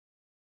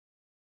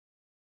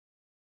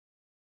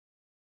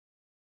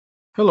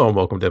Hello and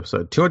welcome to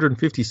episode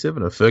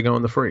 257 of Fergo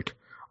and the Freak.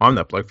 I'm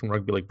that bloke from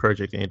Rugby League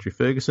Project, Andrew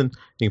Ferguson.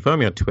 You can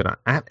find me on Twitter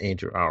at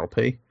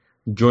AndrewRLP.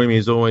 Joining me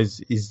as always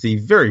is the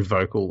very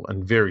vocal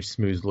and very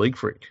smooth League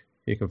Freak.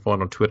 You can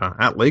find on Twitter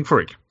at League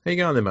Freak. How you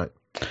going there, mate?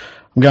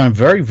 I'm going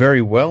very,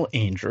 very well,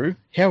 Andrew.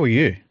 How are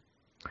you?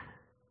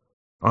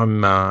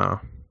 I'm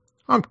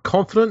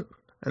confident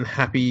and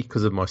happy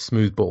because of my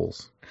smooth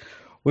balls.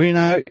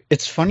 Well,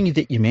 it's funny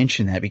that you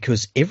mention that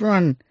because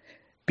everyone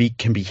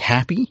can be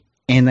happy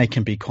and they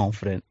can be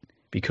confident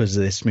because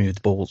of their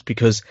smooth balls.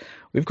 Because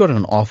we've got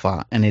an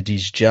offer and it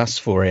is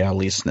just for our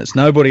listeners.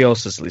 Nobody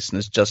else's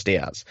listeners, just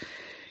ours.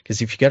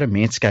 Because if you go to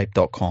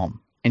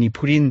manscaped.com and you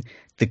put in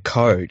the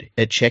code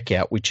at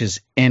checkout, which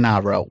is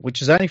NRL,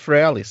 which is only for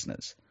our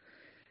listeners,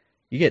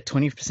 you get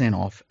 20%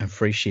 off and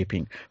free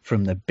shipping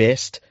from the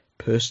best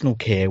personal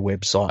care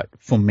website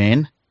for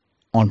men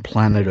on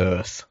planet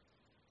Earth.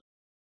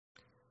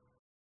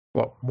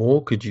 What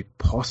more could you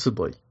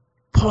possibly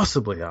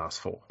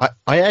ask for?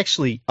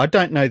 I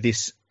don't know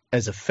this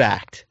as a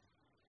fact,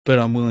 but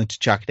I'm willing to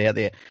chuck it out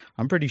there.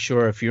 I'm pretty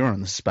sure if you're on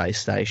the space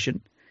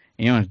station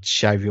and you want to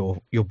shave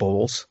your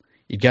balls,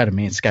 you'd go to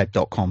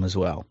manscaped.com as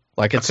well.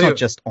 Like, it's not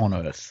just on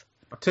Earth.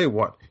 I'll tell you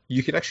what,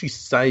 you could actually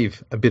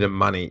save a bit of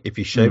money if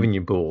you're shaving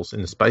your balls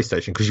in the space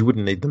station because you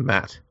wouldn't need the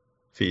mat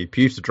for your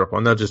pubes to drop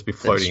on. They'll just be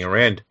floating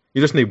around.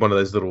 You just need one of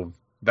those little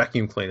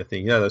vacuum cleaner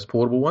things, those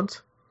portable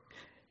ones?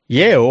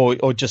 Yeah,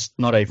 or just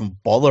not even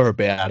bother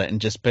about it and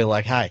just be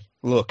like, hey,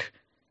 look,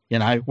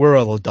 we're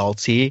all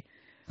adults here.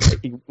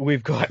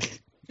 We've got...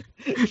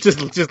 just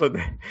let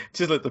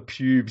the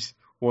pubes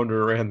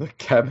wander around the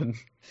cabin.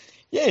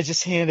 Yeah,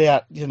 just hand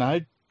out,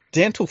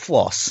 dental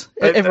floss.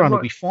 Everyone will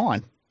be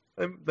fine.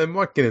 They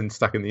might get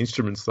stuck in the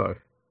instruments, though.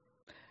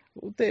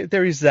 Well,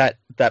 there is that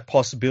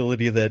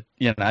possibility that,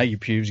 your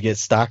pubes get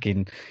stuck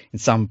in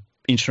some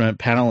instrument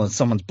panel and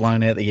someone's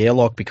blown out the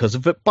airlock because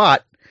of it,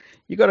 but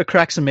you got to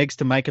crack some eggs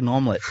to make an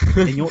omelette,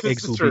 and your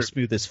eggs will be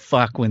smooth as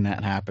fuck when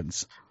that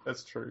happens.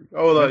 That's true.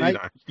 Although,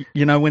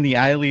 when the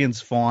aliens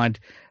find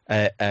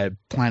a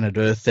planet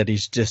Earth that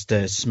is just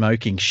a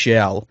smoking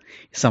shell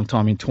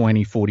sometime in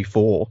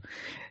 2044,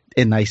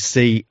 and they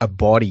see a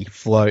body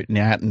floating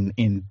out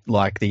in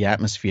like the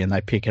atmosphere, and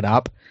they pick it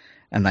up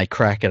and they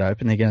crack it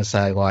open, they're going to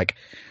say like,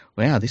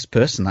 wow, this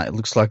person, it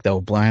looks like they were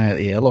blown out of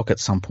the airlock at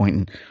some point,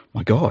 and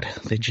my God,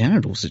 their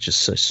genitals are just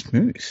so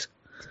smooth.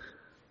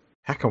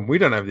 How come we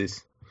don't have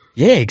this?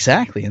 Yeah,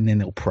 exactly. And then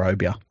they'll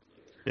probe you.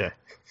 Yeah,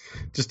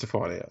 just to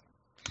find out.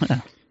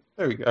 Yeah.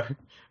 There we go.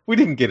 We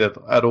didn't get it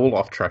at all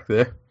off track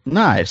there.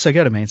 No, so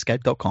go to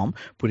manscaped.com,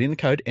 put in the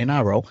code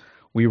NRL.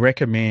 We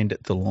recommend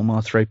the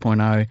Lawnmower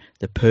 3.0,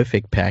 the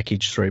Perfect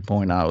Package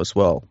 3.0 as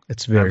well.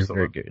 It's very,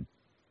 very good.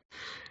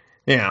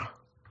 Now,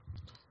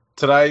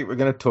 today we're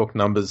going to talk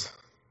numbers.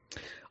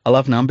 I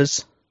love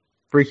numbers.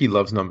 Freaky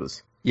loves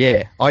numbers.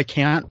 Yeah, I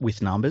count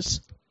with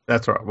numbers.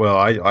 That's right. Well,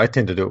 I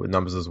tend to do it with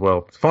numbers as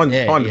well. Find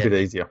it a bit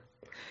easier.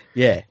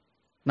 Yeah.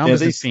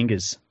 Numbers and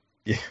fingers.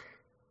 Yeah.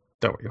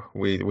 Don't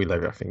we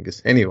love our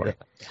fingers. Anyway.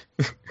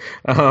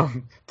 Yeah.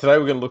 Today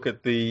we're going to look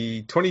at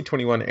the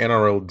 2021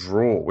 NRL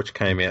draw, which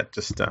came out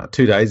just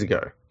 2 days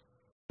ago.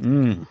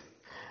 And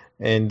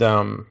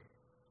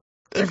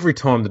every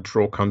time the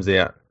draw comes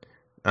out,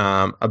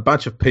 a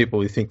bunch of people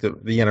who think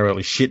that the NRL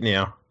is shit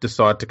now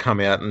decide to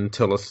come out and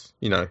tell us,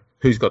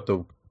 who's got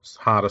the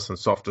hardest and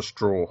softest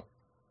draw.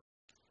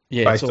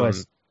 Yeah, it's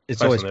always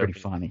pretty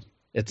funny.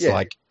 It's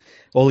like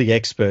all the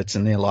experts,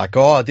 and they're like,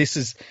 oh, this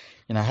is,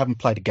 I haven't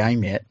played a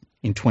game yet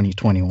in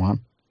 2021,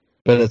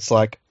 but it's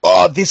like,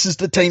 oh, this is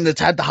the team that's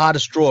had the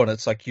hardest draw, and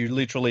it's like you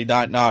literally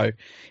don't know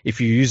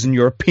if you're using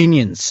your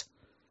opinions.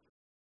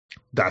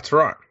 That's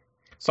right.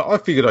 So I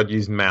figured I'd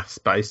use maths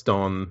based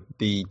on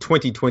the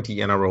 2020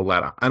 NRL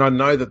ladder, and I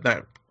know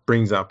that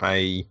brings up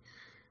a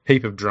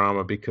heap of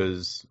drama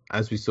because,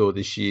 as we saw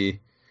this year,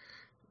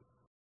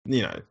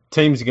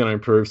 teams are going to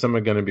improve, some are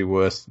going to be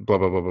worse, blah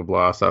blah blah blah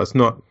blah. So it's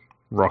not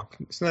rock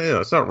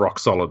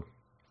solid,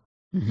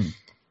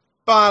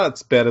 but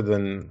it's better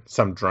than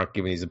some drunk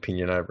giving his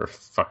opinion over a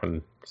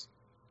fucking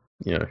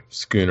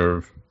schooner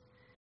of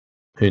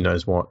who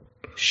knows what.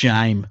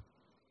 Shame.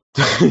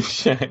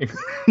 Shame.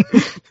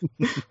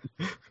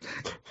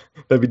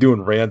 They'd be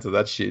doing rounds of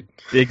that shit.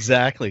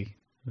 Exactly.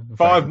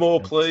 5 more,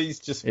 please,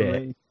 just for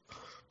me.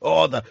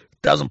 Oh,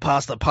 doesn't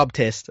pass the pub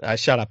test.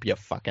 Shut up, you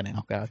fucking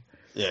alco.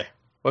 Yeah.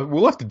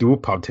 We'll have to do a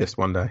pub test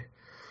one day.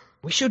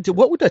 We should do.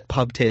 What would that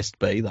pub test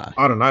be, though?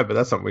 I don't know, but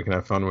that's something we can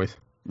have fun with.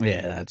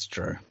 Yeah, that's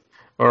true.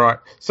 All right.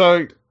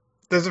 So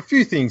there's a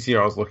few things here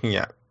I was looking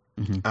at.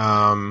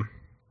 So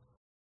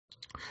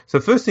the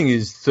first thing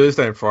is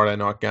Thursday and Friday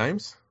night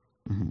games.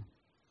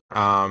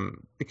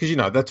 Because,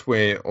 that's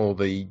where all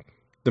the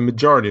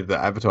majority of the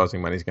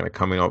advertising money is going to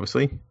come in,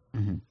 obviously.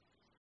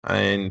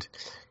 And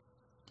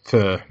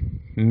for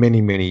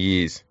many, many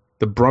years,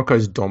 the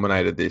Broncos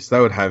dominated this.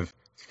 They would have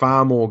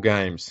far more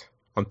games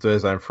on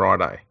Thursday and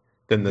Friday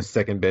than the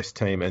second best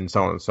team and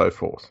so on and so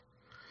forth.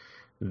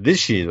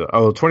 This year,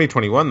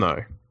 2021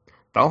 though,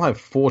 they'll have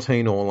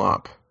 14 all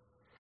up.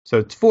 So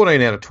it's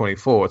 14 out of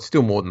 24. It's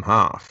still more than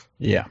half.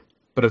 Yeah.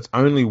 but it's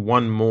only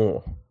one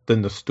more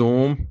than the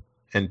Storm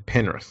and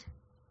Penrith.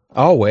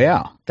 Oh,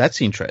 wow.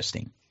 That's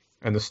interesting.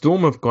 And the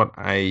Storm they've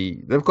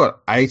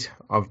got 8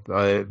 of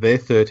their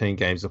 13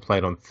 games are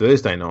played on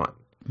Thursday night.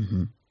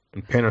 Mm-hmm.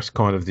 And Penrith's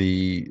kind of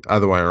the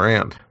other way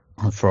around.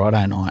 On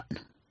Friday night.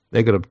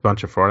 They've got a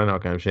bunch of Friday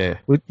night games, yeah.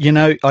 Well,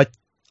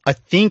 I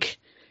think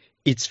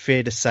it's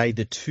fair to say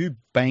the two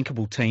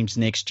bankable teams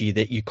next year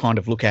that you kind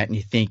of look at and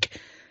you think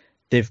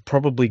they've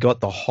probably got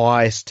the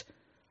highest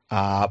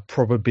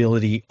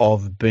probability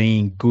of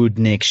being good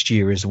next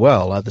year as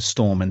well are the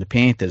Storm and the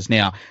Panthers.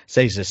 Now, it's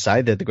easy to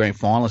say they're the grand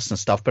finalists and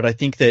stuff, but I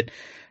think that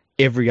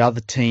every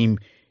other team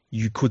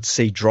you could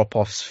see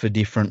drop-offs for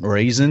different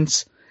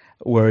reasons,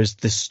 whereas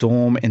the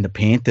Storm and the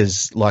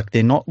Panthers, like,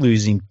 they're not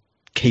losing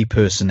key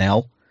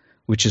personnel,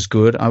 which is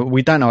good.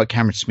 We don't know what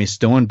Cameron Smith's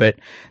doing, but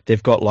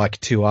they've got like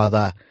 2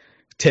 other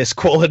test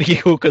quality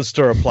hookers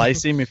to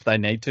replace him if they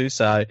need to.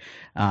 So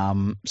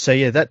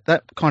yeah,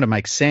 that kind of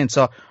makes sense.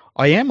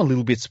 I am a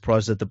little bit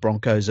surprised that the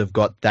Broncos have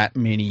got that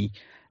many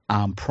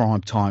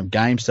prime time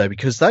games though,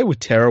 because they were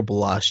terrible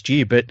last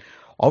year, but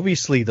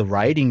obviously the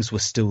ratings were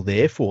still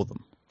there for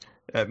them.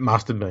 It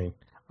must have been,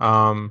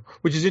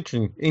 which is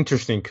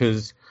interesting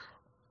because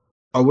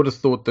I would have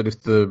thought that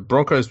if the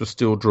Broncos were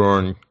still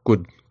drawing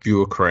good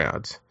viewer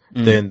crowds,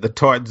 then the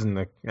Titans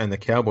and the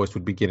Cowboys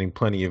would be getting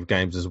plenty of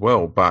games as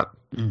well, but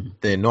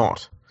they're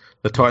not.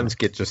 The Titans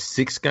get just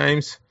 6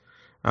 games,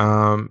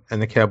 and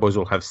the Cowboys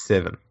will have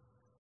 7.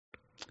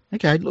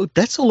 Okay, look,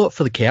 that's a lot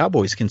for the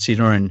Cowboys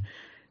considering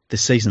the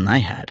season they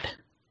had.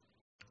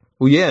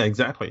 Well, yeah,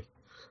 exactly.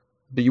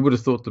 But you would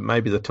have thought that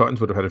maybe the Titans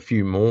would have had a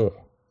few more.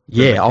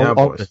 Yeah, I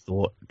would have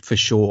thought, for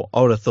sure.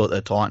 I would have thought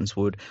the Titans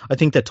would. I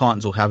think the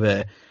Titans will have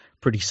a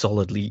pretty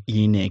solid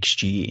year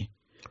next year.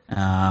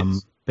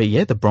 Yes. But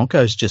yeah, the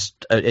Broncos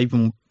just,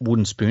 even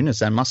wooden spooners,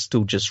 they must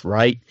still just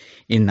rate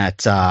in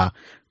that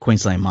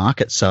Queensland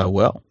market so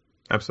well.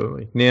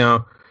 Absolutely.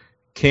 Now,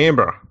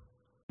 Canberra,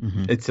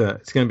 it's going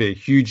to be a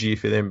huge year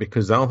for them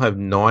because they'll have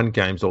 9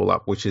 games all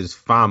up, which is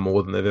far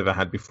more than they've ever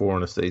had before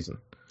in a season.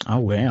 Oh,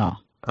 wow.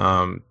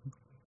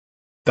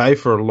 They,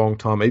 for a long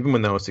time, even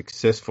when they were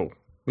successful,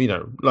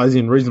 as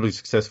in reasonably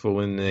successful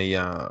in the,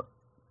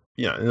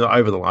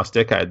 over the last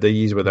decade, the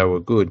years where they were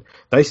good,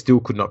 they still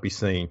could not be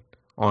seen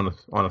on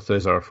a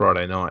Thursday or a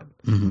Friday night.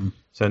 Mm-hmm.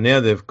 So now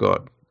they've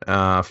got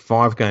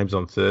 5 games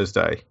on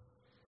Thursday,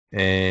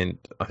 and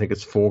I think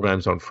it's 4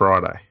 games on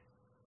Friday.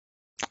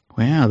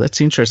 Wow,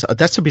 that's interesting.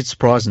 That's a bit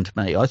surprising to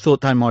me. I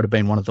thought they might have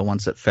been one of the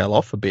ones that fell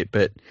off a bit,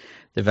 but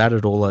they've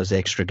added all those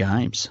extra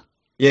games.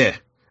 Yeah.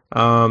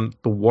 The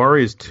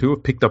Warriors too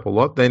have picked up a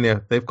lot.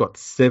 They've got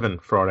 7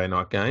 Friday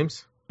night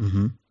games.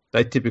 Mm-hmm.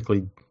 They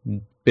typically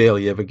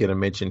barely ever get a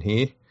mention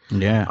here.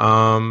 Yeah.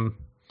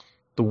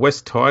 The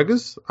West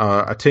Tigers,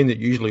 a team that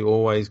usually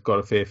always got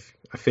a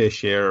fair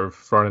share of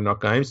Friday night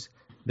games,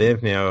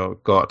 they've now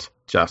got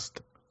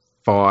just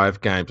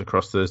 5 games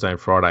across Thursday and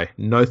Friday.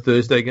 No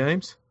Thursday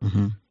games,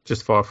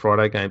 just 5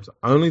 Friday games.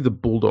 Only the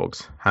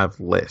Bulldogs have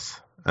less,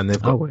 and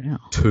they've got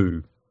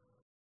 2.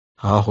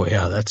 Oh,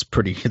 wow,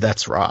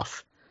 that's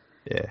rough.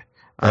 Yeah.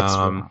 That's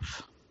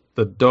rough.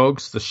 The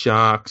Dogs, the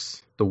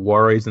Sharks, the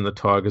Warriors, and the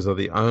Tigers are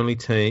the only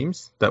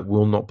teams that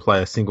will not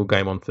play a single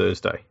game on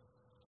Thursday.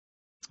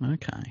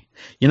 Okay.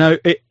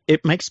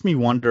 It makes me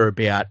wonder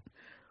about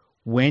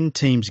when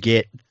teams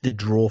get the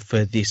draw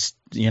for this,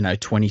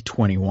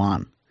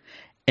 2021,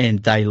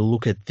 and they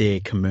look at their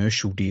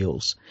commercial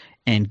deals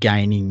and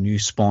gaining new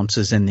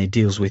sponsors and their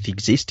deals with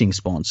existing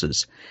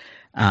sponsors,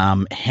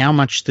 how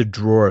much the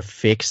draw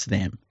affects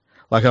them.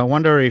 Like, I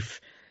wonder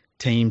if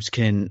teams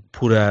can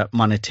put a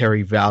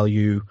monetary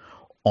value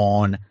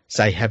on,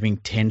 say, having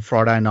 10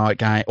 Friday night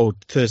game or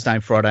Thursday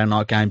and Friday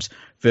night games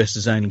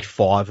versus only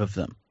 5 of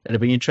them. It'd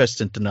be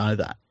interesting to know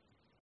that.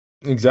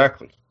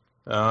 Exactly.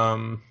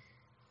 And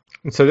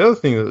so the other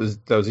thing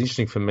that was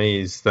interesting for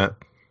me is that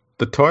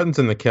the Titans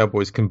and the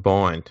Cowboys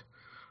combined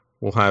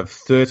will have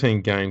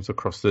 13 games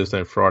across Thursday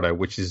and Friday,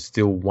 which is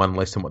still 1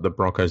 less than what the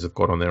Broncos have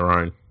got on their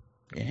own.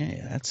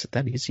 Yeah,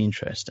 that is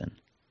interesting.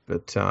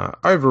 But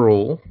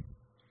overall,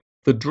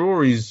 the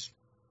draw is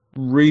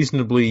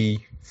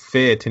reasonably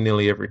fair to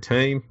nearly every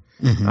team.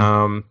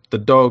 Mm-hmm. The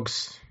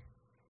Dogs,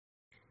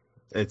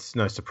 it's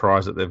no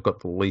surprise that they've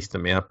got the least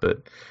amount,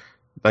 but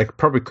they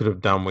probably could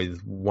have done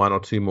with 1 or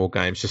 2 more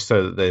games just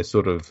so that they're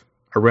sort of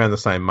around the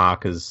same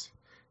mark as,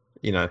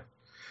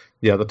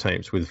 the other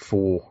teams with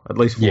at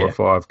least 4 or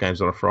 5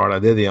 games on a Friday.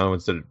 They're the only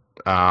ones that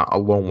are a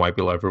long way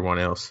below everyone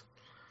else.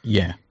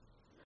 Yeah.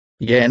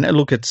 Yeah, and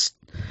look,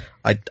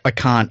 I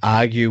can't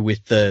argue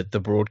with the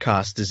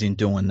broadcasters in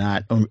doing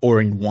that or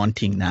in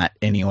wanting that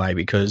anyway,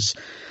 because,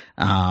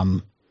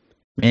 the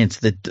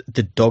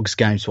Dogs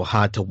games were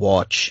hard to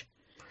watch.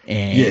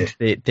 And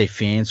their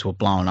fans were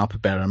blowing up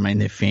about it. I mean,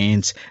 their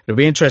fans. It'll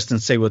be interesting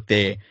to see what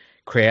their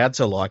crowds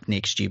are like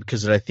next year,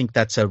 because I think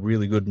that's a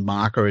really good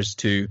marker as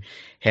to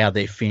how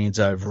their fans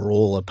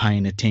overall are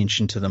paying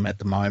attention to them at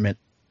the moment.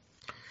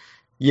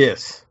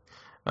 Yes.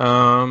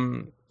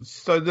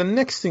 So the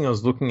next thing I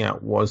was looking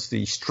at was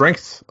the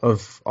strength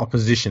of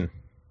opposition.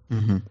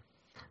 Mm-hmm.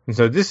 And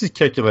so this is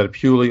calculated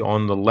purely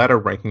on the ladder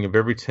ranking of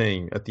every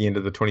team at the end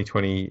of the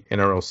 2020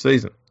 NRL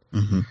season.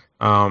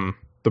 Mm-hmm.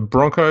 The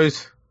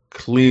Broncos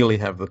clearly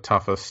have the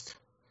toughest,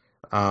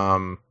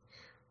 because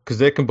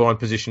their combined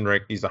position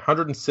rank is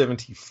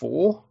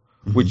 174,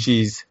 which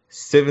is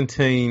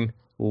 17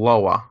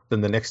 lower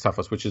than the next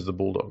toughest, which is the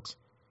Bulldogs.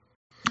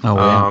 Oh,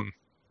 wow.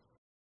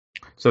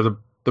 So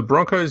the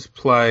Broncos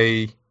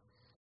play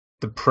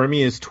the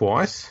Premiers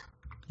twice.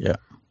 Yeah.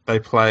 They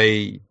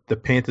play the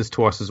Panthers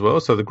twice as well.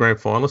 So the grand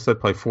finalists, they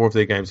play 4 of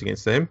their games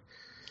against them.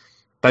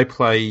 They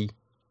play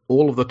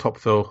all of the top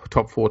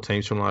 4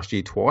 teams from last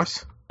year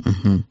twice.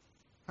 Mm-hmm.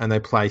 And they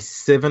play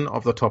 7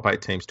 of the top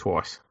 8 teams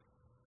twice.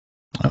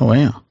 Oh,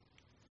 wow.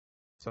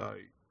 So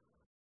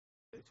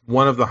it's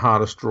one of the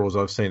hardest draws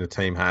I've seen a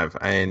team have.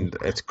 And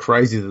it's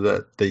crazy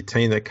that the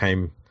team that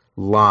came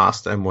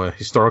last and were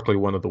historically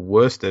one of the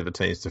worst ever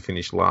teams to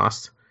finish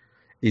last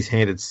is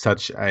handed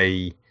such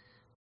a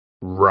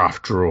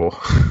rough draw.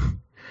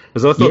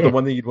 Because I thought the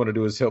one thing you'd want to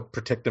do is help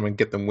protect them and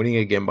get them winning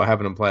again by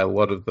having them play a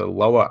lot of the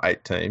lower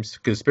 8 teams,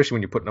 because especially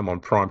when you're putting them on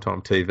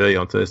primetime TV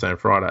on Thursday and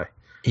Friday.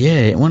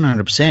 Yeah,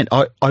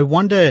 100%. I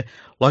wonder,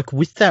 like,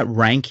 with that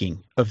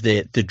ranking of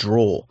the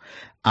draw,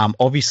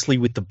 obviously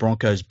with the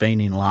Broncos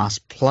being in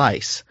last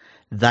place,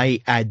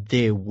 they add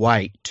their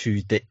weight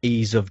to the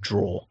ease of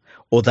draw,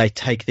 or they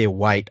take their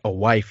weight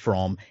away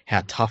from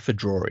how tough a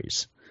draw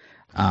is.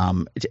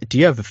 Do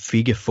you have a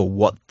figure for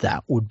what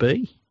that would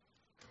be?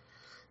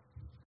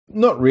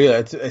 Not really.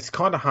 It's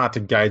kind of hard to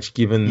gauge,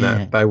 given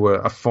that they were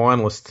a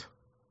finalist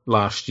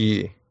last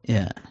year.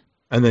 Yeah.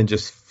 And then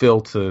just fell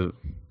into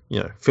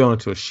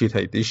a shit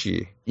heap this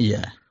year.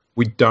 Yeah.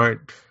 We've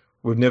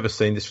never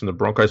seen this from the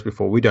Broncos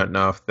before. We don't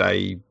know if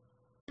they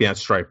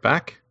bounce straight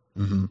back.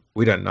 Mm-hmm.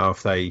 We don't know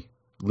if they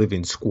live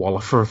in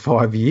squalor for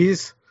 5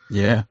 years.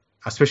 Yeah.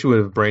 Especially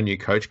with a brand new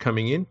coach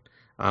coming in.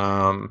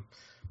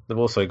 They've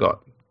also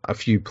got a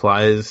few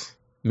players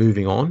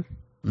moving on.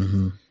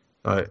 Mm-hmm.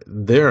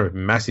 They're a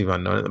massive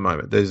unknown at the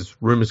moment. There's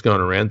rumours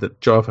going around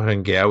that Jaifa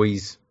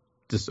Hangaui's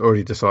just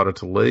already decided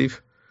to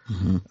leave.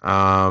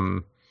 Mm-hmm.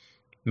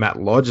 Matt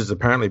Lodge is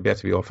apparently about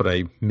to be offered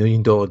 $1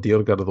 million deal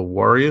to go to the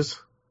Warriors.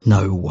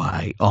 No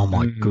way. Oh,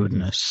 my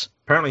goodness.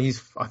 Apparently,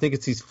 I think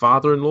it's his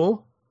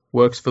father-in-law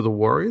works for the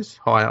Warriors,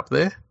 high up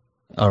there.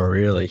 Oh,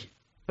 really?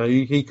 So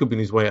he could be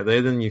on his way out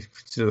there. Then you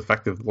consider the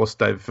fact they've lost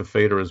David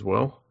Fafita as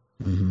well.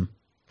 Mm-hmm.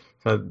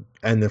 So,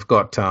 and they've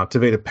got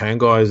Tavita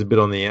Pangai is a bit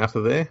on the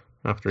outer there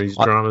after his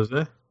dramas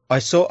there.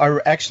 I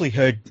actually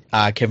heard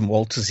Kevin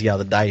Walters the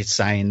other day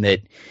saying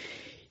that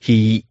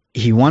he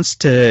wants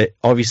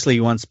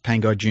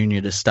Pangai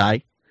Jr. to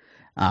stay,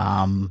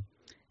 and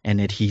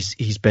that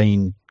he's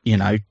been,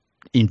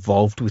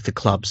 involved with the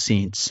club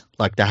since.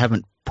 Like, they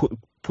haven't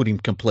put him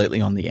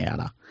completely on the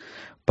outer,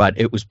 but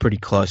it was pretty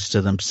close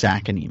to them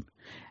sacking him.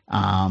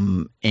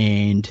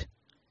 And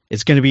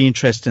it's going to be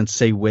interesting to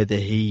see whether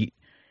he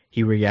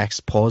reacts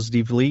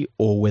positively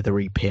or whether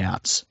he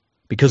pouts,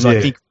 because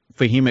I think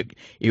for him it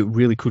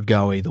really could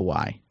go either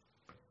way.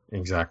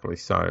 Exactly.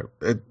 So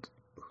it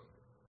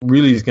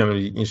really is going to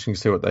be interesting to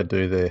see what they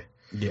do there.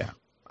 Yeah.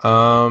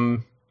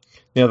 Now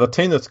the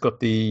team that's got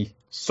the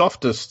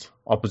softest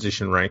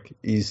opposition rank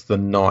is the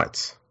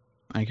Knights.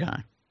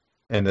 Okay.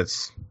 And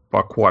it's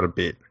by quite a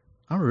bit.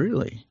 Oh,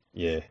 really?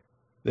 Yeah.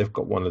 They've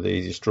got one of the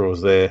easiest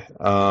draws there.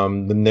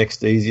 The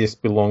next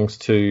easiest belongs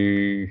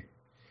to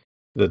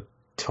the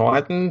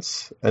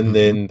Titans and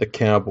then the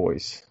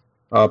Cowboys.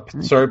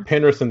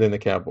 Penrith and then the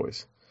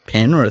Cowboys.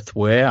 Penrith,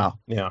 wow.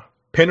 Now,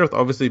 Penrith,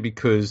 obviously,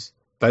 because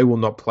they will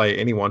not play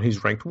anyone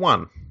who's ranked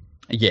 1.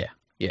 Yeah.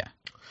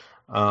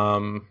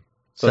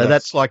 So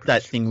that's like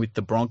that thing with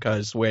the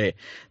Broncos where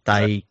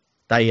they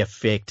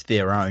affect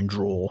their own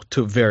draw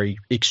to very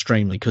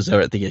extremely, because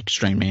they're at the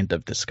extreme end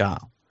of the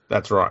scale.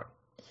 That's right.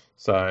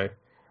 So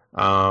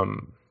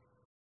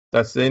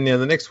that's there. Now,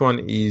 the next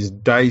one is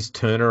days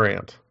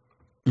turnaround.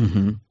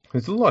 Mm-hmm.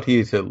 There's a lot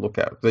here to look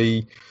at.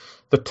 The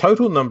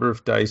total number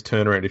of days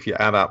turnaround, if you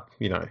add up,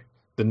 the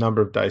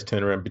number of days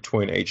turnaround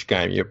between each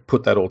game, you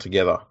put that all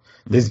together,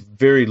 there's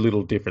very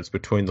little difference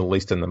between the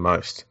least and the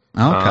most.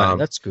 Okay,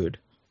 that's good.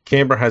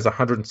 Canberra has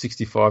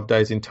 165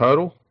 days in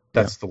total.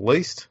 That's the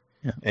least.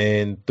 Yeah.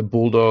 And the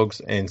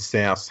Bulldogs and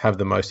Souths have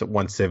the most at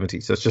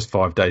 170. So it's just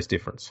 5 days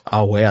difference.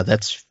 Oh, wow.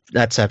 That's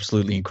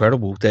absolutely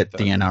incredible that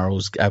the NRL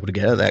was able to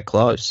get that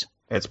close.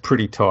 It's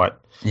pretty tight.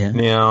 Yeah.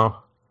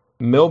 Now,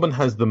 Melbourne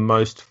has the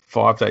most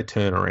 5-day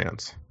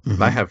turnarounds. Mm-hmm.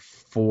 They have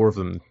 4 of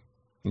them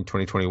in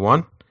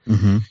 2021.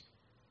 Mm-hmm.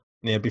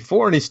 Now,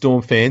 before any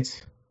Storm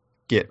fans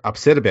get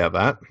upset about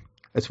that,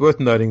 it's worth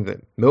noting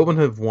that Melbourne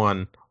have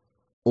won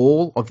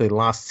all of their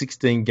last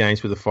 16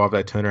 games with a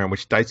 5-day turnaround,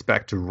 which dates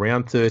back to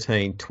round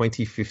 13,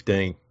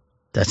 2015.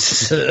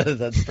 That's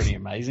pretty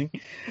amazing.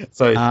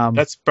 So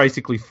that's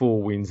basically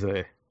 4 wins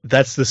there.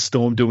 That's the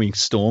Storm doing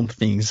Storm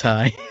things,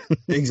 hey?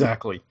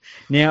 Exactly.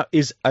 Now,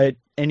 is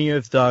any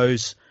of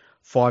those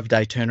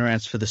 5-day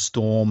turnarounds for the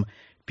Storm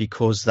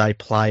because they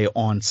play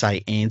on,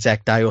 say,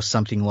 Anzac Day or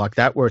something like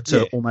that, where it's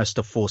almost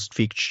a forced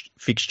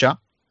fixture?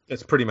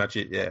 That's pretty much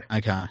it, yeah.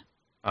 Okay.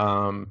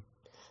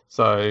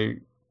 So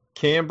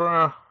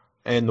Canberra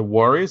and the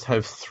Warriors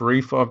have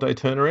 3 5-day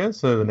turnarounds,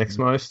 so the next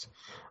most.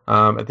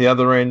 At the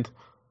other end,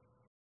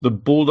 the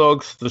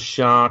Bulldogs, the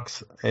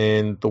Sharks,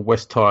 and the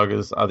West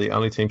Tigers are the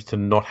only teams to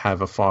not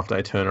have a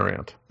 5-day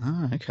turnaround.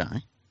 Oh,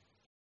 okay.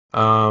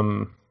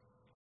 On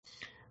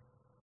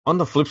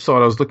the flip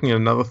side, I was looking at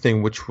another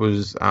thing, which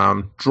was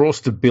draw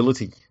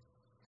stability.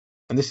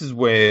 And this is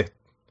where,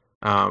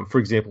 for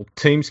example,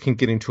 teams can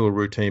get into a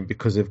routine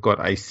because they've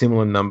got a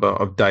similar number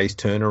of days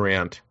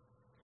turnaround.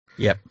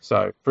 Yep.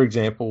 So, for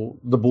example,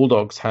 the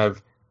Bulldogs have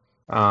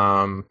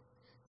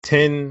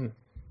 10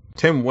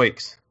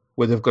 weeks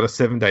where they've got a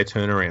 7-day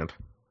turnaround.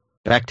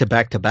 Back to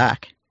back to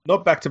back.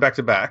 Not back to back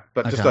to back,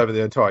 but just over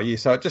the entire year.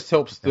 So it just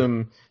helps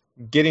them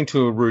get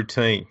into a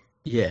routine.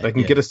 Yeah. They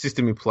can get a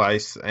system in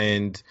place,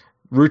 and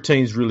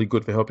routine's really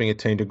good for helping a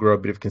team to grow a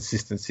bit of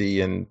consistency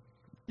and,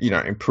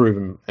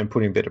 improve and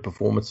put in better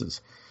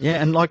performances.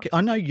 Yeah, and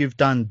I know you've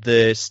done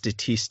the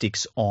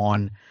statistics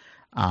on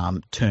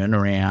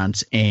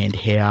turnarounds and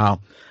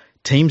how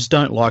teams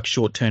don't like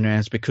short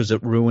turnarounds because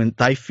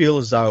they feel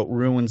as though it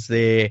ruins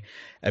their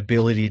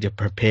ability to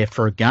prepare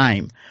for a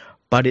game,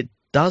 but it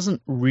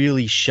doesn't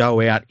really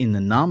show out in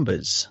the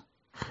numbers.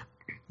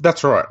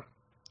 That's right.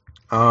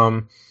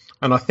 And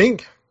I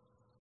think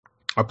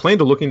I plan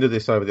to look into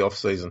this over the off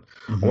season.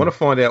 I want to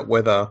find out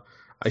whether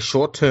a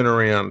short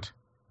turnaround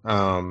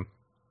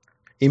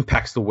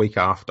impacts the week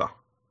after.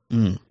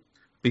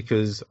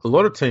 Because a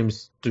lot of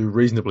teams do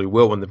reasonably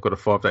well when they've got a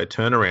 5-day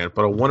turnaround,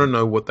 but I want to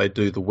know what they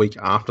do the week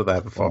after they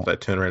have a 5-day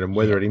turnaround and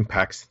whether it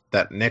impacts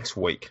that next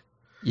week.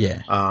 Yeah.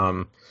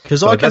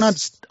 Because I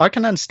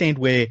can understand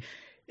where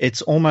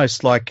it's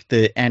almost like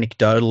the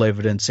anecdotal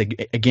evidence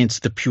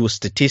against the pure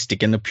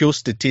statistic, and the pure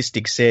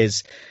statistic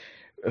says,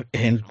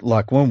 and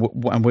like when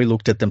we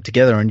looked at them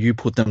together and you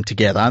put them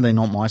together, they're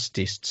not my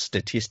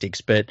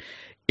statistics, but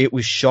it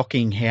was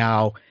shocking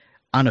how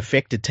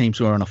unaffected teams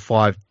were on a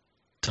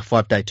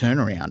 5-day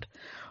turnaround.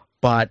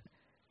 But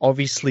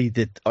obviously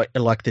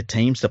like the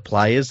teams, the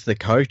players, the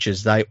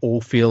coaches, they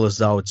all feel as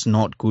though it's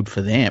not good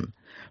for them.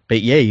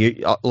 But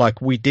yeah,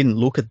 we didn't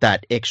look at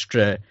that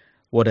extra,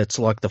 what it's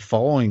like the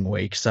following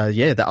week. So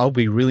yeah, I'll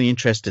be really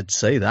interested to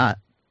see that.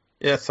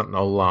 Yeah, that's something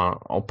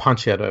I'll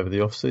punch out over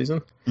the off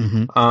season.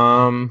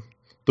 The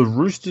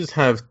Roosters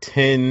have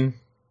 10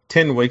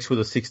 weeks with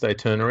a 6-day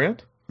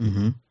turnaround.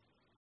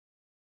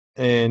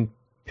 And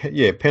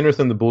Penrith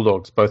and the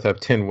Bulldogs both have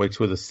 10 weeks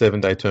with a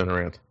 7-day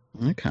turnaround.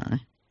 Okay.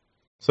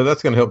 So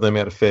that's going to help them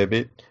out a fair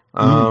bit.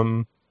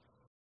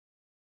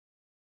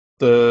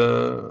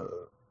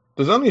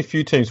 There's only a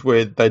few teams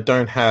where they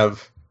don't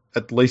have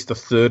at least a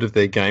third of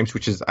their games,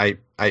 which is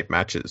eight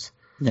matches,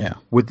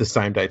 with the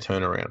same day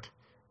turnaround.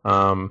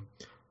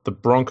 The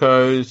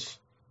Broncos,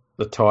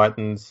 the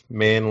Titans,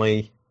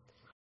 Manly,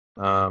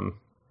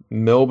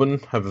 Melbourne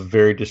have a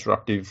very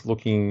disruptive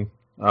looking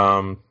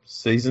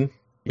season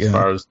as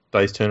far as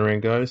days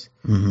turnaround goes,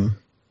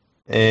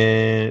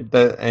 and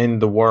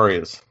the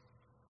Warriors.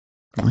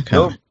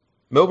 Okay.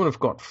 Melbourne have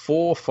got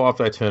 4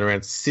 5-day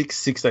turnarounds, 6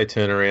 6-day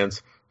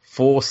turnarounds,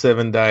 4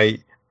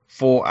 7-day,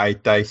 4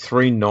 8-day,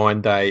 3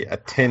 9-day, a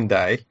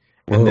 10-day,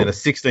 and then a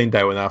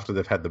 16-day one after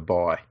they've had the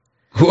bye.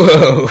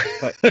 Whoa!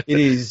 It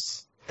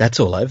is. That's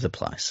all over the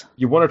place.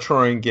 You want to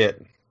try and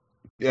get,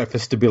 for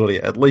stability,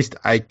 at least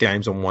 8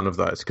 games on one of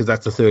those, because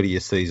that's a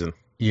 30-year season.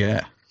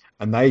 Yeah.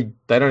 And they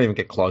don't even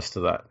get close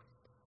to that.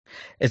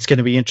 It's going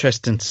to be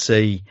interesting to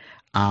see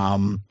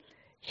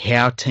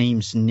how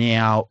teams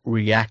now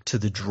react to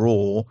the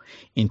draw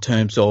in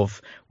terms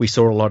of, we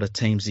saw a lot of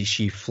teams this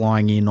year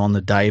flying in on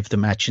the day of the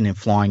match and then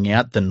flying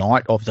out the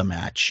night of the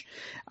match.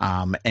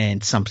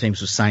 And some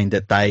teams were saying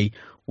that they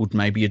would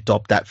maybe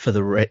adopt that for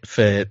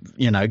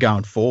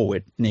going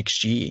forward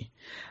next year.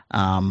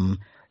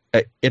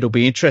 It'll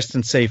be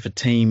interesting to see if a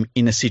team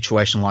in a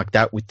situation like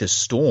that with the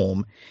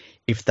Storm,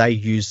 if they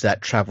use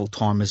that travel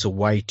time as a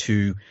way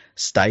to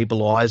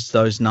stabilise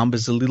those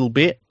numbers a little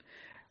bit.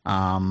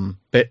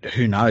 But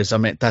who knows? I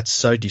mean, that's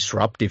so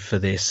disruptive for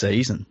their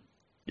season.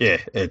 Yeah,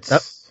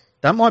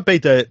 that might be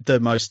the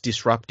most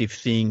disruptive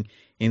thing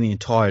in the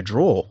entire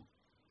draw.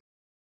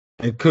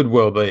 It could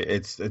well be.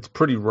 It's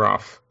pretty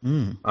rough.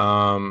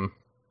 The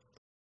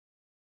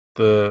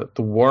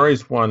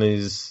Warriors one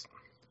is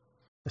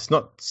it's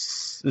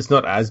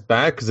not as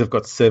bad because they've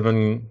got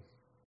seven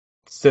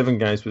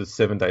games with a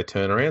 7-day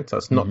turnaround, so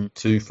it's not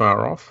too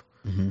far off.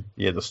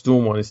 Yeah, the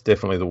Storm one is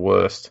definitely the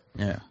worst.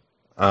 Yeah.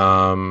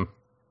 The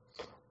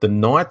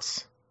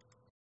Knights,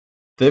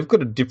 they've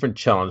got a different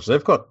challenge.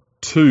 They've got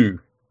 2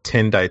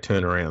 10-day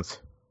turnarounds.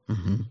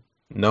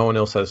 No one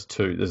else has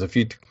 2.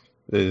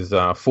 There's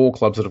 4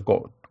 clubs that have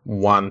got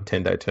 1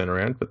 10-day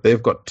turnaround, but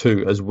they've got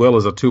 2, as well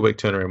as a 2-week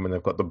turnaround when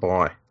they've got the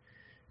bye.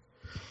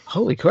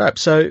 Holy crap.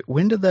 So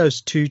when do those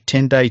 2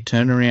 10-day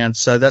turnarounds,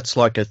 so that's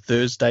like a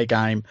Thursday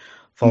game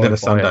followed and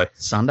then by a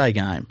Sunday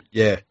game?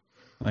 Yeah.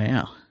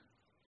 Wow.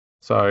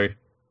 So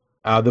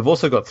they've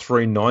also got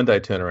 3 9-day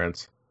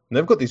turnarounds. And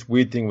they've got this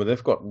weird thing where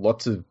they've got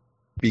lots of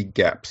big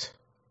gaps.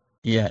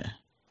 Yeah.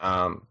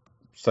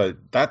 So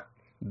that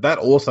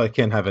also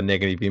can have a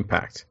negative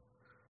impact.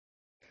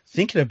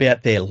 Thinking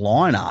about their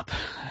lineup,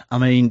 I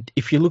mean,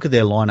 if you look at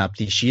their lineup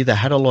this year, they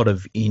had a lot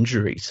of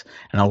injuries,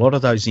 and a lot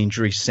of those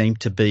injuries seem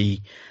to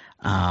be,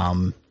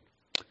 the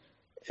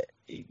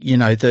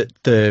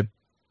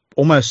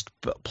almost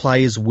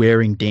players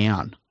wearing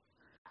down.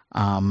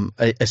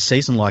 A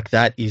season like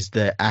that is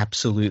the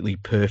absolutely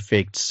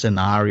perfect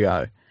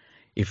scenario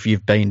if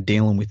you've been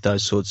dealing with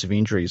those sorts of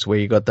injuries where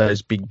you got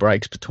those big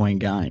breaks between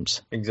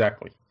games.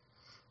 Exactly.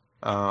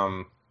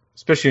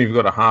 Especially if you've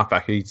got a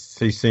halfback, he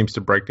seems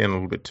to break down a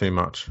little bit too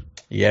much.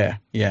 Yeah.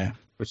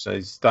 Which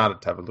they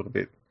started to have a little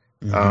bit.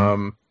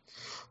 Mm-hmm.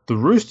 The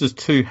Roosters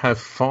too have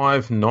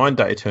 5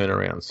 9-day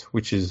turnarounds,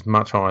 which is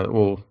much higher.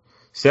 Well,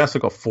 Souths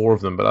have got 4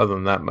 of them, but other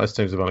than that, most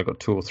teams have only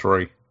got 2 or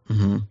 3.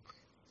 Mm-hmm.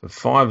 So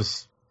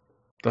 5's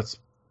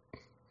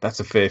that's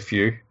a fair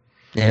few.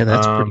 Yeah,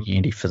 that's pretty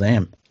handy for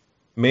them.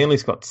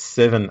 Manly's got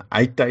 7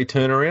 8-day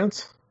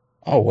turnarounds.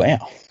 Oh,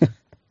 wow.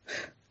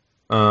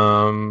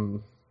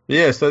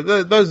 Yeah, so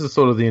those are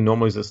sort of the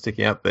anomalies that stick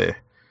out there.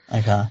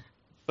 Okay.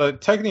 So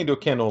taking into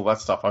account all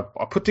that stuff, I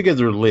put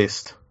together a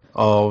list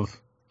of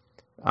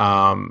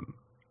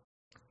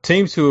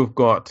teams who have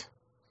got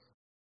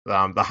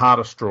the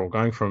hardest draw,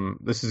 going from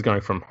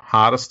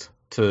hardest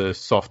to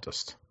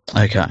softest.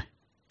 Okay.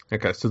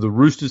 Okay, so the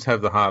Roosters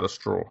have the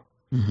hardest draw.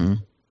 Mm-hmm.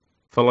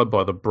 Followed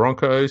by the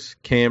Broncos,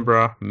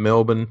 Canberra,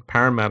 Melbourne,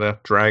 Parramatta,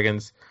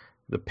 Dragons,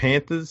 the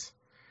Panthers.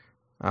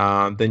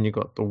 Then you've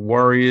got the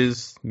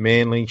Warriors,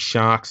 Manly,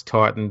 Sharks,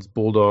 Titans,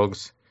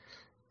 Bulldogs,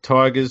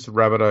 Tigers,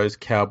 Rabbitohs,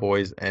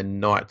 Cowboys, and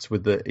Knights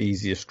with the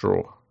easiest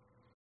draw.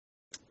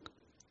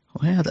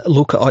 Wow,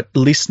 look,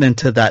 listening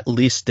to that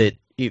list, it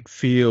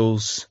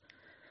feels,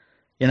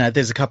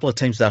 there's a couple of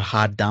teams that are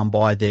hard done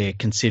by there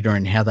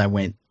considering how they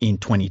went in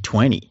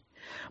 2020.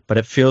 But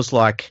it feels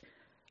like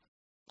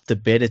the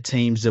better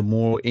teams are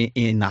more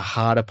in the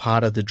harder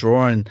part of the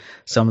draw, and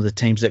some of the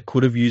teams that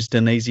could have used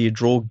an easier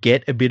draw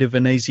get a bit of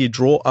an easier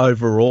draw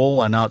overall.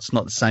 I know it's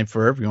not the same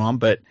for everyone,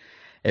 but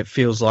it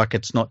feels like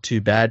it's not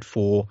too bad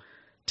for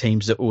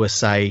teams that were,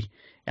 say,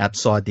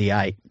 outside the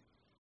 8.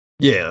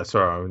 Yeah, that's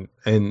right.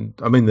 And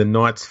I mean, the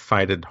Knights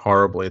faded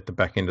horribly at the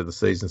back end of the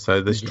season,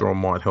 so this draw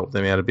might help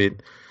them out a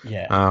bit.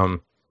 Yeah.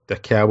 The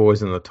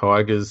Cowboys and the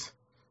Tigers,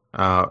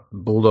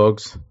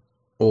 Bulldogs,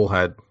 all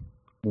had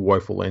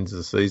woeful ends of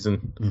the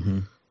season.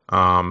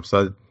 Mm-hmm.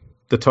 So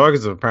the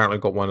Tigers have apparently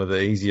got one of the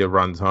easier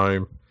runs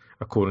home,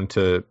 according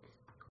to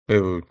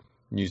whoever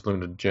News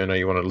Limited journal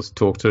you want to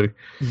talk to.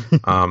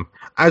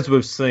 As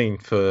we've seen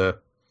for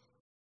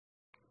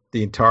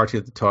the entirety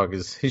of the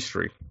Tigers'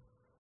 history,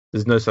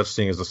 there's no such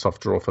thing as a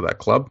soft draw for that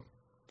club,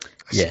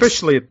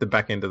 especially at the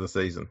back end of the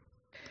season.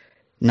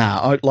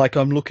 No,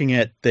 I'm looking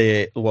at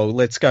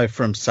let's go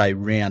from, say,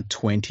 round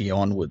 20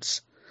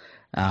 onwards.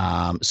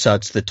 So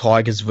it's the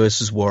Tigers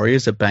versus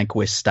Warriors at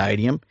Bankwest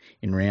Stadium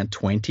in round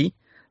 20.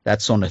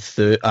 That's on a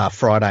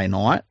Friday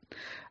night.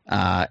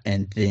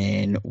 And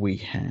then we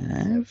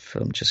have,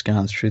 I'm just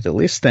going through the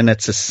list, then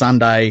it's a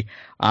Sunday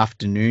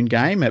afternoon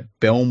game at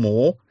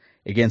Belmore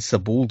against the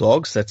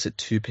Bulldogs. That's at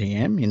 2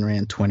 p.m. in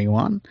round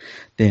 21.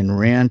 Then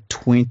round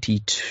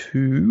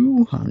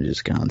 22, I'm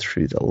just going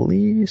through the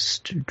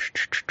list.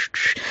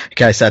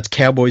 Okay, so it's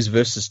Cowboys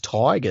versus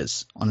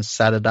Tigers on a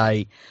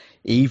Saturday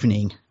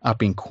evening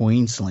up in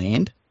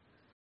Queensland.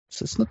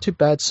 So it's not too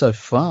bad so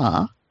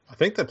far. I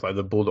think they played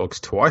the Bulldogs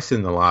twice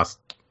in the last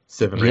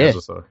 7 rounds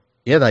or so.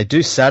 Yeah, they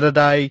do.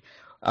 Saturday,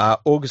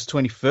 August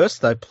 21st,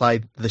 they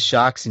played the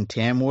Sharks in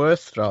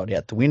Tamworth. Throw it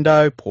out the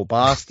window, poor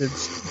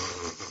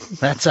bastards.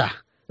 That's a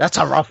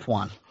rough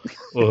one.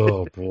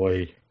 Oh,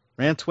 boy.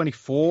 Round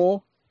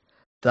 24,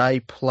 they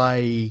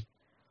play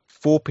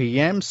 4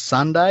 p.m.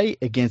 Sunday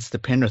against the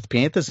Penrith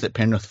Panthers at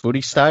Penrith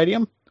Footy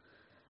Stadium.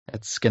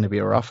 That's going to be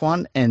a rough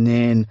one. And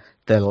then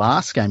their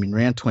last game in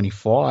round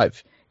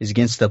 25 is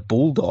against the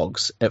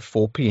Bulldogs at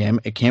 4 p.m.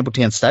 at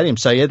Campbelltown Stadium.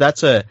 So, yeah,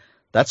 that's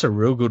a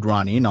real good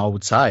run in, I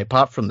would say,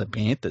 apart from the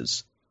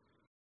Panthers.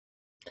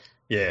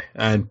 Yeah,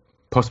 and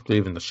possibly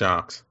even the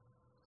Sharks.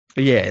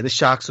 Yeah, the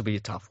Sharks will be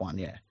a tough one,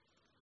 yeah.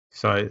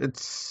 So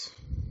it's...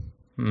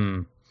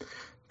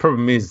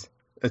 Problem is,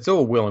 it's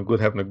all well and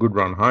good having a good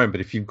run home, but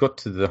if you've got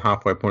to the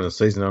halfway point of the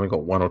season and only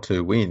got 1 or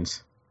 2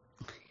 wins,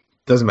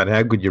 doesn't matter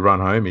how good your run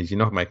home is, you're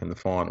not making the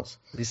finals.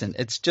 Listen,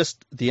 it's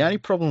just the only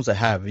problems I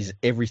have is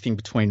everything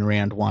between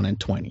round 1 and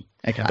 20.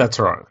 Okay, that's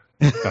right.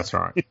 That's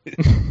right.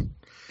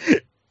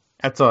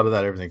 Outside of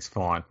that, everything's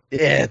fine.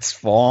 Yeah, it's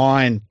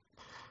fine.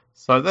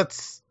 So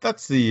that's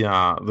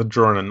the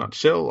draw in a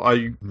nutshell.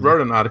 I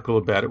wrote an article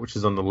about it, which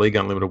is on the League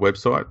Unlimited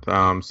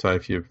website. So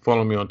if you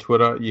follow me on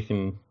Twitter, you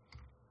can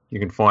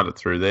find it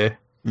through there.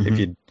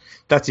 Mm-hmm.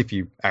 If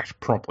you act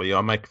promptly. I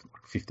make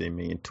 15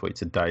 million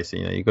tweets a day, so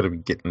you've got to be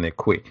getting there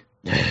quick.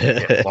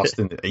 Get lost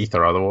in the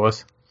ether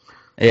otherwise.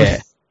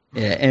 Yeah.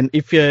 And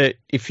if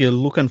you're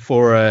looking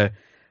for a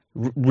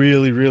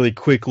really, really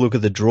quick look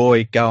at the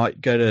draw, go to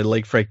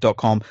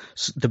leaguefreak.com.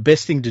 The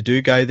best thing to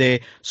do, go there,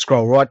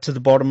 scroll right to the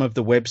bottom of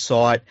the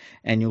website,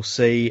 and you'll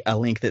see a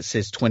link that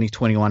says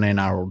 2021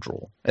 NRL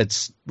draw.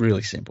 It's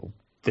really simple.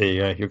 There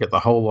you go. You'll get the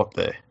whole lot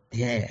there.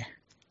 Yeah.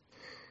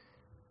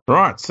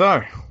 Right,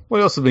 so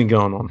what else has been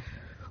going on?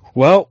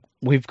 Well,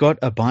 we've got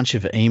a bunch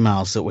of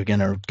emails that we're going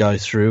to go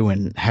through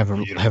and have a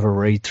Beautiful.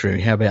 read through.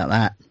 How about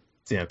that?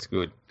 Sounds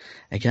good.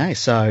 Okay,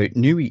 so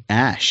Nui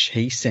Ash,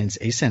 he sent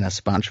us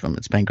a bunch of them.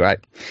 It's been great.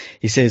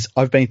 He says,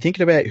 I've been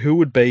thinking about who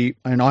would be,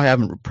 and I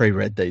haven't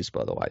pre-read these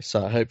by the way,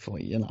 so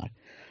hopefully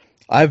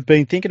I've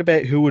been thinking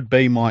about who would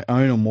be my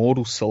own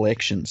immortal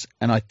selections,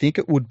 and I think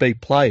it would be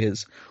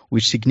players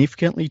which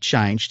significantly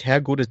changed how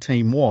good a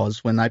team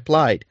was when they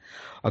played.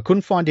 I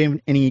couldn't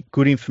find any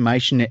good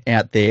information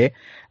out there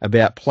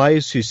about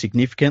players who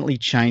significantly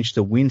changed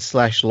the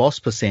win/loss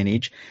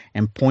percentage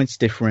and points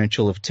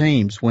differential of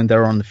teams when they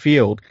were on the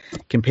field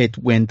compared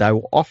to when they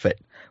were off it.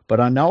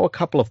 But I know a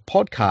couple of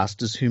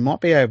podcasters who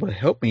might be able to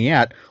help me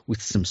out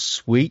with some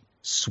sweet,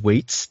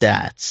 sweet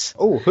stats.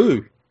 Oh,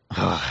 who?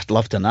 Oh, I'd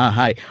love to know.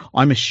 Hey,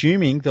 I'm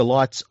assuming the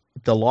likes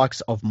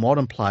of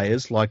modern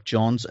players like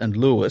Johns and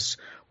Lewis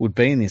would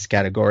be in this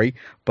category,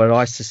 but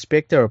I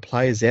suspect there are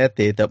players out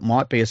there that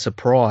might be a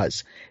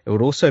surprise. It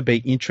would also be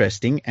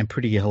interesting and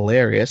pretty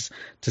hilarious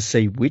to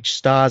see which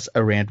stars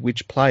around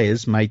which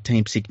players made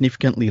teams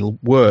significantly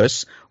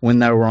worse when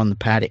they were on the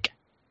paddock.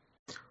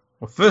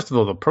 Well, first of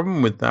all, the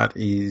problem with that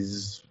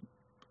is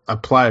a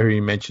player who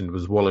you mentioned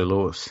was Wally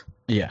Lewis.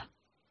 Yeah.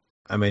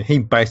 I mean, he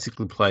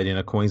basically played in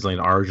a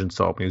Queensland Origin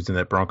side when he was in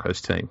that Broncos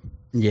team.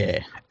 Yeah.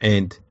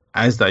 And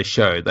as they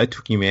showed, they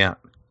took him out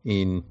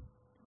in,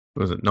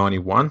 was it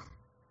 91?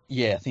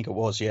 Yeah, I think it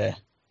was, yeah.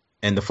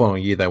 And the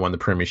following year, they won the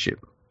premiership.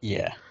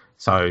 Yeah.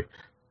 So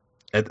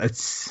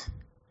that's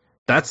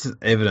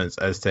evidence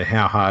as to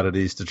how hard it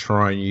is to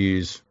try and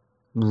use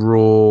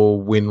raw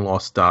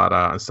win-loss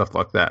data and stuff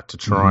like that to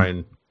try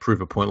and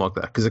prove a point like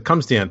that. Because it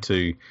comes down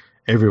to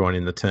everyone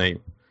in the team.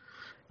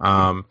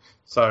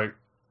 So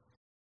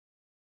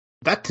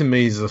that to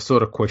me is the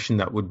sort of question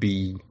that would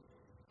be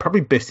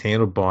probably best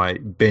handled by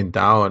Ben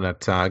Darwin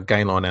at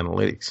Gainline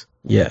Analytics.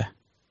 Yeah.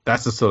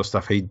 That's the sort of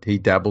stuff he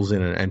dabbles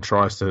in and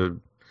tries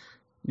to,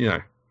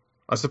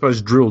 I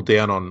suppose drill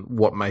down on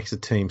what makes a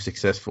team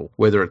successful,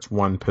 whether it's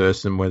one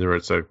person, whether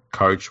it's a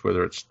coach,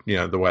 whether it's,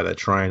 the way they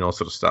train, all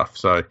sort of stuff.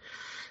 So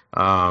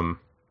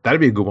that'd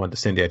be a good one to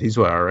send out his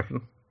way, I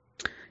reckon.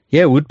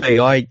 Yeah, it would be.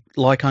 I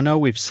know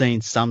we've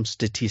seen some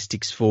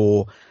statistics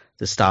for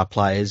the star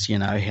players,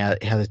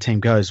 how the team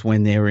goes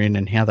when they're in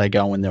and how they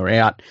go when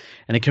they're out.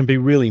 And it can be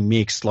really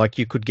mixed. Like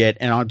you could get,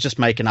 and I'm just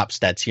making up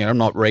stats here, I'm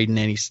not reading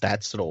any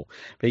stats at all,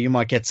 but you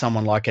might get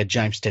someone like a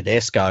James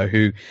Tedesco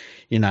who,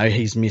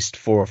 he's missed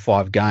 4 or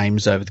 5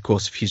 games over the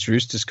course of his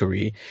Roosters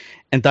career,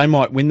 and they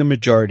might win the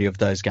majority of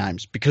those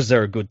games because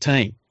they're a good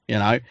team,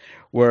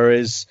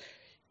 whereas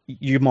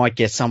you might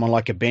get someone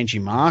like a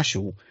Benji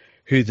Marshall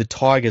who the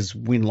Tigers'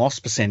 win-loss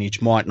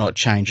percentage might not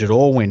change at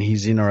all when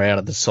he's in or out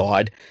of the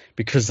side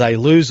because they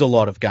lose a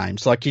lot of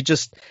games. Like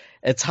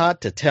it's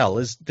hard to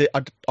tell.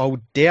 I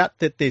would doubt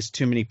that there's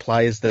too many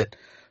players that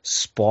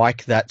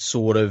spike that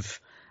sort of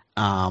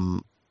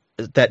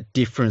that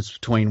difference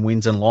between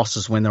wins and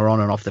losses when they're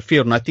on and off the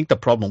field. And I think the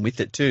problem with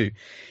it too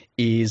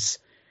is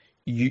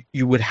you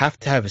would have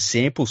to have a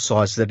sample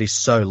size that is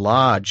so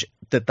large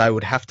that they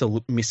would have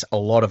to miss a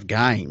lot of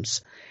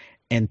games.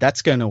 And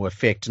that's going to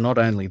affect not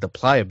only the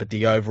player, but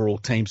the overall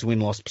team's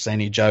win-loss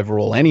percentage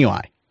overall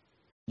anyway.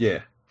 Yeah.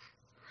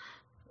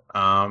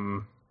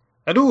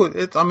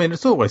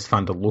 It's always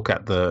fun to look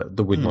at the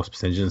win-loss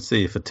percentage and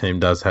see if a team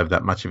does have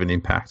that much of an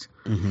impact.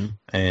 Mm-hmm.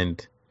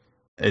 And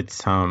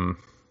it's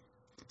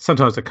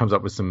sometimes it comes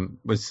up with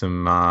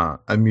some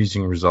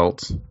amusing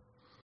results.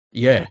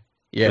 Yeah.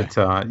 But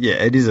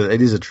it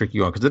is a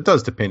tricky one because it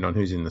does depend on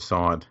who's in the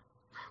side.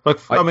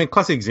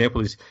 Classic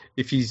example is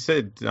if you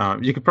said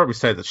you could probably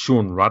say that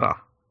Sean Rudder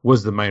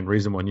was the main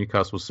reason why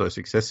Newcastle was so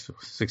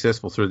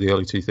successful through the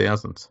early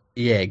 2000s.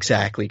 Yeah,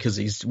 exactly, because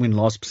his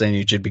win-loss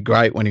percentage would be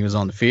great when he was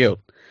on the field.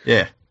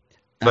 Yeah,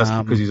 that's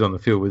because he's on the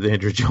field with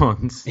Andrew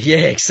Johns. Yeah,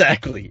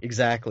 exactly.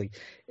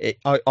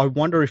 I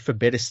wonder if a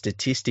better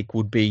statistic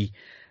would be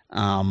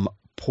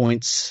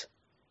points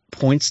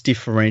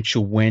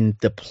differential when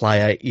the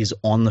player is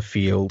on the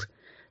field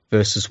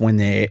versus when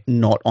they're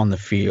not on the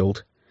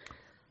field.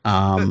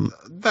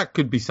 That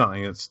could be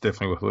something that's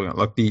definitely worth looking at,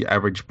 like the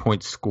average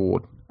points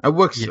scored. It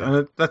works.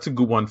 Yeah. That's a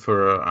good one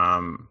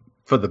for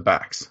the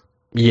backs.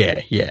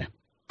 Yeah.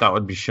 That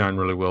would be shown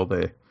really well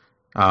there.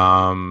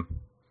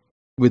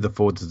 With the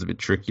forwards, it's a bit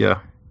trickier.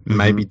 Mm-hmm.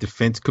 Maybe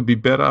defense could be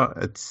better.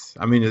 It's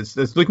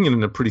looking at it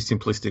in a pretty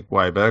simplistic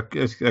way, but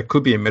it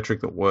could be a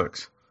metric that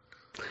works.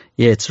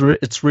 Yeah,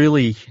 it's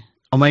really.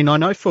 I mean, I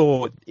know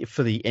for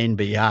the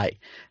NBA,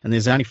 and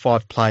there's only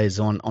 5 players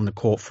on the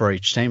court for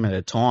each team at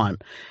a time.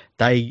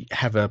 They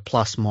have a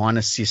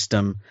plus-minus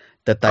system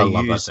that they use. I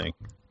love that thing.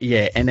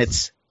 Yeah, and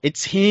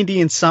it's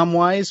handy in some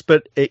ways,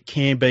 but it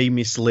can be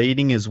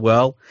misleading as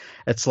well.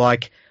 It's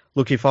like,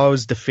 look, if I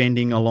was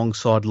defending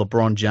alongside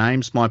LeBron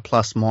James, my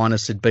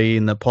plus-minus would be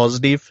in the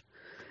positive,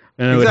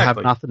 and it would have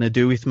nothing to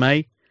do with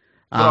me.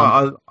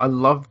 I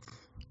love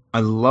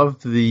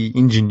the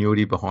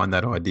ingenuity behind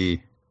that idea.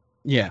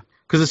 Yeah.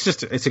 Because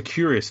it's a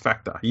curious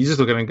factor. You just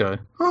look at it and go,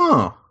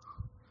 oh,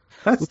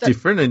 that's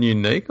different and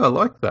unique. I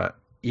like that.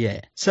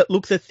 Yeah. So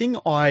look, the thing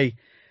I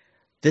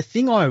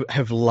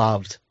have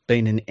loved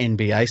being an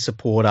NBA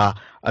supporter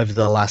over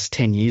the last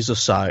 10 years or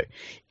so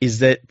is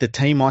that the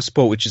team I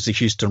support, which is the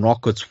Houston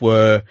Rockets,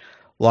 were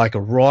like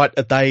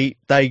they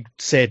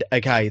said,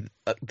 okay,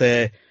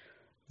 there's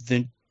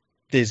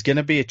going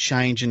to be a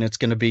change, and it's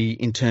going to be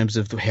in terms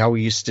of how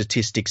we use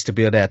statistics to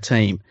build our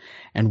team,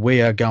 and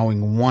we are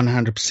going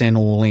 100%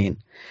 all in.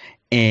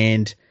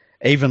 And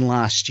even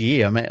last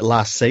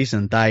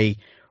season, they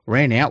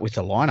ran out with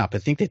a lineup. I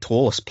think their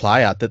tallest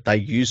player that they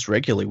used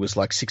regularly was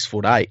like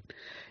 6'8".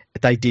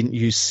 They didn't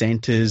use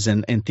centers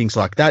and things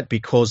like that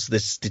because the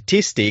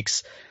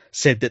statistics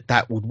said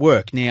that would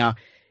work. Now,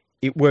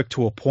 it worked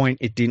to a point.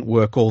 It didn't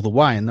work all the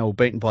way, and they were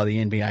beaten by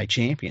the NBA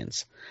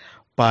champions.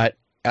 But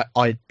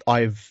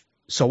I've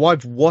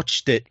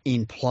watched it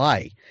in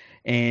play,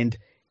 and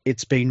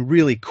it's been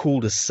really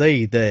cool to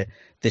see the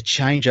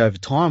change over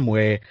time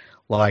where,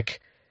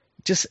 like,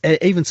 just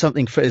even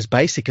something for as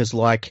basic as,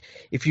 like,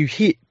 if you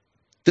hit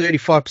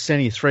 35%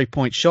 of your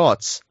 3-point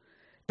shots,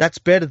 that's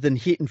better than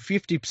hitting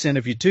 50%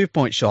 of your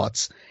 2-point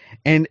shots.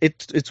 And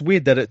it's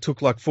weird that it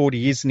took like 40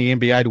 years in the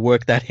NBA to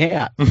work that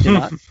out, you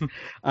know?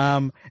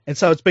 And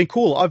so it's been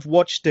cool. I've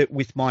watched it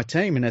with my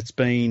team, and it's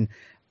been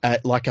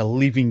like a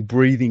living,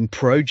 breathing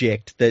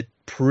project that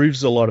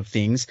proves a lot of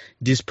things,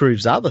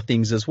 disproves other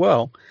things as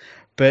well.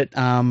 But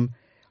and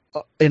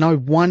I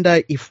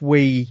wonder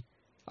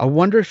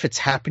if it's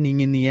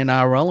happening in the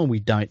NRL and we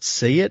don't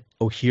see it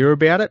or hear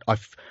about it.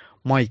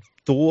 My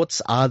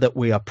thoughts are that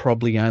we are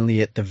probably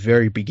only at the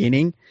very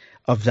beginning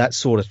of that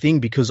sort of thing,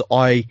 because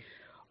I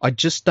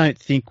just don't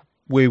think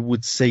we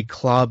would see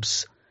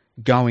clubs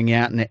going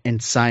out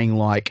and saying,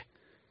 like,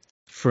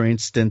 for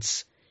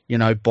instance,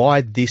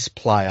 buy this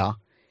player.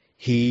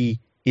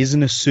 He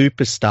isn't a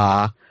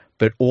superstar,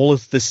 but all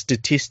of the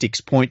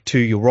statistics point to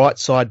your right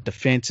side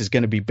defense is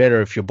going to be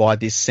better if you buy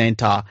this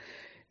center,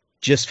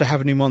 just for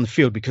having him on the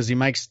field because he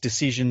makes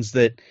decisions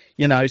that,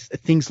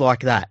 things like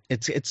that.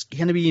 It's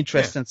going to be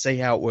interesting to see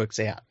how it works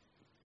out.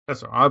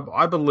 That's right.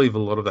 I believe a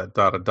lot of that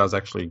data does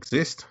actually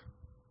exist,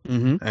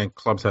 and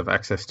clubs have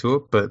access to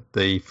it, but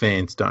the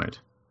fans don't.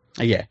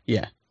 Yeah.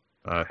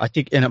 I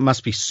think, and it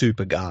must be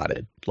super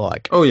guarded.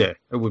 Like, oh yeah,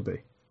 it would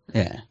be.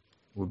 Yeah, it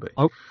would be.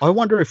 I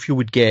wonder if you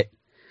would get,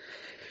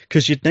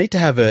 because you'd need to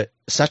have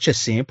such a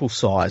sample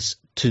size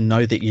to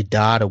know that your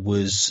data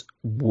was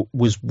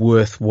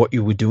worth what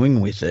you were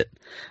doing with it.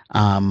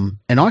 And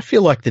I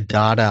feel like the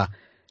data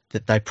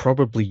that they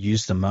probably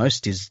use the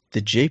most is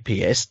the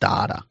GPS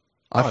data.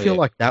 I feel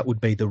like that would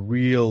be the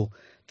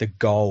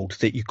gold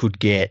that you could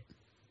get.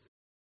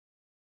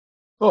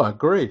 Oh,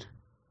 agreed.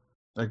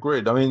 I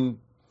mean,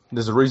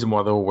 there's a reason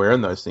why they're all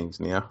wearing those things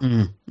now.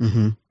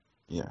 Mm-hmm.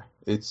 Yeah,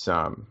 it's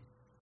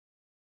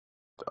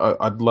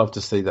I'd love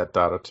to see that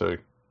data too.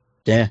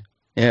 Yeah.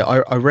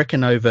 I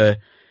reckon over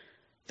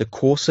the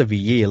course of a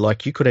year,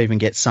 like, you could even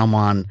get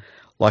someone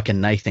like a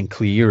Nathan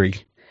Cleary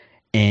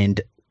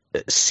and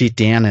sit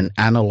down and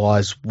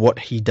analyze what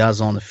he does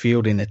on the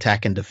field in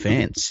attack and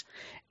defense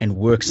and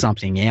work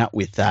something out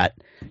with that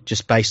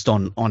just based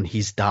on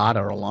his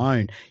data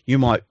alone. It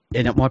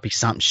might be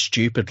something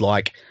stupid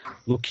like,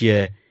 look,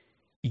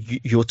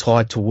 you're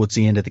tied towards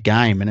the end of the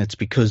game, and it's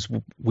because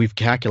we've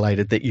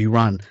calculated that you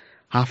run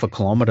half a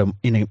kilometre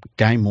in a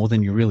game more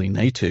than you really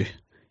need to,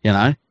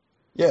 Yeah,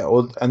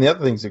 well, and the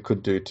other things it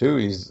could do too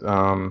is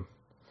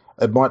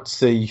it might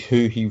see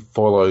who he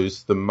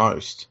follows the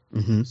most.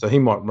 Mm-hmm. So he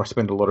might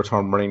spend a lot of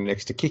time running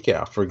next to kick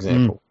out, for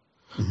example.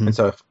 Mm-hmm. And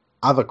so if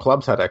other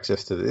clubs had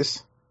access to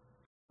this,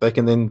 they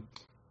can then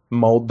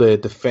mould their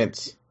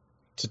defence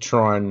to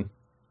try and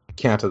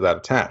counter that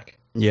attack.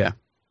 Yeah.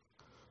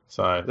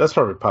 So that's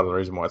probably part of the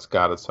reason why it's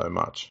guarded so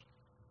much.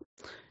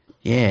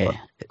 Yeah.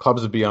 But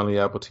clubs would be only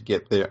able to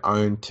get their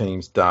own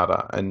team's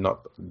data and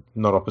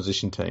not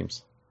opposition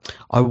teams.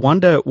 I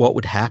wonder what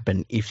would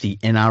happen if the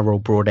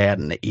NRL brought out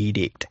an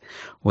edict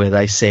where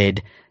they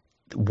said,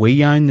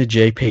 we own the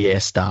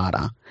GPS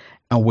data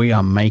and we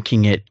are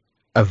making it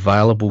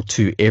available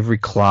to every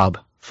club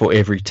for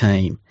every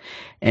team,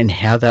 and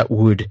how that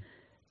would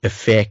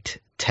affect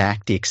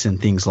tactics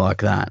and things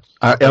like that.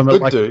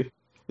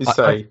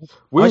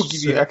 We'll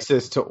give you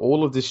access to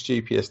all of this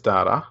GPS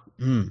data.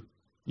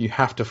 You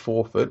have to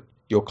forfeit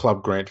your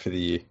club grant for the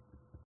year.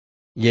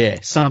 Yeah,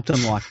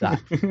 something like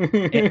that.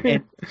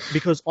 and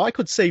because I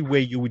could see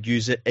where you would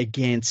use it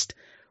against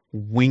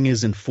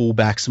wingers and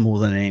fullbacks more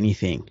than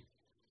anything.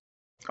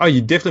 Oh,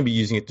 you'd definitely be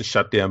using it to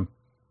shut down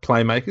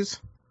playmakers.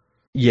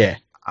 Yeah.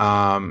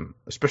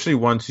 Especially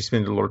ones who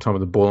spend a lot of time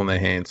with the ball in their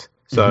hands.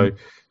 So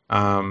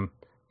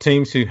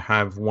teams who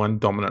have one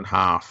dominant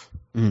half,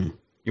 you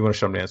want to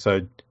shut them down.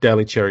 So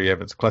Daly Cherry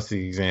Evans, classic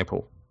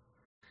example.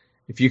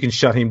 If you can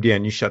shut him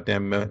down, you shut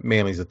down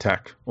Manly's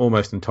attack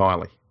almost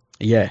entirely.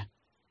 Yeah.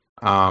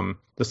 The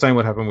same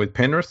would happen with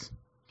Penrith.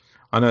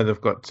 I know they've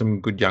got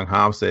some good young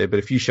halves there, but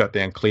if you shut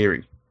down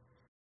Cleary,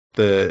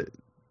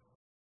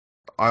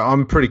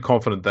 I'm pretty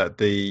confident that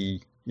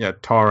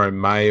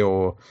Tyrone May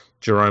or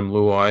Jerome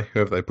Luai,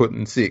 whoever they put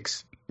in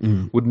 6,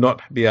 would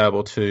not be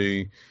able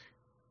to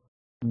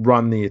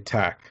run the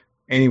attack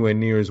anywhere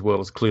near as well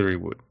as Cleary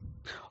would.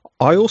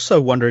 I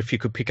also wonder if you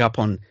could pick up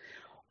on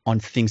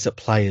things that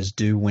players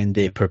do when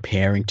they're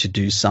preparing to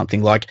do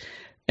something. Like,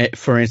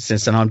 for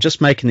instance, and I'm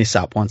just making this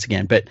up once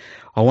again, but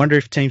I wonder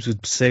if teams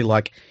would see,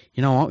 like,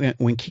 you know what,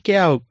 when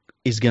Kikau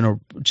is going to,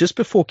 just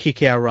before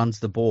Kikau runs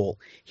the ball,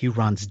 he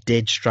runs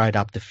dead straight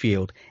up the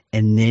field,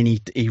 and then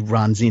he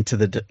runs into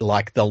the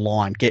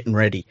line, getting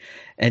ready,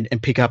 and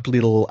pick up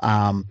little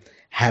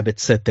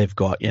habits that they've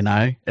got, you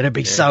know? It'd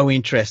be so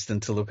interesting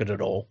to look at it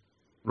all.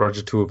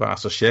 Roger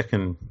Tuivasa-Sheck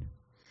and,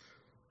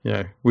 you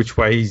know, which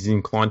way he's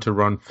inclined to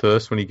run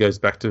first when he goes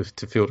back to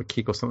field a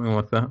kick or something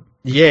like that.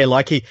 Yeah,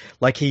 like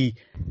he,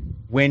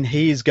 when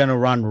he is going to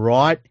run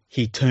right,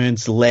 he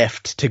turns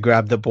left to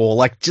grab the ball.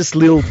 Like, just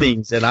little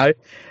things, you know?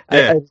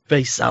 Yeah. It'd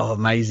be so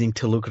amazing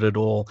to look at it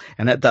all.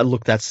 And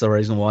that's the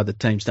reason why the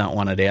teams don't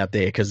want it out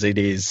there, because it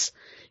is,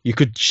 you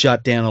could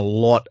shut down a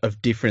lot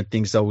of different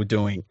things they were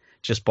doing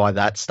just by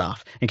that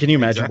stuff. And can you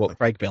imagine what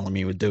Craig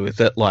Bellamy would do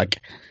with it?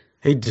 Like,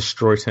 he'd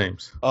destroy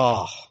teams.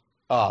 Oh,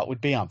 it would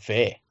be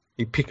unfair.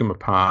 He'd pick them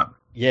apart.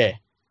 Yeah.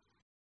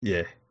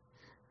 Yeah.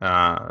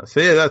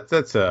 So yeah,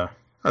 that's a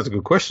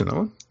good question, that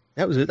one.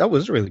 That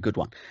was a really good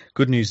one.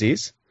 Good news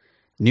is,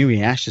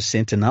 Nui Ash has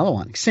sent another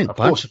one. He sent a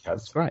bunch. Of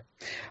course he has. Great.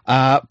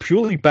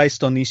 Purely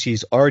based on this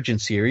year's Origin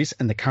series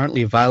and the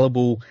currently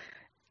available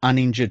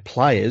uninjured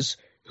players,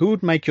 who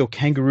would make your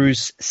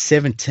Kangaroos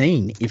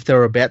 17 if they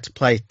were about to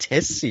play a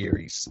Test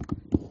series?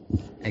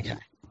 Okay.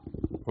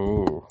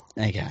 Ooh.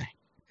 Okay.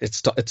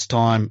 It's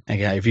time.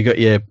 Okay. Have you got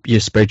your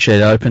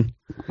spreadsheet open?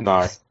 No.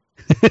 All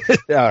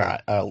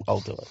right. I'll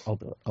do it.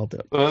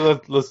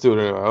 Let's do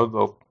it anyway.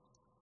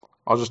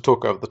 I'll just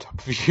talk over the top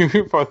of you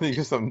if I think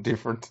of something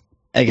different.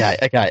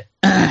 Okay.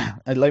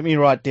 Let me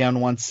write down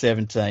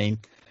 117.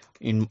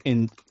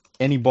 In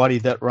anybody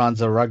that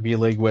runs a rugby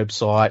league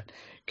website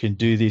can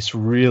do this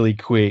really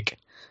quick.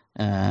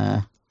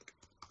 Are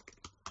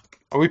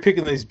we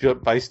picking these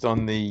based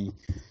on the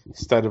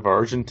State of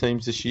Origin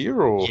teams this year,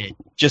 or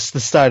just the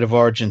State of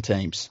Origin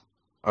teams?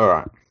 All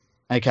right.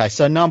 Okay,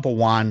 so number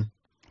 1,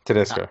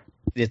 Tedesco.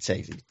 It's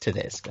easy,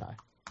 Tedesco.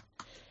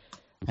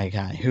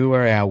 Okay, who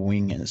are our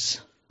wingers?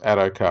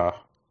 Addo-Carr.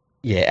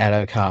 Yeah,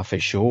 Addo-Carr for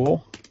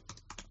sure.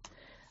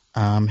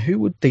 Who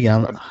would the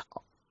other?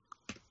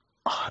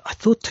 I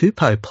thought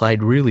Tupou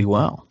played really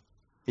well.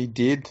 He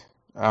did.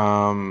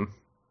 I'd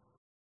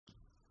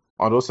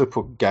also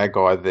put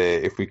Gagai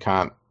there if we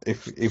can't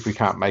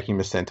make him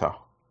a centre.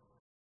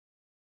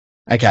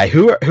 Okay,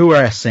 who are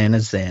our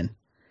centres then?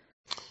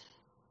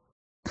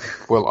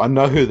 Well, I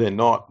know who they're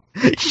not.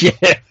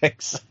 Yeah,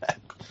 exactly.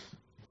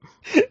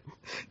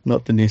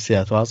 Not the New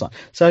South Wales one.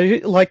 So,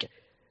 like,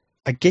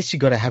 I guess you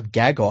got to have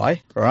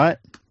Gagai, right?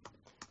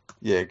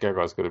 Yeah,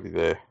 Gagai's got to be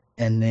there.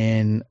 And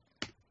then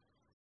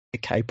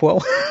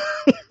Capewell.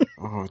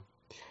 Oh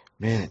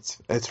man,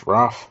 it's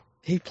rough.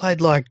 He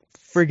played like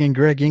friggin'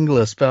 Greg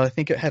Inglis, but I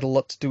think it had a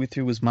lot to do with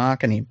who was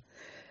marking him.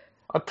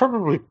 I'd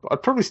probably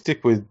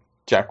stick with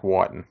Jack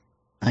Whiten.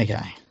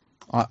 Okay,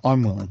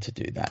 I'm willing to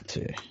do that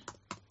too.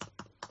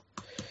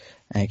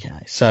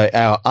 Okay, so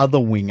our other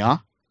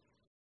winger,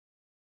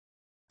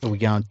 are we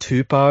going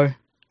Tupou?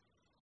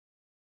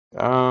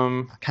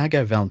 I can't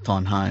go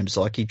Valentine Holmes.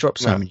 Like, he dropped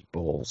so many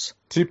balls.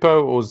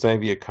 Tupou or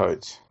Xavier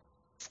Coates?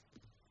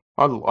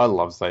 I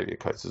love Xavier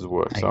Coates'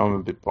 work, so I'm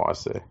a bit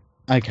biased there.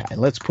 Okay,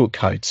 let's put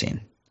Coates in.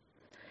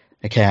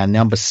 Okay, our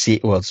number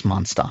 6, well, it's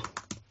Munster.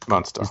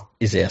 Munster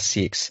is our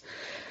 6.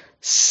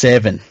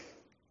 7.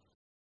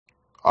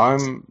 I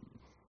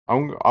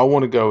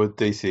want to go with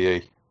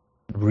DCE.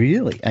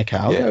 Really? Okay,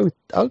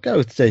 I'll go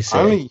with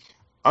DCE.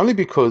 Only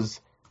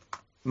because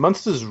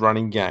Munster's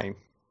running game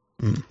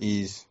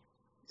is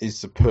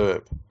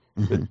superb.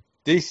 Mm-hmm. But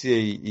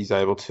DCE is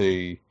able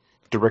to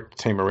direct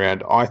the team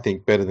around, I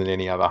think, better than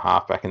any other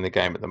halfback in the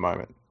game at the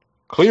moment.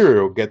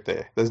 Cleary will get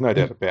there. There's no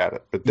doubt about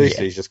it. But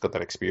DC's just got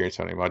that experience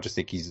on him. I just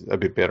think he's a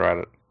bit better at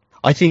it.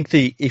 I think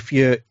if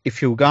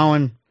you're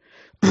going,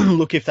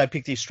 look, if they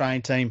pick the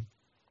Australian team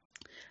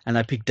and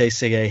they pick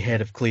DCE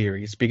ahead of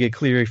Cleary, as big a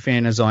Cleary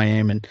fan as I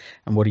am and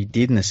what he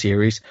did in the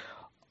series,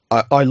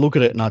 I look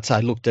at it and I'd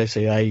say, look,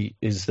 DCE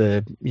is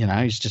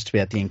he's just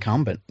about the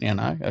incumbent.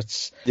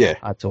 It's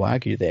hard to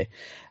argue there.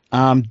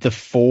 The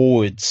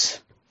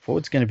forwards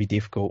going to be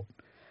difficult.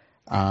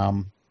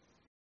 No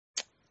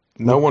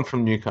one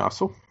from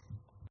Newcastle.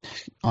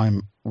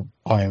 I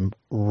am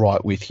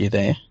right with you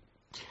there.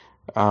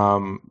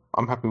 I'm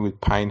happy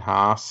with Payne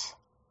Haas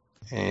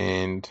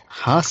and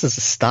Haas as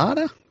a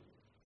starter.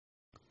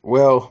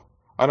 Well,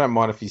 I don't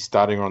mind if he's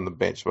starting on the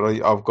bench, but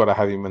I've got to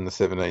have him in the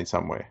 17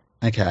 somewhere.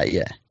 Okay,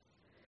 yeah.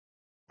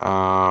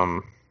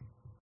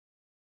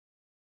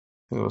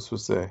 Who else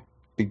was there?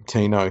 Big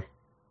Tino.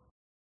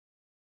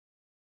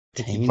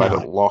 He played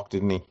it lock,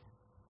 didn't he?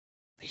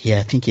 Yeah,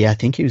 I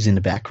think he was in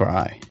the back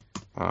row.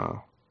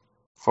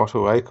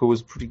 Fotuaika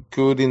was pretty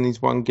good in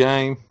his one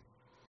game.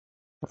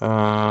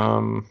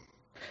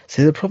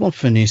 See, the problem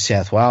for New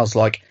South Wales,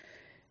 like,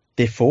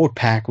 their forward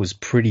pack was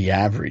pretty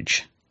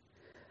average.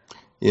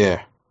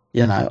 Yeah.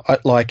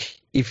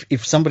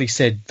 If somebody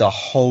said the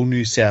whole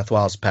New South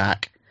Wales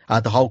pack,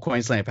 the whole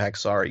Queensland pack,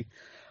 sorry,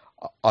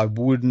 I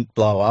wouldn't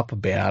blow up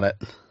about it.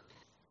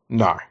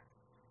 No.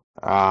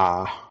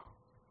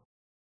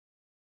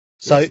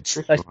 So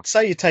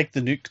say you take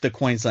the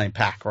Queensland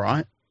pack,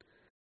 right?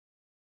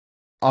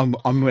 I'm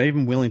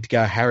even willing to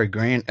go Harry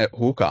Grant at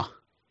hooker.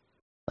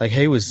 Like,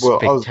 he was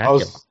spectacular. I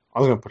was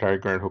going to put Harry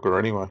Grant hooker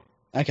anyway.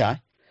 Okay.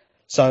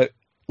 So,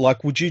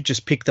 like, would you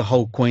just pick the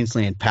whole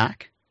Queensland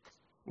pack?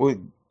 Well,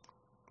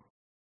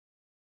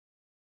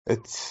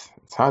 it's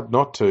hard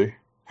not to.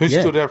 Who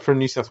stood out for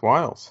New South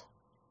Wales?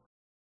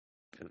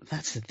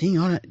 That's the thing.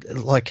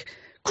 Like,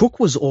 Cook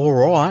was all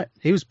right.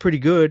 He was pretty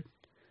good.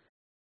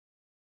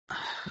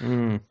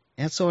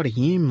 Outside of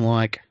him,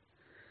 like,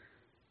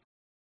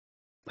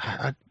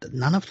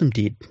 none of them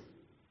did.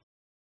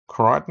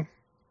 Crichton?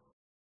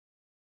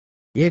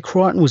 Yeah,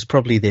 Crichton was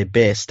probably their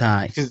best,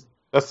 hey? Because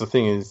that's the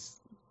thing is,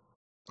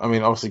 I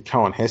mean, obviously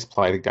Cohen has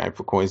played a game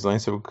for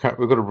Queensland, so we've got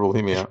to rule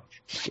him out.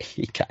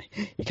 You can't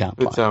play.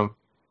 But,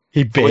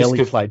 he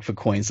barely played for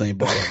Queensland,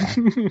 by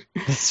the way.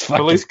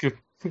 Felice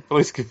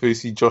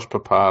Kafusi, Josh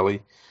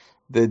Papali,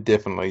 they're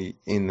definitely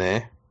in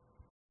there.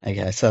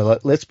 Okay, so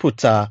let's put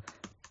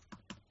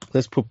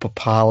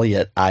Papali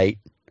at 8.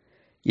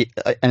 Yeah,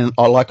 and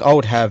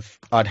I'd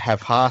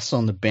have Haas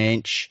on the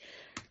bench,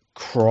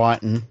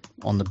 Crichton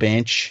on the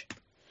bench.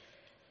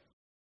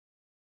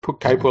 Put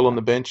Capewell on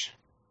the bench.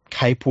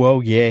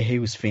 Capewell, yeah, he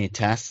was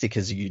fantastic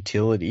as a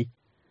utility.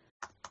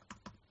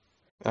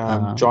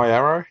 Jai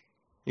Arrow,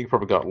 you could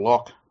probably go at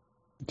lock.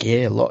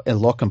 Yeah,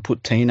 lock and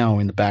put Tino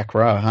in the back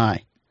row,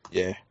 hey?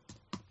 Yeah.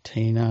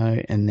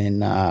 Tino, and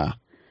then...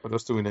 what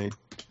else do we need?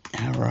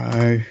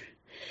 Arrow.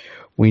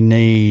 We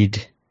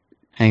need...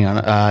 Hang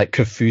on,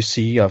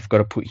 Kafusi, I've got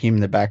to put him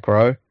in the back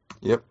row.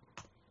 Yep.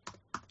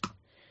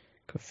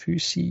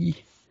 Kafusi.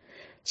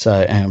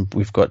 So,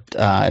 we've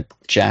got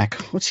Jack.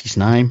 What's his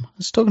name? I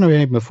was talking about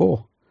him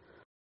before.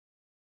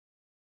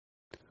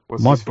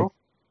 What's this for?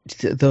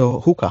 The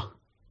hooker.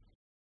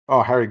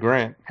 Oh, Harry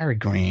Grant. Harry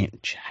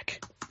Grant,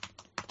 Jack.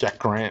 Jack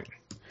Grant.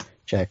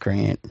 Jack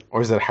Grant.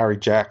 Or is that Harry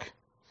Jack?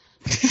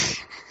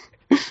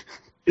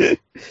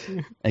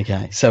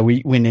 Okay, so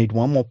we need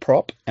one more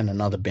prop and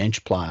another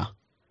bench player.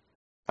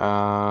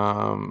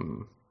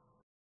 Jaden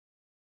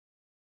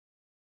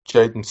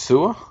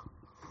Sewer?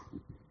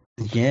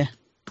 Yeah.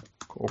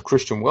 Or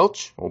Christian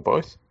Welch, or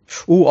both.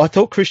 Oh, I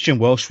thought Christian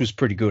Welch was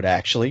pretty good,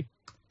 actually.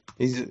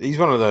 He's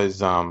one of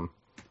those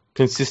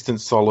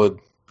consistent, solid,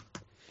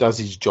 does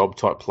his job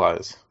type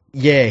players.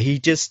 Yeah, he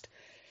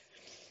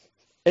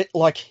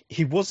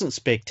wasn't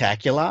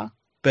spectacular,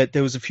 but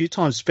there was a few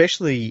times,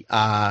 especially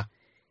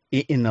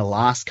in the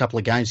last couple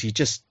of games, he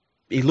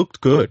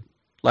looked good.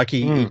 Like,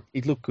 he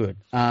looked good.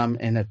 And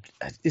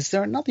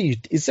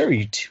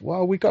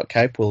well, we got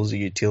Capewell as a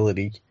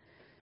utility.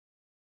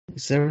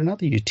 Is there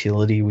another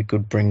utility we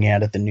could bring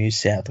out of the New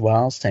South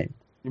Wales team?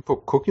 You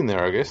put Cook in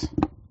there, I guess.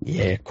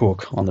 Yeah,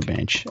 Cook on the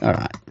bench. All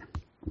right.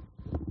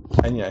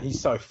 And yeah,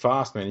 he's so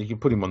fast, man. You can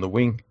put him on the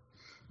wing.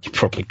 You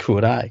probably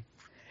could, eh?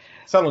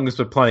 So long as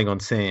we're playing on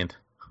sand.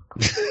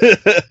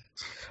 What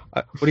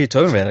are you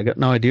talking about? I got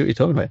no idea what you're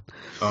talking about.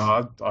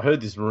 I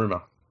heard this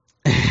rumour.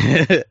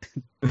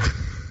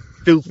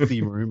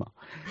 Filthy rumour.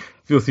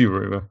 Filthy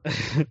rumour.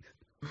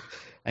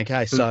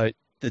 Okay, so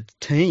the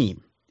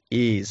team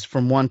is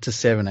from 1 to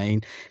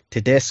 17.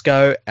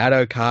 Tedesco,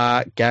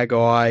 Adokar,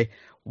 Gagai,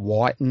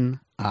 Whiten,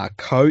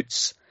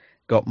 Coates.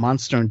 Got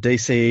Munster and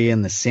DCE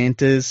in the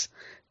centres.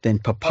 Then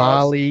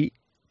Papali,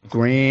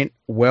 Grant,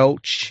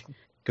 Welch,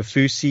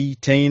 Kafusi,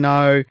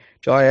 Tino,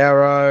 Jai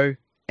Arrow.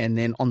 And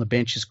then on the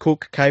bench is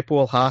Cook,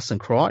 Capewell, Haas and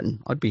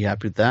Crichton. I'd be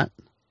happy with that.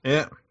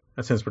 Yeah,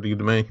 that sounds pretty good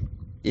to me.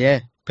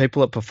 Yeah,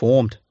 people that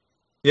performed.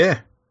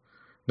 Yeah.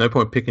 No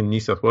point picking New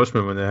South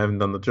Welshmen when they haven't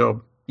done the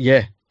job.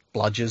 Yeah,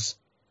 bludgers.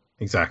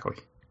 Exactly.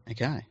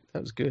 Okay,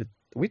 that was good.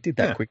 We did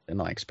that quicker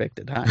than I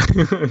expected, huh?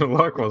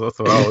 Likewise, I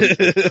thought I was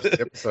the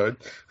episode.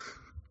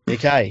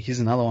 Okay, here's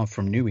another one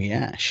from Newey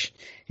Ash.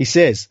 He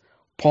says,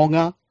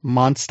 Ponga,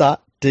 Munster,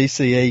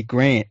 DCE,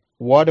 Grant.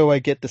 Why do I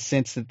get the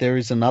sense that there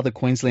is another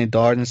Queensland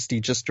dynasty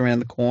just around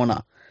the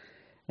corner?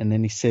 And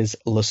then he says,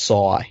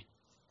 Lasai.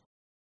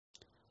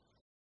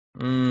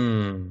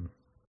 Well,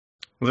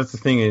 that's the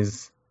thing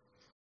is,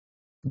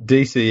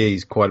 DCE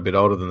is quite a bit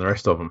older than the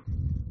rest of them.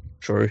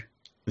 True.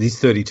 He's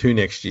 32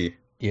 next year.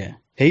 Yeah.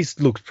 He's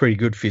looked pretty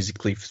good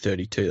physically for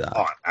 32, though.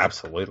 Oh,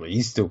 absolutely.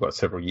 He's still got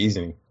several years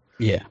in him.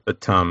 Yeah.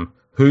 But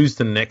who's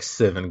the next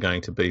 7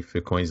 going to be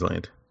for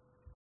Queensland?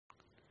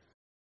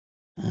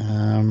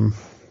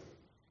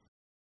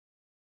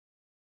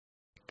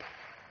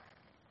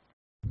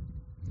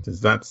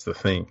 Because that's the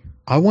thing.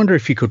 I wonder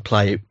if you could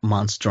play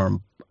Munster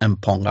and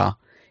Ponga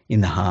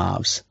in the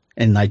halves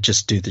and they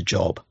just do the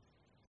job.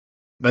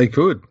 They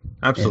could.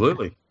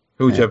 Absolutely. Yeah.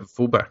 Who would you have at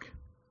fullback?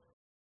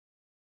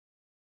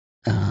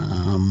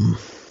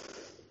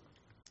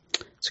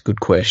 It's a good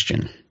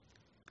question.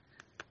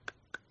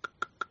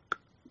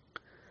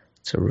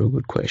 It's a real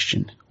good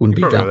question. Wouldn't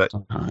be that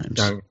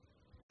Holmes.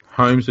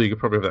 Holmes, or you could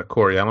probably have that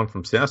Corey Allen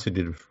from South who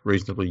did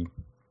reasonably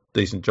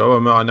decent job. I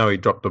mean, I know he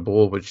dropped the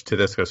ball, which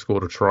Tedesco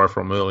scored a try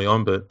from early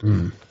on, but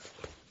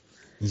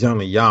he's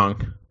only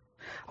young.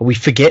 Are we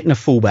forgetting a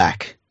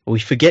fullback? Are we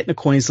forgetting a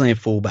Queensland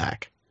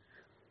fullback?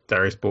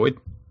 Darius Boyd.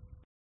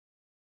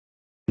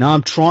 No,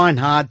 I'm trying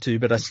hard to,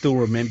 but I still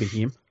remember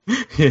him.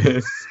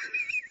 Yes.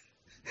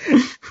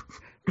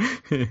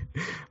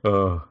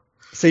 Oh.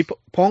 See,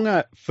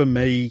 Ponga, for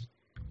me,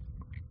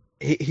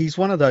 he's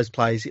one of those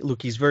players.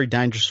 Look, he's very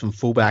dangerous from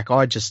fullback.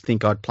 I just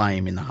think I'd play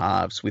him in the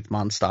halves with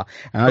Munster.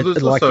 And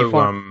there's also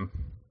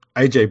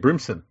AJ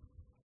Brimson.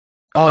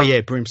 Oh,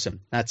 yeah, Brimson.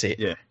 That's it.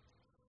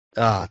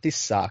 Yeah. This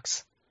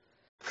sucks.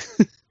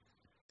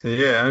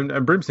 Yeah, and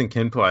Brimson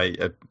can play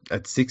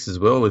at 6 as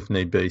well if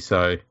need be.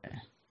 So,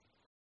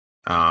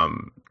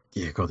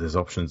 God, there's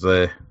options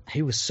there.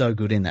 He was so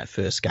good in that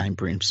first game,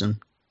 Brimson.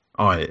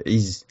 Oh, yeah,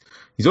 he's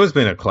always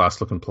been a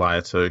class-looking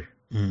player too.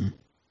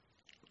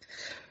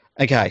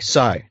 Okay,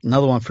 so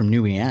another one from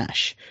Newey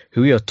Ash.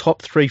 Who are your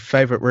top 3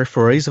 favourite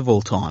referees of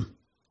all time?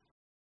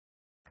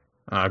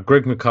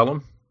 Greg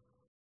McCullum.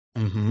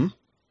 Mm-hmm.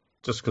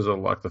 Just because I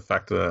like the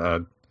fact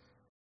that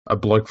a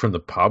bloke from the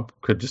pub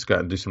could just go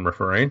and do some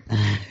refereeing.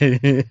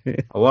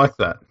 I like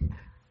that.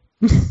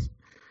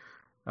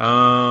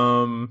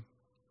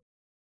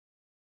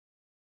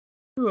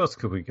 Who else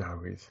could we go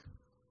with?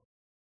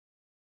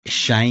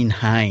 Shane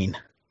Hayne.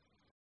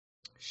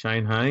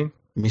 Shane Hayne?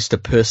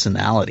 Mr.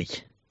 Personality.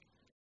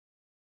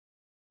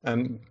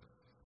 And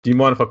do you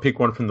mind if I pick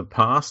one from the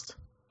past?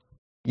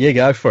 Yeah,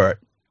 go for it.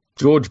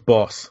 George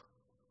Boss.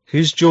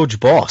 Who's George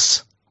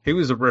Boss? He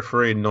was a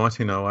referee in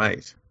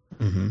 1908.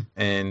 Mm-hmm.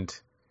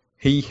 And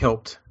he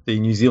helped the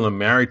New Zealand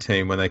Maori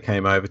team when they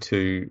came over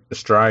to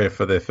Australia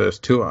for their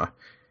first tour.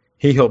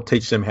 He helped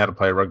teach them how to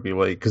play rugby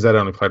league because they'd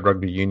only played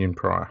rugby union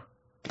prior.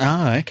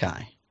 Oh,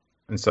 okay.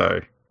 And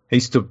so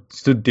he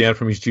stood down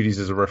from his duties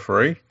as a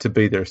referee to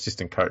be their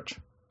assistant coach.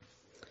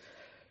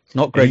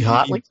 Not Greg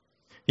Hartley?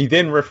 He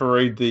then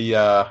refereed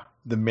the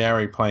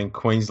Maori playing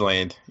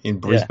Queensland in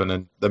Brisbane,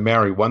 and the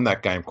Maori won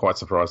that game quite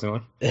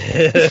surprisingly.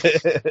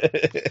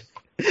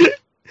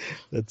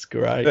 That's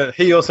great. But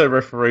he also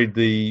refereed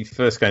the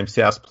first game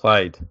South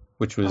played,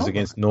 which was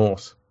against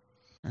North.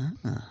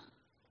 Ah.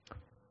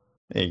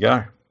 There you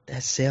go.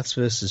 That's South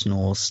versus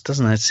North.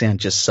 Doesn't that sound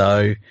just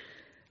so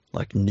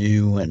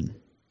new and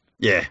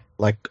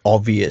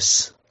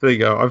obvious? There you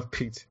go.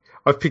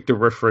 I've picked a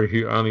referee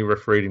who only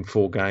refereed in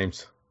 4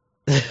 games.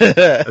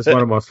 That's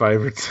one of my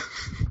favourites.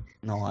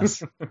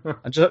 Nice.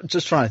 I'm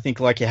just trying to think.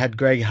 You had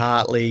Greg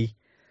Hartley.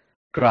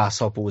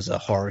 Grasshopper was a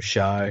horror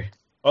show.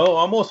 Oh,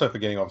 I'm also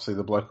forgetting, obviously,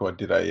 the bloke who I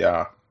did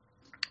a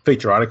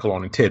feature article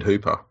on, Ted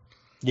Hooper.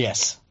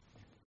 Yes.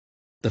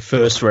 The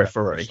first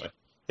referee.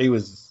 He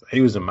was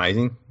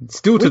amazing.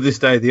 Still to this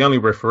day, the only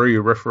referee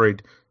who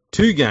refereed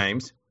 2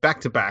 games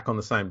back-to-back on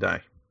the same day.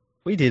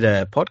 We did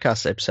a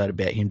podcast episode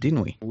about him,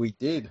 didn't we? We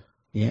did.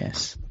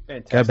 Yes.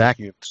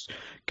 Fantastic.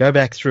 Go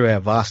back through our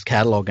vast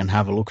catalogue and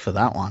have a look for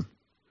that one.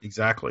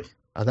 Exactly.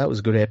 Oh, that was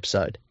a good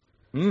episode.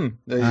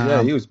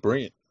 Yeah, he was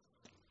brilliant.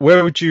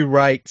 Where would you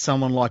rate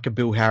someone like a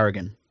Bill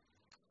Harrigan?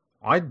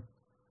 I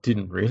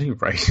didn't really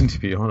rate him, to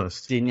be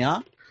honest. Didn't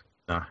ya?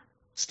 No.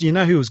 Do you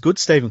know who was good?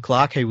 Stephen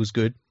Clark, he was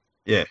good.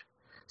 Yeah.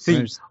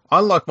 See, I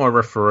like my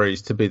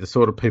referees to be the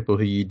sort of people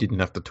who you didn't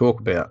have to talk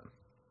about.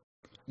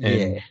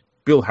 And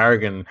Bill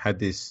Harrigan had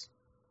this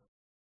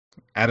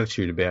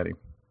attitude about him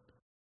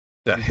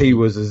that he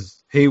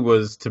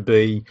was to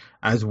be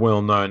as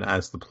well known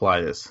as the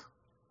players.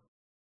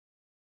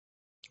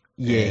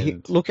 Yeah,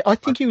 I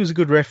think he was a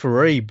good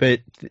referee, but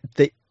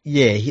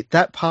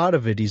that part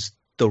of it is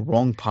the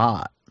wrong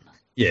part.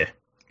 Yeah.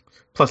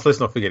 Plus, let's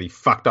not forget he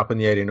fucked up in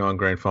the '89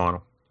 grand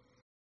final.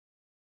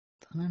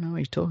 I don't know what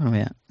you're talking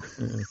about.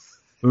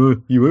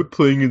 You weren't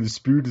playing in the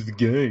spirit of the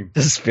game.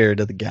 The spirit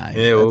of the game.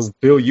 Yeah,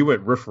 Bill, you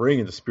weren't refereeing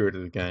in the spirit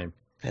of the game.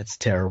 That's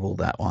terrible,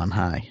 that one,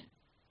 hey?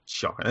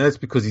 Shocking. And that's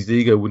because his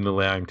ego wouldn't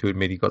allow him to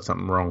admit he got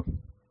something wrong.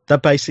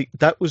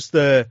 That was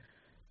the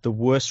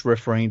worst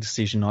refereeing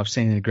decision I've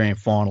seen in the grand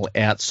final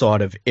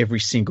outside of every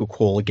single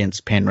call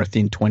against Penrith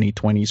in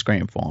 2020's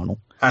grand final.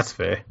 That's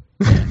fair.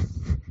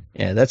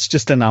 Yeah, that's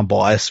just an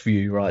unbiased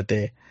view right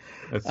there.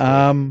 That's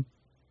fair.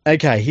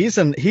 Okay,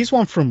 here's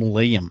one from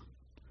Liam.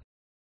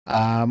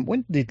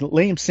 When did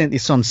Liam sent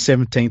this on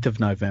 17th of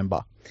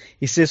November?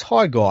 He says,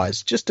 "Hi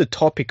guys, just a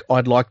topic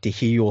I'd like to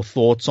hear your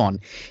thoughts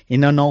on.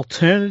 In an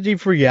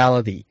alternative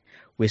reality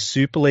where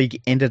Super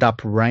League ended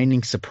up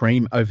reigning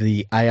supreme over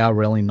the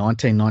ARL in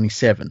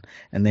 1997,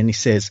 and then he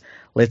says,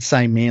 let's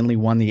say Manly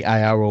won the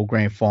ARL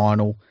Grand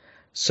Final,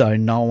 so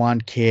no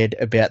one cared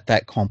about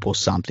that comp or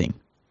something,"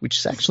 which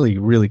is actually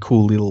a really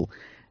cool little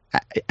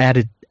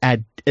added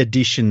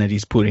addition that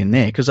he's put in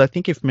there, because I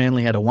think if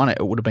Manly had won it,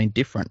 it would have been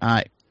different,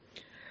 eh?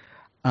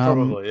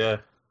 Probably, yeah.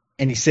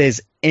 And he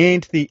says,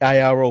 and the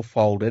ARL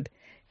folded,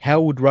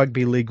 how would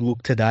rugby league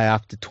look today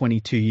after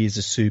 22 years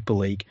of Super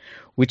League?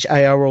 Which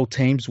ARL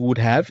teams would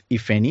have,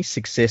 if any,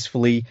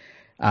 successfully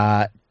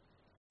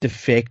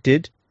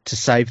defected to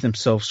save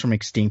themselves from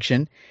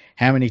extinction?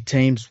 How many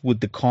teams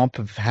would the comp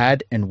have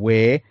had and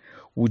where?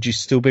 would you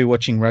still be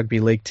watching rugby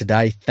league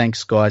today?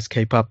 Thanks, guys.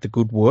 Keep up the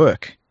good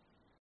work.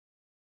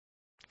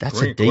 That's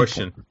Great a deep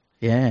question. one.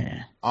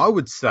 Yeah. I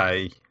would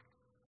say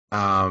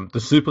the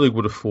Super League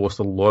would have forced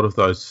a lot of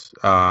those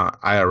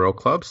ARL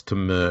clubs to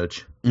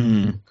merge. I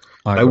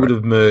They agree. would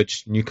have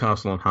merged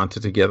Newcastle and Hunter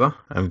together,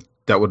 and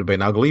that would have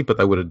been ugly, but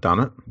they would have done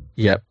it.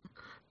 Yep.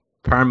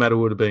 Parramatta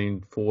would have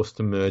been forced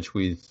to merge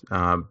with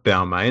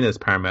Balmain, as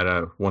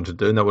Parramatta wanted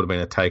to do, and that would have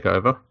been a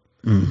takeover.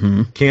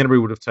 Mm-hmm. Canterbury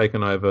would have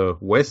taken over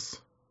West.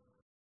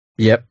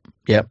 Yep.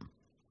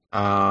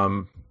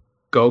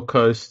 Gold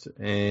Coast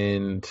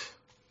and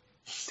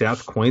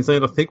South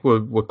Queensland, I think,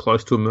 were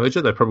close to a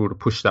merger. They probably would have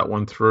pushed that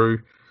one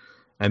through,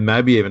 and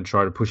maybe even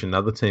try to push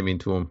another team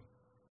into them,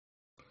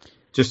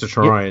 just to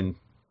try and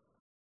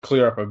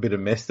clear up a bit of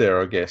mess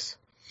there, I guess.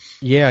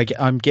 Yeah,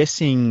 I'm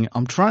guessing.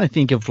 I'm trying to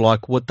think of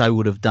like what they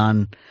would have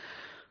done.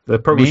 They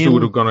probably still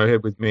would have gone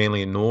ahead with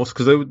Manly and North,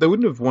 because they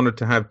wouldn't have wanted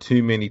to have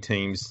too many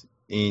teams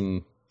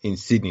in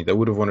Sydney. They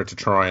would have wanted to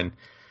try and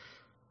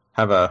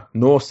have a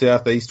north,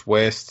 south, east,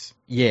 west,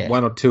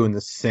 one or two in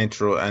the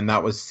central, and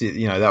that was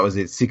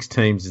it. 6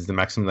 teams is the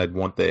maximum they'd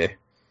want there.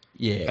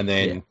 Yeah, and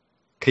then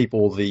keep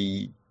all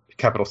the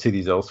capital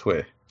cities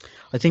elsewhere.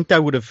 I think they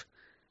would have.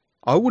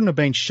 I wouldn't have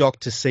been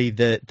shocked to see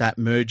that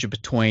merger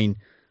between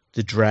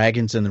the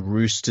Dragons and the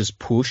Roosters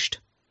pushed,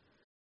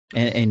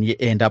 and you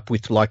end up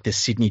with like the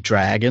Sydney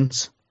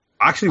Dragons.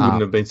 I actually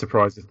wouldn't have been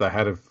surprised if they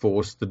had have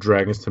forced the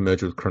Dragons to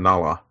merge with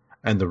Cronulla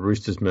and the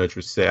Roosters merge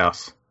with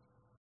South.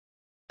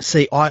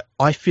 See,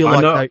 I feel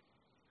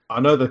I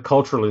know that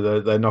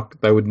culturally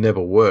they would never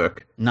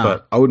work. No.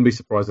 But I wouldn't be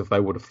surprised if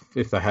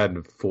they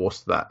hadn't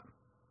forced that.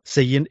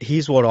 See,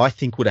 here's what I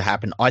think would have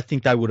happened. I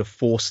think they would have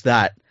forced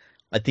that.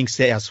 I think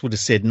South would have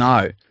said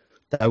no.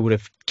 They would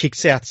have kicked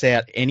South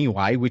out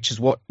anyway, which is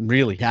what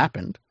really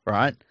happened,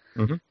 right?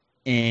 Mm-hmm.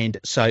 And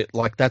so,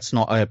 like, that's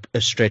not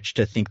a stretch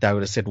to think they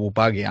would have said, well,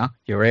 bugger,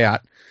 you're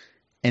out.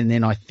 And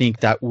then I think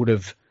that would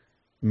have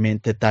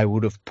meant that they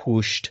would have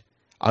pushed.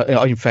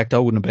 In fact, I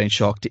wouldn't have been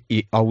shocked.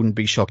 I wouldn't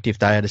be shocked if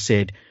they had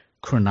said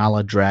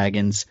Cronulla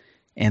Dragons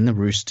and the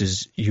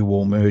Roosters, you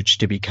all merge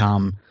to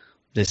become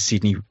the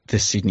Sydney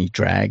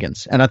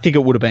Dragons. And I think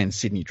it would have been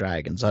Sydney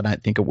Dragons. I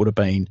don't think it would have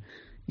been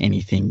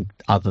anything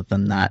other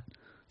than that.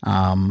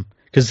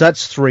 Because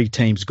that's 3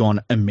 teams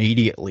gone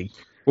immediately.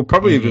 We'll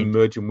probably even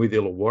merge them with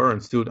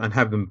Illawarra and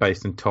have them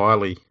based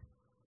entirely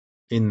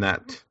in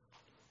that,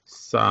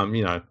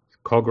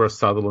 Cogra,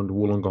 Sutherland,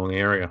 Wollongong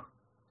area.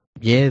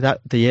 Yeah,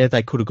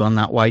 they could have gone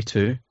that way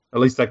too. At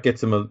least that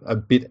gets them a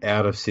bit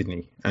out of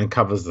Sydney and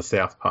covers the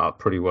south part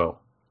pretty well.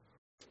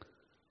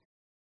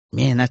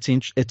 Man,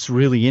 it's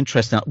really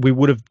interesting.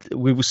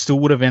 We still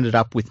would have ended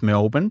up with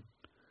Melbourne.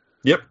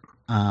 Yep.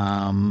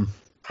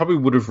 Probably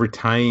would have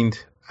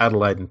retained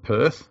Adelaide and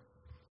Perth.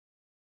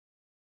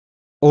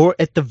 Or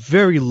at the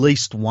very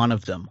least one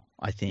of them,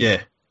 I think.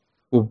 Yeah.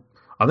 Well,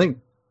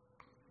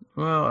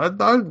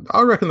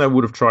 I reckon they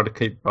would have tried to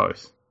keep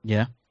both.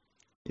 Yeah.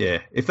 Yeah.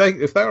 If they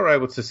were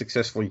able to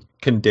successfully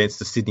condense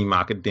the Sydney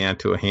market down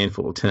to a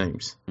handful of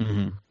teams,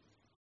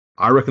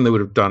 I reckon they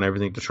would have done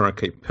everything to try and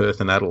keep Perth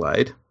and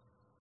Adelaide.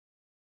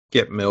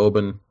 Get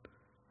Melbourne.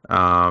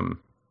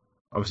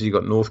 Obviously, you've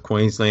got North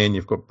Queensland,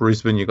 you've got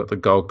Brisbane, you've got the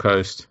Gold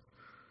Coast.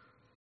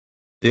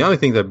 The only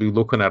thing they'd be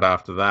looking at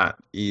after that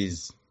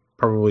is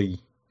probably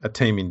a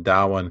team in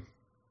Darwin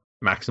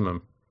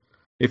maximum.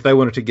 If they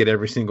wanted to get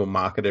every single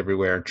market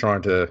everywhere and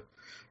trying to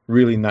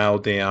really nail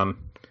down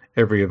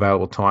every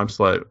available time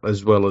slot,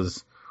 as well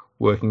as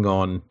working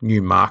on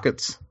new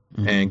markets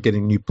and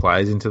getting new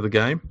players into the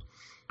game,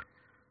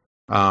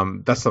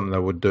 that's something they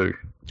would do.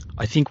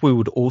 I think we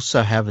would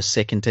also have a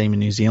second team in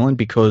New Zealand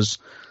because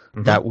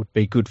that would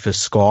be good for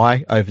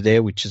Sky over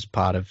there, which is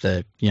part of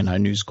the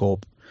News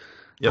Corp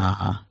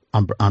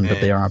under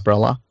their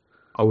umbrella.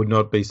 I would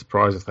not be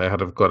surprised if they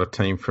had have got a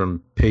team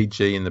from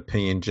PG and the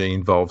PNG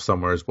involved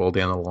somewhere as well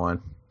down the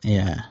line.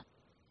 Yeah,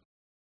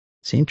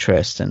 it's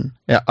interesting.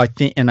 I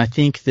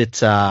think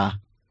that.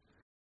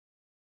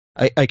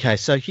 Okay,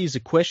 so here's a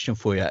question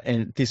for you,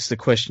 and this is the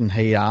question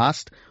he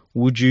asked: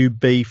 would you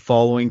be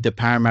following the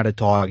Parramatta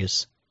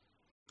Tigers?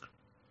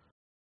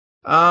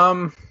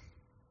 Because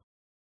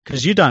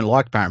you don't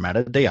like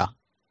Parramatta, do you?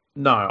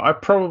 No, I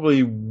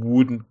probably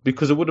wouldn't,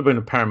 because it would have been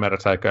a Parramatta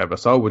takeover,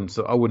 so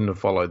I wouldn't have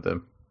followed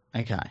them.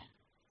 Okay.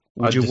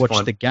 Would you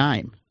watch the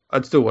game?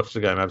 I'd still watch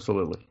the game,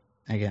 absolutely.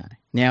 Okay.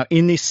 Now,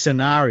 in this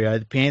scenario,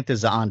 the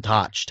Panthers are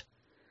untouched,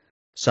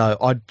 so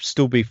I'd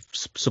still be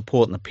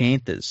supporting the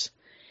Panthers.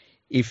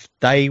 If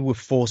they were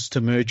forced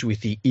to merge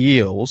with the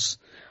Eels,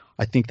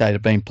 I think they'd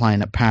have been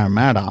playing at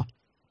Parramatta.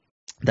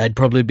 They'd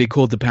probably be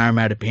called the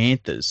Parramatta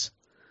Panthers.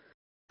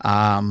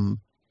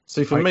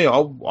 See, for me,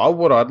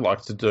 what I'd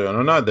like to do, and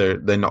I know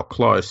they're not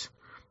close,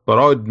 but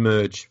I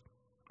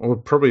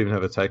would probably even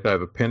have a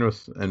takeover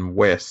Penrith and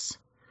West,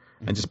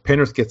 and just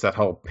Penrith gets that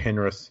whole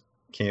Penrith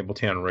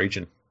Campbelltown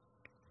region,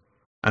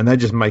 and they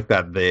just make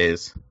that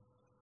theirs.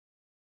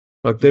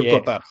 Like they've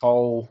got that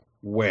whole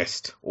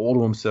West all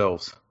to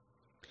themselves.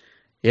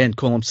 Yeah, and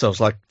call themselves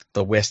like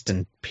the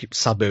Western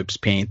Suburbs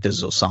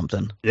Panthers or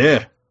something.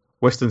 Yeah,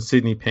 Western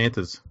Sydney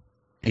Panthers.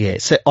 Yeah,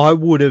 so I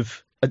would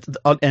have,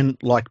 and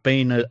like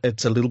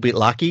it's a little bit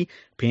lucky.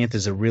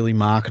 Panthers are really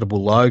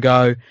marketable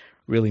logo,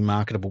 really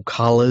marketable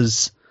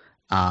colours.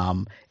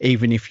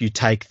 Even if you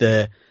take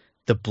the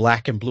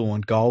black and blue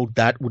and gold,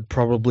 that would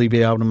probably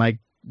be able to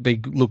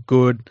look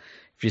good.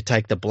 If you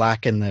take the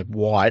black and the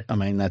white, I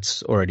mean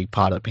that's already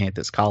part of the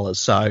Panthers colours.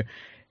 So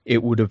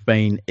it would have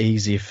been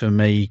easier for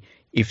me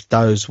if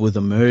those were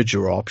the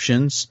merger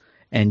options,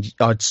 and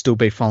I'd still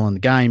be following the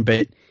game.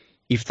 But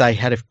if they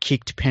had have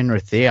kicked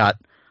Penrith out,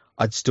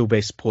 I'd still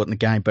be supporting the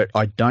game. But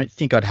I don't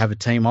think I'd have a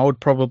team. I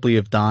probably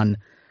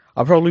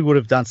would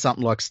have done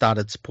something like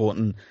started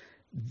supporting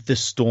the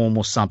Storm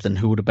or something,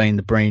 who would have been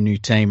the brand new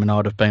team, and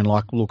I'd have been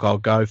like, look, I'll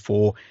go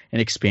for an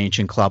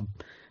expansion club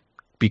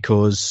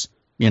because,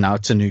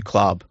 it's a new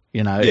club.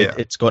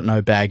 It's got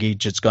no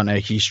baggage, it's got no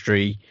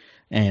history,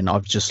 and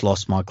I've just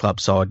lost my club,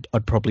 so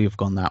I'd probably have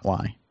gone that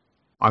way.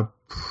 I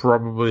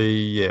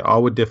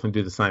would definitely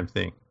do the same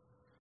thing.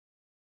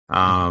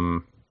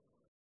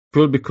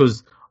 Purely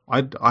because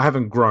I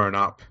haven't grown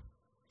up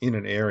in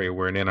an area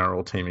where an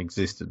NRL team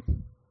existed.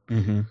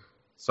 Mm-hmm.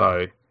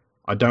 So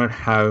I don't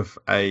have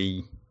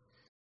a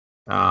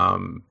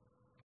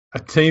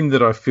team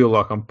that I feel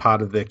like I'm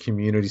part of their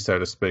community, so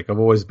to speak. I've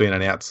always been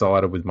an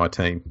outsider with my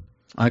team.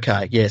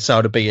 Okay, yeah, so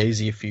it'd be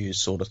easier for you,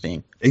 sort of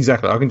thing.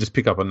 Exactly. I can just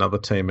pick up another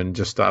team and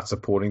just start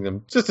supporting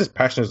them, just as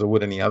passionate as I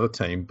would any other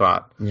team.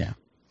 But yeah,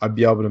 I'd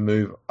be able to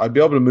move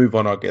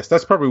on, I guess.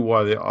 That's probably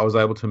why I was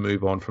able to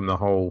move on from the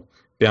whole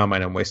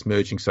Balmain and West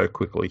merging so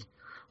quickly.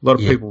 A lot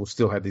of people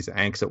still had this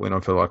angst that went on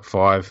for like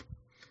 5,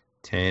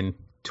 10,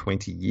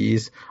 20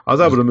 years. I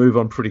was able to move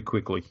on pretty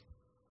quickly.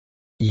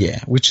 Yeah,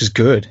 which is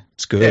good.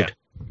 It's good.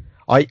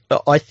 Yeah.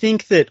 I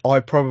think that I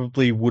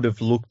probably would have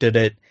looked at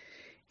it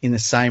in the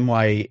same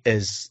way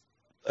as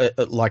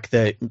like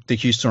the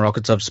Houston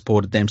Rockets. I've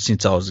supported them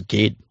since I was a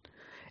kid,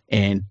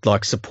 and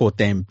like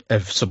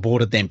I've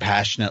supported them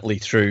passionately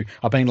through.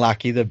 I've been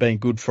lucky; they've been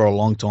good for a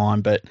long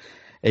time, but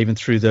even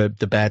through the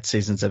bad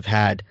seasons I've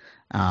had,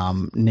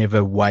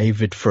 never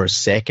wavered for a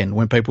second.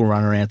 When people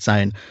run around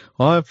saying,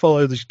 I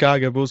follow the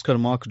Chicago Bulls because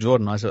of Michael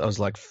Jordan, I was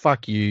like,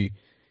 fuck you.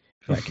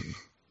 Like,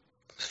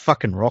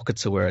 fucking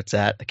Rockets are where it's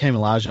at. Hakeem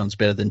Olajuwon's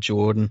better than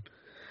Jordan.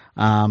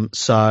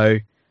 So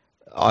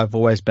I've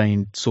always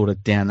been sort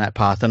of down that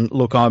path. And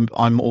look,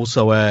 I'm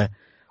also I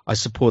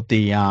support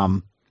the,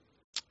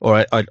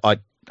 or I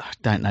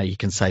don't know, you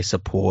can say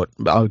support,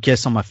 but I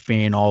guess I'm a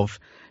fan of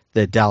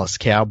the Dallas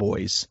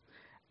Cowboys.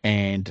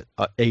 And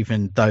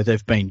even though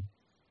they've been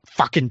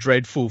fucking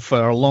dreadful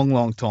for a long,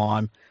 long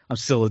time, I'm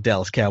still a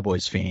Dallas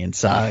Cowboys fan.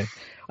 So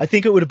I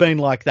think it would have been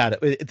like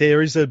that.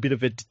 There is a bit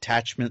of a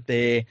detachment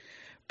there,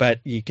 but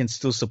you can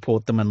still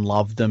support them and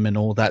love them and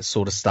all that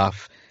sort of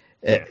stuff,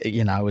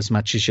 as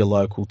much as your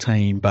local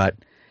team. But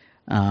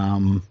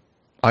the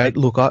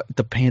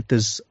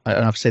Panthers,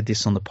 and I've said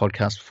this on the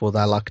podcast before,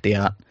 they lucked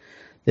out.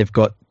 They've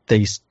got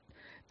these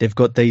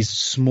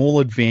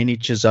small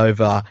advantages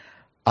over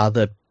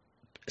other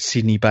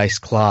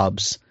Sydney-based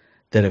clubs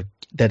that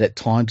at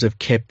times have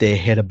kept their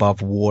head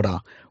above water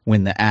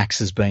when the axe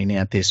has been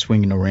out there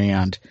swinging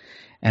around,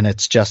 and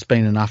it's just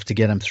been enough to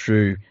get them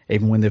through,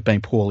 even when they've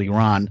been poorly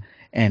run.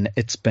 And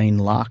it's been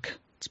luck.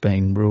 It's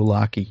been real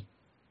lucky.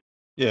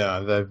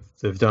 Yeah,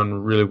 they've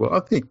done really well. I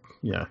think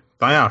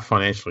they are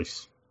financially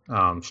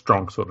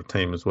strong sort of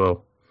team as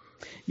well.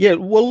 Yeah,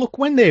 well, look,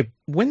 when they're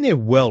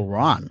well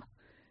run,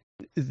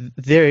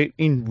 they're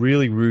in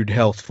really rude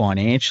health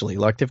financially.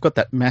 Like, they've got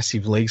that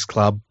massive leagues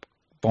club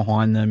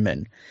behind them,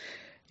 and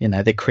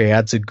their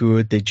crowds are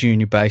good. Their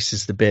junior base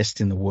is the best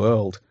in the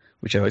world.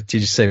 Did you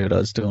see what I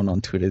was doing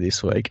on Twitter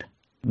this week?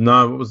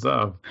 No, what was that?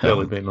 I've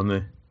barely been on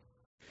there.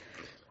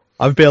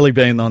 I've barely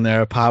been on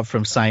there, apart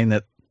from saying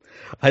that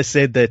I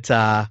said that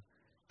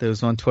there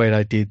was one tweet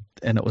I did,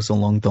 and it was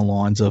along the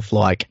lines of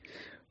like,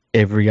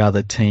 every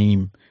other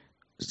team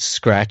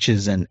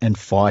scratches and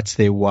fights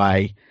their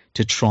way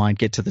to try and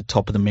get to the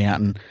top of the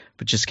mountain,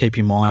 but just keep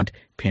in mind,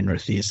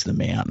 Penrith is the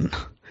mountain.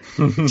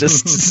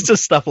 just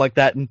stuff like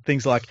that, and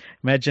things like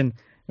imagine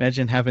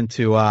having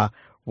to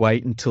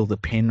wait until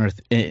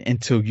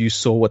until you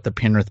saw what the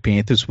Penrith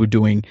Panthers were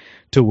doing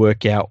to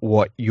work out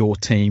what your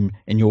team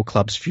and your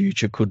club's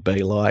future could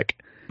be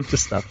like.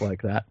 Just stuff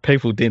like that.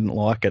 People didn't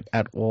like it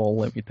at all,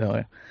 let me tell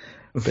you.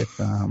 But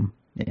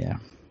yeah,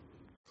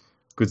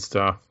 good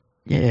stuff.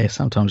 Yeah,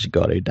 sometimes you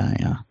got to, don't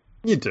you?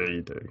 You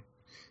do.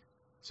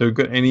 So we've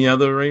got any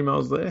other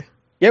emails there?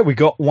 Yeah, we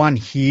got one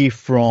here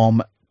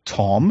from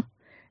Tom,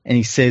 and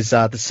he says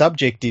the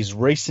subject is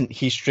recent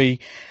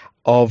history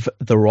of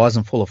the rise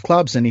and fall of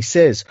clubs, and he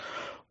says,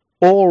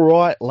 all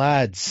right,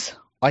 lads,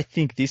 I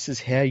think this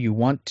is how you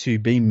want to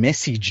be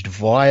messaged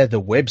via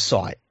the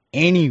website.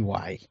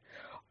 Anyway,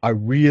 I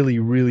really,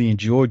 really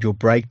enjoyed your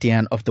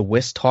breakdown of the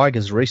West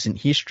Tigers' recent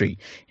history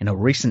in a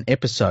recent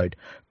episode.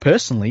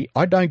 Personally,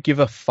 I don't give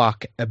a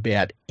fuck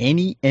about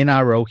any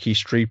NRL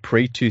history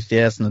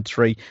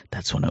pre-2003.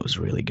 That's when it was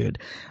really good.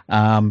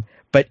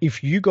 But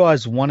if you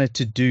guys wanted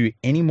to do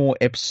any more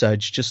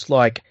episodes, just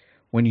like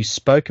when you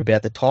spoke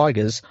about the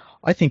Tigers,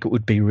 I think it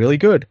would be really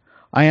good.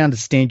 I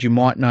understand you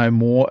might know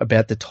more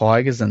about the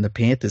Tigers and the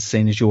Panthers,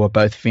 seeing as you are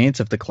both fans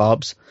of the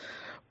clubs.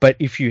 But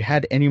if you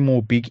had any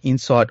more big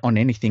insight on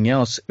anything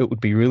else, it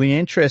would be really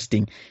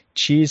interesting.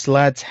 Cheers,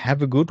 lads.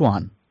 Have a good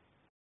one.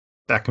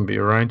 That can be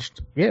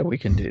arranged. Yeah, we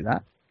can do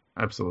that.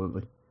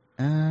 Absolutely.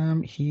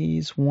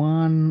 Here's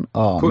one.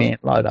 Oh, man,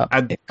 load up.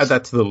 Add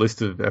that to the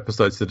list of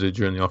episodes to do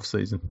during the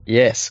off-season.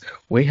 Yes,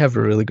 we have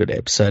a really good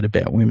episode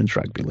about women's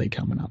rugby league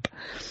coming up.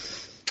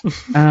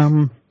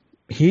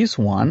 Here's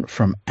one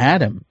from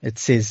Adam. It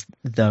says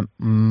the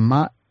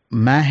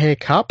Maher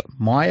Cup,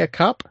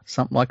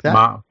 something like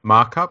that.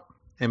 Markup?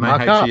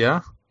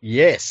 M-A-H-E-R?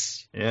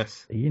 Yes.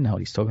 Yes. You know what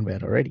he's talking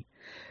about already.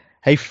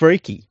 Hey,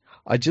 Freaky,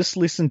 I just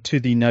listened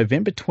to the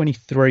November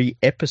 23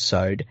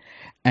 episode,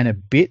 and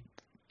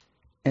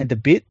the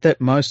bit that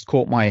most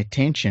caught my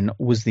attention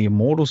was the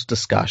Immortals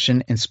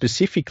discussion, and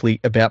specifically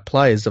about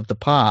players of the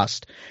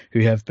past who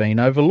have been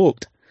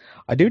overlooked.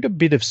 I did a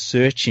bit of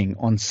searching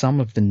on some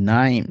of the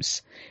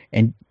names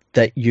and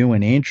that you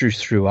and Andrew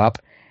threw up,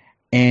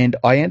 and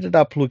I ended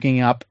up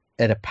looking up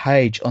at a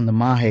page on the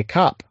Maher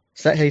Cup.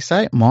 Is that how you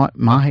say it? Maher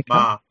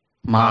Cup?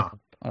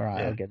 All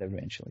right, yeah. I'll get it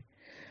eventually.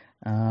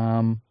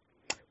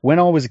 When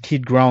I was a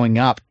kid growing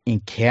up in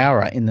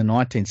Cowra in the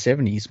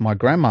 1970s, my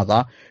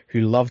grandmother,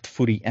 who loved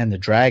footy and the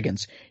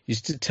Dragons,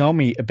 used to tell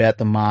me about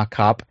the Maher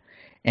Cup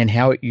and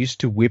how it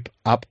used to whip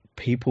up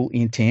people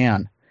in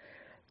town.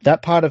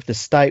 That part of the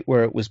state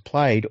where it was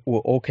played were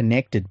all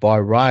connected by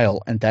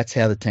rail, and that's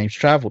how the teams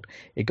travelled.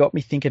 It got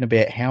me thinking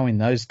about how in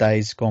those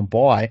days gone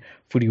by,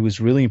 footy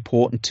was really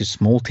important to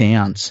small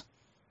towns.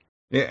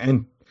 Yeah,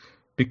 and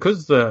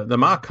because the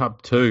Maher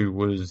Cup too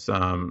was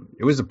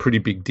it was a pretty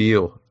big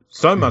deal.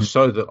 So much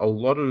so that a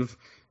lot of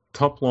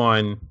top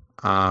line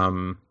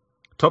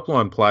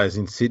players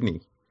in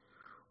Sydney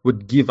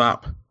would give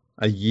up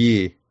a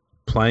year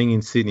playing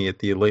in Sydney at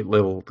the elite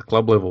level, the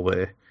club level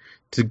there,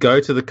 to go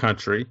to the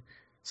country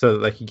so that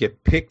they could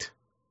get picked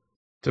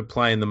to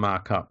play in the Maher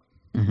Cup.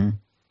 Mm-hmm.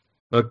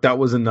 Like, that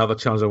was another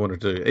challenge I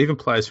wanted to do. Even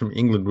players from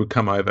England would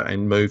come over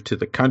and move to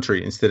the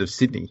country instead of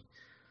Sydney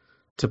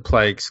to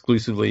play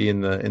exclusively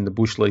in the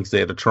bush leagues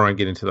there to try and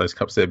get into those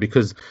cups there,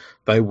 because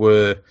they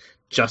were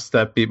just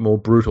that bit more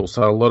brutal.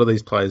 So a lot of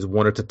these players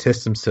wanted to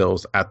test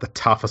themselves at the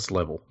toughest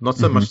level, not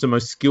so much the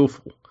most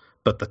skillful,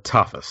 but the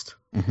toughest.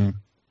 Mm-hmm.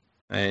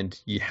 And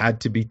you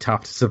had to be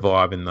tough to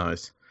survive in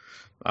those.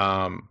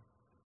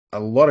 A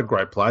lot of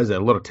great players there,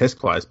 a lot of test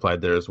players played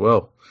there as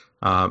well,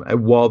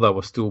 and while they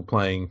were still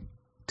playing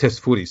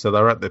test footy. So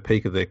they were at the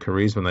peak of their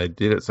careers when they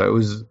did it. So it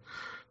was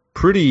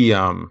pretty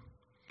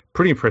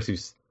impressive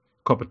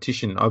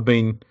competition. I've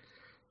been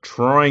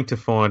trying to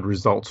find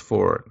results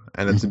for it,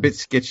 and it's a bit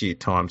sketchy at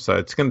times, so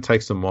it's going to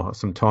take some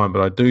time,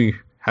 but I do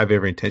have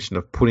every intention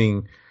of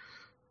putting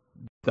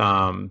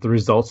the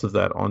results of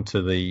that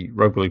onto the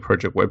Rugby League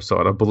Project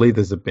website. I believe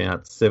there's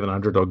about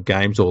 700 odd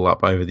games all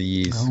up over the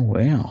years. Oh,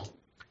 wow.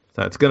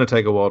 So it's going to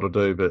take a while to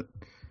do, but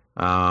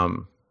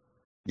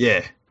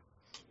yeah.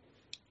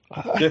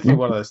 Definitely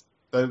one of those,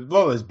 a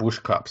lot of those bush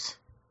cups,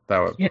 they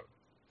were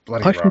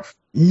bloody rough.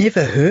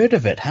 Never heard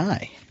of it,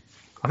 hey?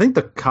 I think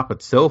the cup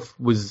itself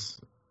was,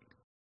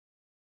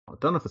 I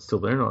don't know if it's still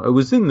there or not. It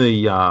was in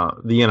the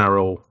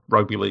NRL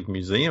Rugby League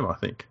Museum, I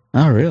think.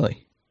 Oh,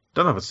 really?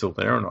 Don't know if it's still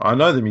there or not. I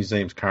know the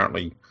museum's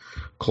currently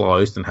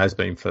closed and has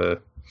been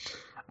for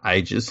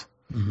ages.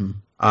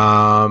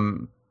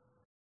 Mm-hmm.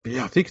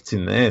 Yeah, I think it's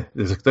in there.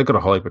 They've got a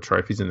whole heap of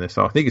trophies in there,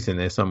 so I think it's in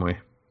there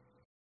somewhere.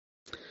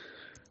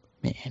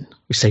 Man,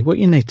 we see what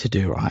you need to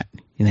do, right?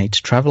 You need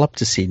to travel up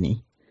to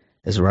Sydney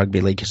as a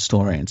rugby league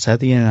historian. So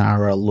the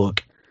NRL,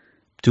 look,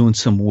 doing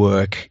some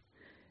work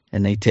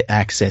and need to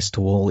access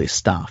to all this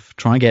stuff.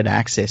 Try and get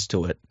access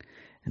to it,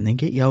 and then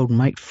get your old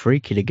mate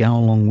Freaky to go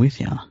along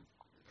with you.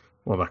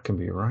 Well, that can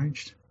be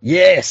arranged.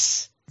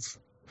 Yes!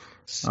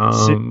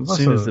 Soon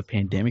as the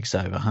pandemic's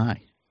over,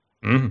 hey?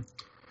 Mm.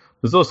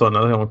 There's also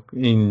another one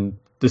in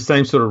the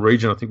same sort of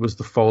region, I think, was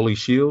the Foley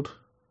Shield.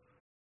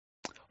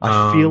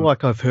 I feel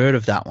like I've heard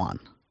of that one.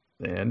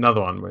 Yeah,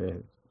 another one where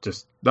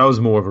that was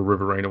more of a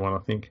Riverina one, I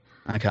think.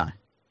 Okay.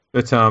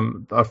 But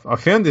I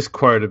found this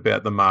quote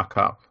about the Maher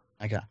Cup.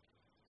 Okay.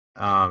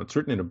 It's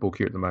written in a book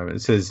here at the moment.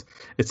 It says,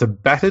 "It's a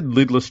battered,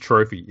 lidless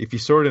trophy. If you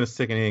saw it in a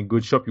second-hand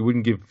goods shop, you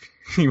wouldn't give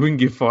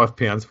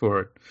 £5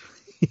 for it."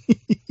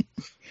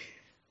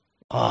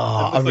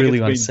 I really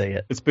want to see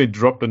it. It's been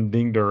dropped and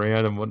dinged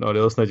around and whatnot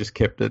else, and they just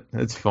kept it.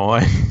 It's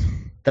fine.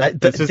 They're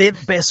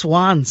the best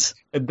ones.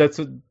 And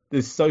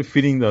it's so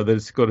fitting, though, that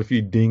it's got a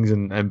few dings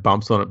and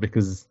bumps on it,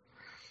 because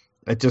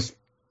it just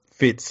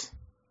fits.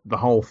 The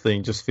whole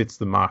thing just fits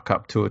the Maher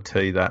Cup to a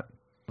T. That.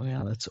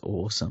 Wow, that's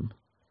awesome.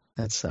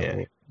 That's so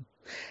awesome.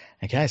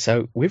 Okay,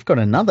 so we've got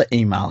another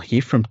email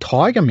here from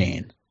Tiger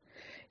Man.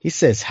 He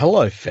says,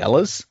 "Hello,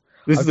 fellas.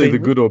 This is either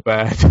good or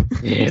bad."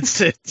 Yeah,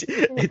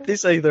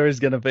 this either is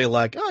going to be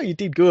like, "Oh, you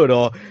did good,"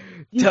 or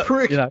you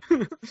prick. You know,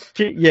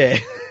 yeah.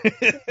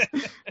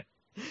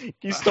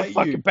 You stop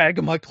fucking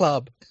bagging my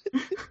club.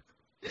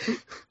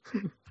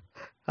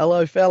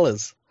 Hello,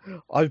 fellas.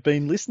 I've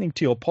been listening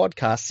to your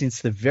podcast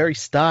since the very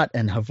start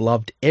and have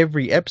loved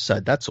every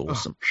episode. That's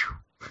awesome.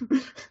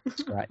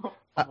 That's great.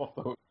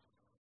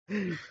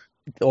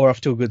 Or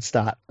off to a good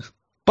start.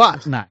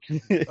 But no.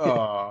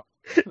 Oh.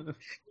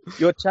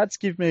 Your chats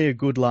give me a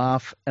good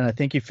laugh, and I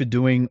thank you for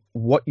doing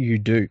what you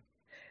do.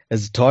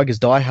 As a Tigers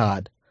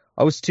diehard,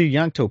 I was too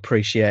young to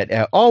appreciate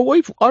our.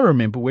 Oh, I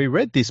remember we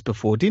read this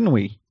before, didn't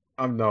we?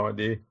 I've no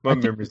idea. My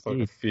memory's like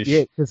a fish.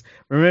 Yeah, because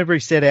remember he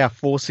said our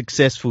 4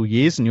 successful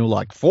years, and you're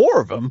like,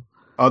 4 of them?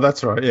 Oh,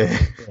 that's right, yeah.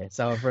 Yeah,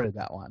 so I've read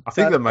that one. I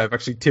think that may have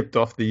actually tipped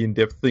off the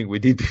in-depth thing we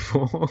did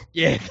before.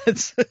 Yeah,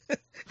 that's... The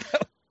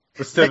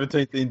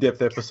 17th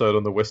in-depth episode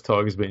on the West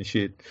Tigers being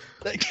shit.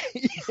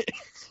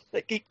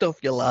 That kicked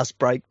off your last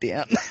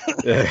breakdown.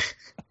 Yeah.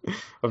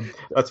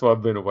 That's why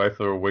I've been away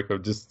for a week.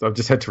 I've just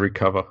had to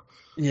recover.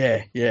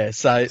 Yeah.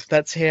 So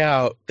that's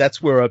where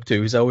we're up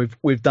to. So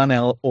we've done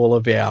all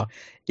of our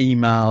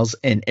emails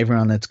and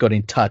everyone that's got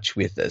in touch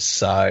with us.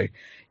 So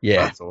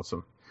yeah, that's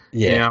awesome.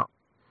 Yeah. Now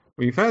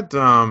we've had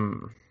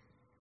one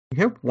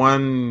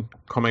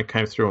comment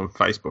came through on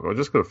Facebook. I've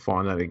just got to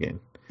find that again.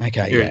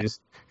 Okay. Here it is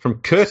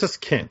from Curtis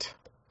Kent.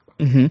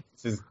 Mm-hmm. It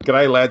says,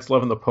 "G'day lads,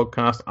 loving the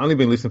podcast. Only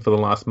been listening for the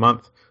last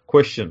month.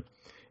 Question: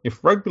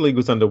 if rugby league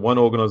was under one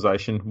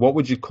organisation, what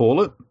would you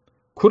call it?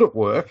 Could it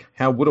work?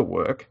 How would it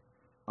work?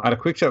 I had a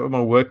quick chat with my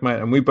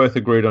workmate and we both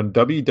agreed on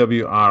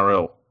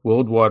WWRL,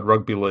 Worldwide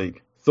Rugby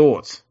League.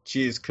 Thoughts?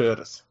 Cheers,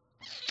 Curtis."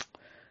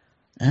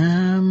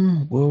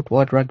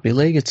 Worldwide Rugby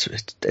League,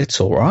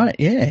 it's all right,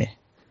 yeah.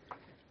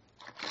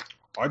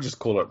 I just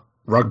call it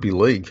Rugby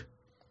League.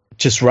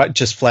 Just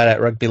flat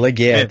out Rugby League,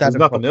 yeah. There's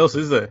nothing else,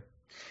 is there?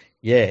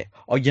 Yeah.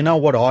 Oh, you know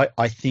what?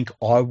 I think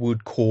I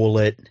would call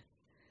it.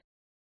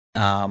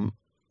 I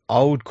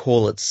would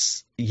call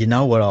it. You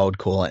know what I would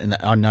call it, and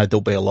I know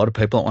there'll be a lot of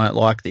people that won't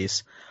like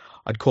this.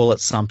 I'd call it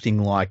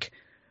something like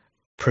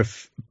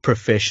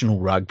professional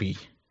rugby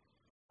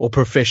or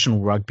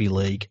professional rugby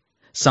league,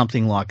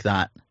 something like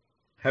that.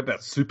 How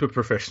about Super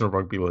Professional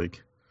Rugby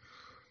League?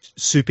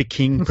 Super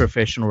King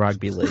Professional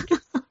Rugby League.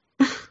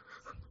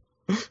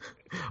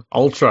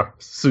 Ultra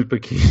Super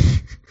King.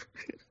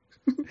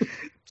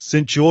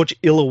 St. George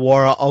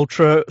Illawarra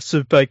Ultra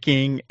Super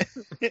King.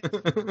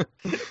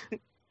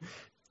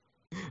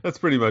 That's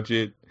pretty much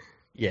it.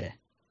 Yeah.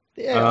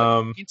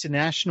 Like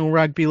international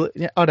rugby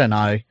league. I don't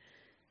know.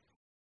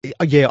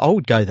 Yeah, I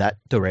would go that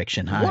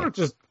direction. Hey? Why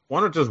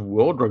not just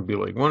World Rugby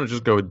League? Why not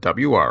just go with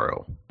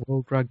WRL?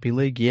 World Rugby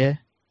League, yeah.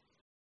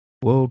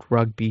 World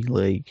Rugby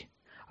League.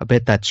 I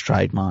bet that's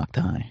trademarked,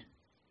 hey?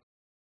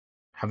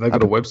 Have they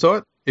got a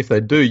website? If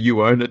they do,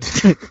 you own it.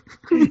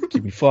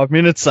 Give me 5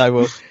 minutes, they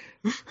will.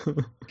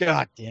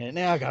 God damn it,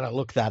 now I gotta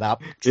look that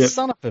up. Yep.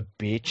 Son of a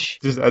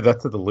bitch. Just add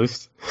that to the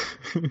list.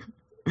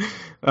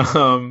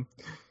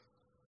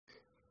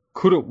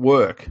 Could it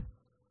work?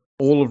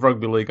 All of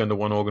rugby league under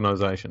one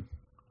organisation?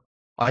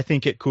 I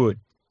think it could.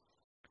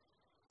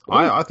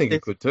 I think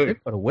it could too.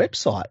 They've got a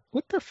website.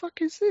 What the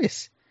fuck is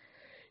this?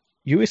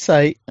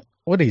 USA.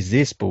 What is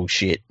this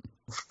bullshit?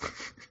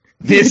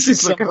 This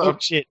is some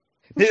bullshit.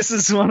 This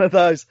is one of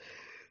those.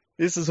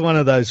 This is one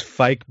of those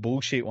fake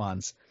bullshit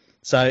ones.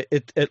 So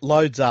it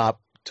loads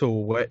up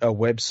to a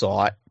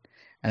website,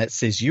 and it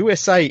says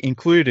USA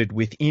included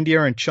with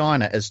India and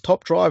China as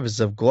top drivers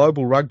of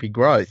global rugby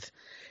growth.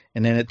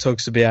 And then it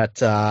talks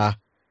about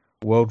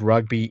World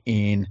Rugby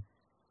in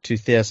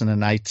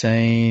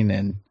 2018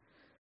 and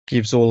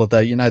gives all of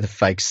the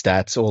fake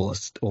stats. All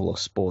the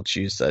sports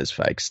use those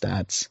fake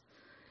stats.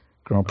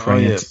 Grand Prix. Oh,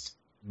 yes.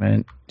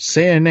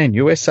 CNN,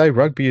 USA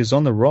rugby is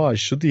on the rise.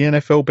 Should the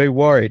NFL be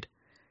worried?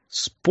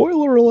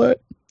 Spoiler alert.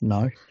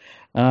 No.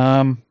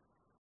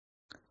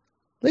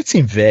 Let's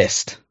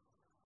invest.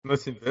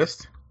 Let's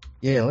invest?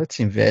 Yeah,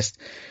 let's invest.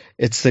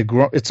 It's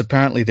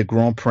apparently the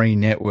Grand Prix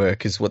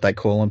Network is what they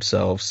call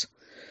themselves.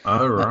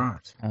 Oh,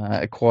 right.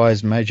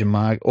 Acquires major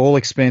market, all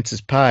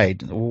expenses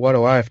paid. Why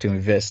do I have to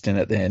invest in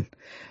it then?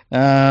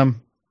 How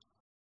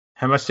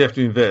much do you have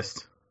to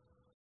invest?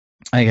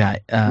 Okay.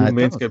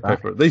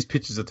 These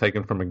pictures are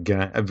taken from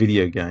a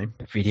video game.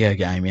 A video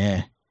game,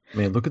 yeah.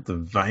 Man, look at the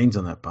veins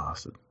on that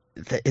bastard.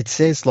 It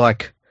says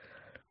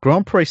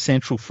Grand Prix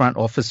Central front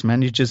office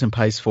manages and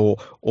pays for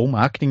all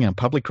marketing and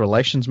public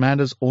relations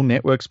matters, all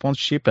network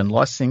sponsorship and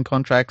licensing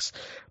contracts,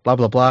 blah,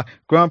 blah, blah.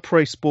 Grand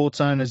Prix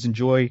sports owners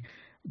enjoy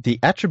the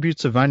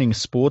attributes of owning a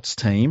sports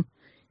team,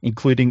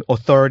 including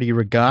authority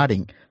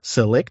regarding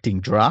selecting,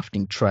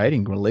 drafting,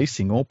 trading,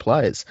 releasing all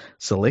players,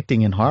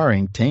 selecting and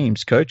hiring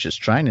teams, coaches,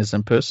 trainers,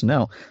 and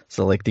personnel,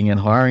 selecting and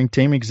hiring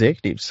team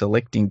executives,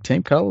 selecting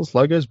team colors,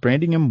 logos,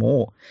 branding, and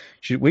more.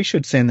 We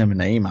should send them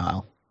an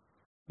email.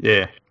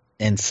 Yeah.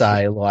 And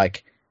say,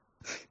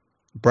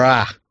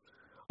 bruh,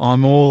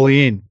 I'm all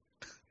in.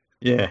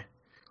 Yeah.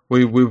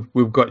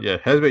 We've got you.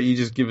 How about you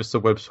just give us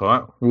the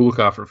website? We'll look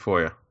after it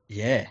for you.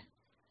 Yeah.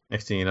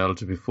 Next thing you know,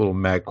 it'll be full of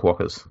mad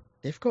quackers.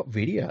 They've got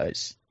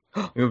videos.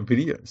 They've got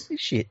videos.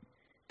 Shit.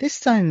 They're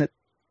saying that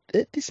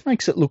this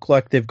makes it look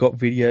like they've got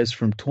videos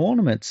from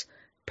tournaments.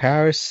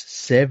 Paris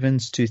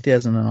Sevens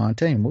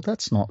 2019. Well,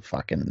 that's not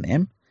fucking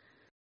them.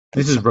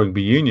 This is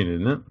rugby union,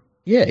 isn't it?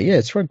 Yeah,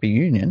 it's rugby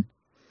union.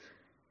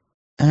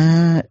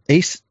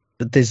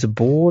 There's a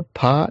board,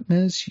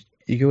 partners,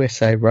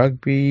 USA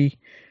Rugby.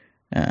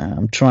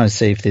 I'm trying to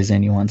see if there's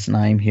anyone's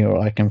name here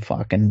I can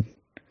fucking...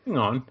 Hang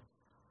on.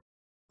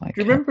 Do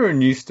you remember a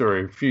news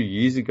story a few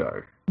years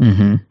ago?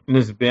 Mm-hmm. And it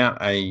was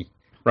about a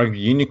rugby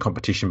union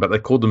competition, but they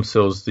called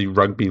themselves the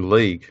Rugby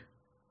League.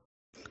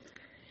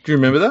 Do you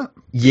remember that?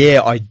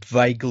 Yeah, I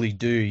vaguely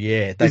do,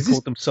 yeah. They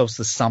called themselves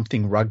the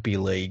something Rugby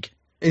League.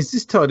 Is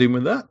this tied in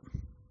with that?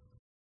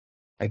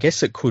 I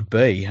guess it could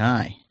be,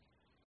 hey?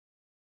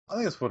 I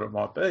think that's what it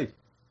might be.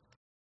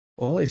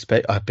 Well,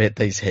 I bet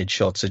these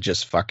headshots are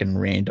just fucking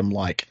random,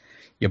 like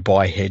you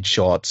buy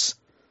headshots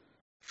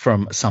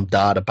from some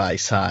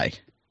database, hey?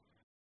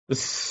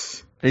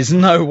 There's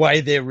no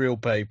way they're real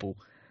people.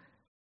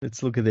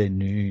 Let's look at their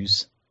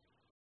news.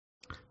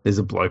 There's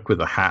a bloke with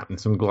a hat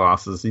and some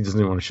glasses. He doesn't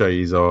even want to show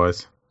you his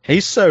eyes.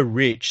 He's so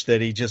rich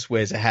that he just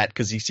wears a hat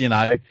because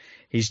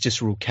he's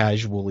just real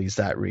casual. He's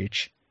that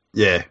rich.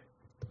 Yeah.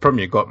 The problem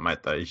you got,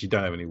 mate, though, is you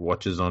don't have any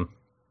watches on.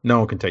 No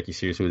one can take you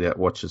seriously without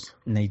watches.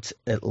 Needs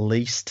at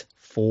least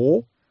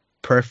 4,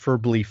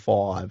 preferably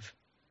 5.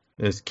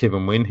 There's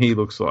Kevin Wynn. He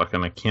looks like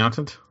an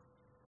accountant.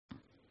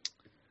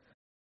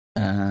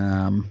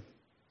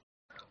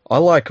 I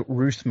like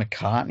Ruth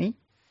McCartney.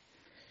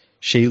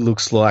 She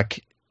looks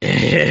like...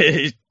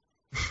 She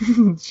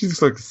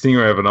looks like a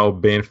singer of an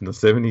old band from the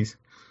 70s.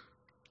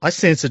 I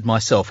censored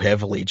myself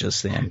heavily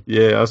just then.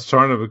 Yeah, I was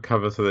trying to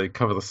cover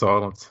the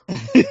silence.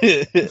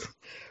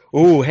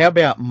 Oh, how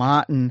about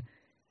Martin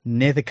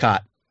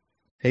Nethercutt?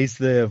 He's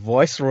the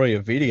Viceroy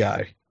of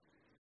video.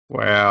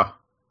 Wow.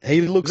 He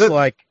looks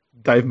like...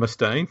 Dave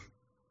Mustaine?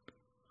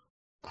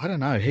 I don't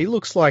know. He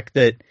looks like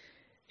that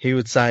he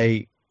would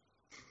say,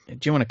 do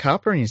you want a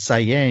cuppa? And he'd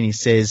say, yeah. And he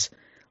says,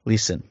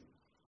 listen,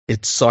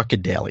 it's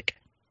psychedelic.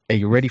 Are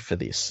you ready for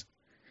this?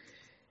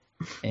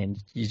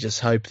 And you just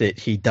hope that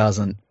he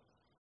doesn't,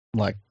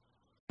 like,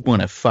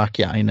 want to fuck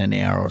you in an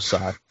hour or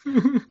so.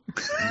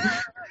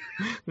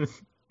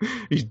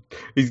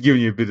 He's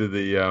giving you a bit of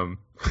the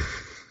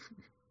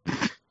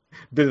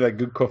bit of that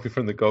good coffee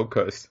from the Gold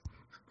Coast.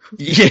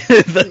 Yeah.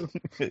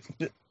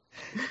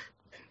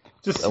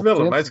 Just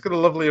smell it, mate. It's got a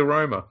lovely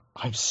aroma.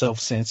 I'm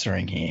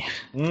self-censoring here.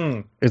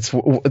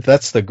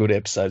 That's the good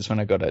episodes when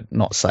I got to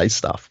not say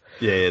stuff.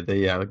 Yeah,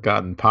 the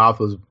garden path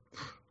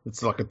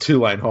it's like a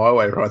 2-lane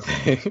highway right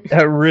there.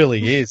 It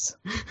really is.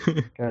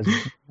 Goes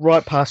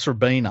right past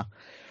Rabina.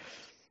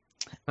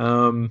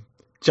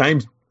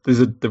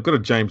 They've got a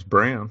James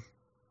Brown.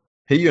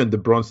 He earned the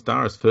Bronze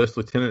Star as first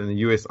lieutenant in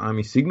the U.S.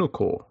 Army Signal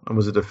Corps and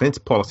was a defense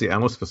policy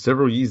analyst for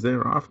several years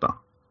thereafter.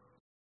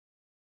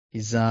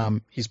 His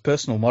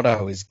personal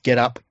motto is "Get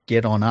up,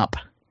 get on up."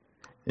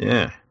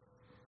 Yeah,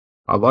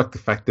 I like the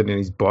fact that in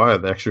his bio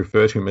they actually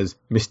refer to him as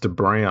Mr.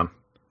 Brown.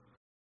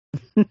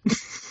 Who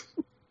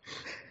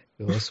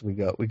else we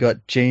got? We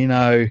got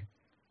Gino.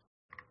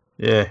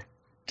 Yeah,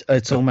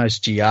 it's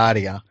almost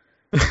Giardia.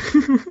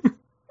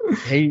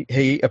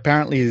 He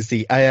apparently is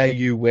the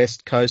AAU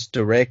West Coast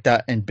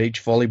Director and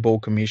Beach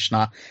Volleyball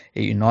Commissioner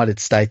at United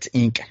States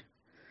Inc.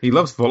 He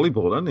loves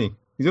volleyball, doesn't he?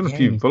 He's on a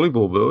few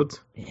volleyball boards.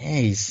 Yeah,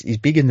 he's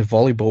big in the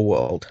volleyball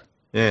world.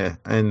 Yeah,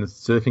 and the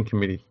surfing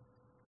committee.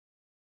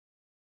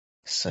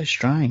 So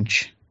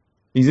strange.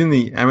 He's in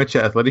the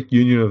Amateur Athletic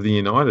Union of the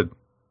United.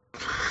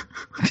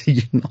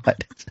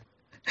 United.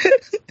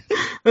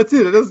 That's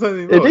it. It doesn't say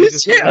anything more. It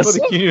is, yeah.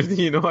 Athletic Union of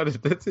the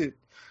United. That's it.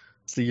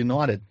 It's the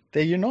United.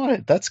 They're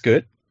United. That's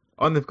good.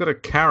 Oh, and they've got a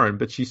Karen,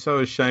 but she's so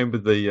ashamed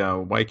of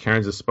the way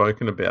Karens are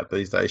spoken about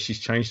these days. She's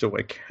changed the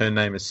way her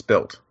name is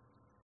spelt.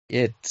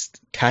 It's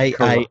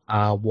Karyne.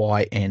 Yeah,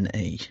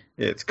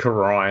 it's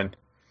Karian.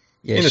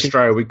 Yeah, in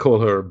Australia, we call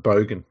her a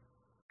bogan.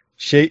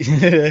 She's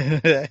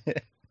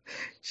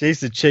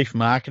the chief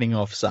marketing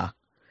officer.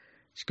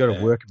 She's got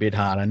to work a bit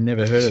hard. I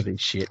never heard of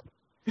this shit.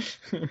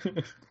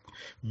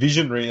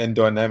 Visionary and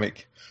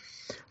dynamic.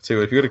 So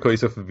if you've got to call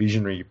yourself a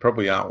visionary, you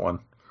probably aren't one.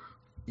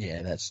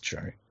 Yeah, that's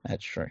true.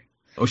 That's true.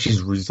 Oh,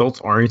 she's a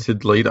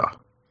results-oriented leader.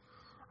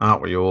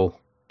 Aren't we all?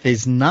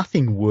 There's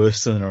nothing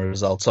worse than a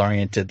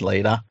results-oriented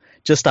leader.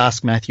 Just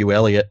ask Matthew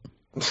Elliott.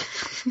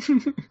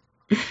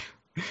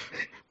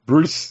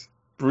 Bruce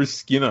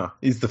Skinner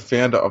is the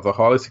founder of the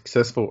highly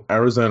successful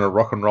Arizona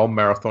Rock and Roll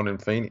Marathon in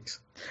Phoenix.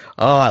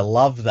 Oh, I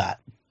love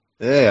that.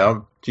 Yeah,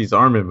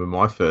 I remember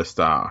my first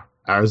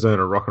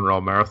Arizona Rock and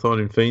Roll Marathon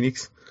in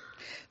Phoenix.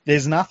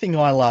 There's nothing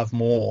I love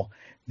more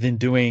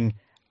than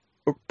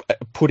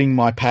putting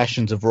my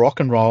passions of rock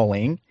and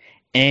rolling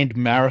and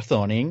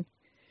marathoning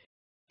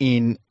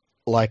in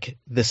like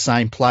the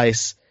same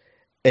place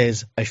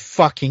as a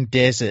fucking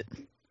desert.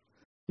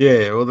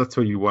 Yeah, well, that's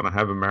where you want to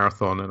have a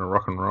marathon and a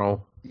rock and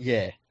roll.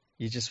 Yeah,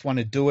 you just want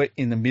to do it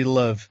in the middle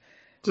of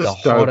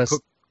just the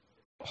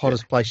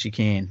hottest place you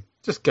can.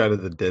 Just go to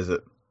the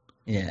desert.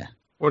 Yeah.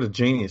 What a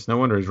genius. No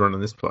wonder he's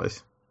running this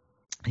place.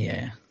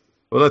 Yeah.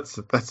 Well,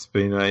 that's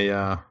been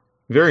a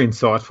very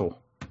insightful.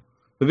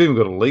 They've even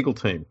got a legal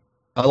team.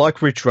 I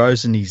like Rich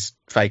Rose and his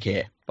fake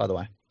hair, by the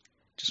way.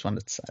 Just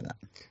wanted to say that.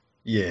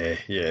 Yeah,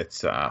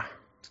 it's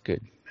It's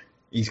good.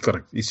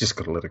 He's just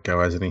got to let it go,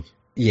 hasn't he?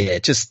 Yeah,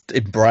 just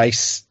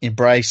embrace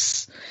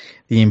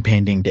the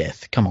impending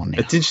death. Come on now.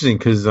 It's interesting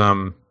because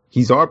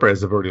his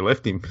eyebrows have already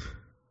left him.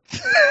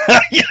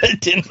 Yeah, I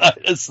didn't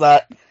notice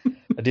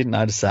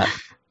that.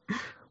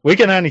 We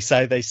can only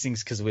say these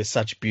things because we're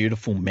such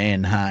beautiful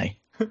men, hey?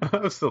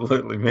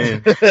 Absolutely,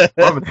 man.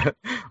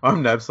 I'm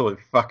an absolute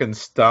fucking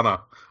stunner.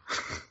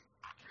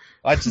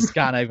 I just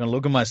can't even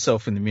look at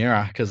myself in the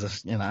mirror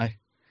because, I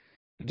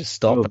just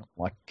stop and I'm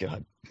like,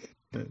 God,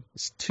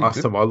 it's too Last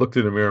good. time I looked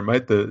in the mirror,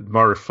 mate,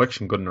 my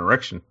reflection got an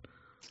erection.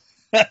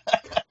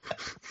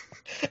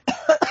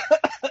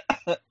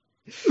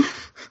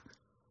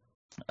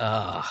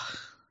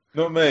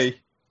 Not me.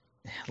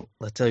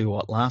 I'll tell you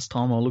what, last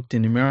time I looked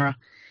in the mirror,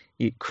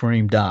 it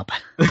creamed up.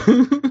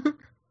 Okay.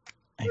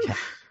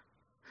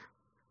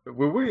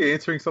 Were we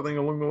answering something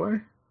along the way?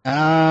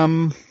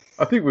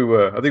 I think we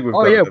were. I think we've.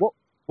 Oh yeah.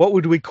 What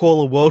would we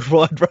call a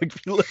worldwide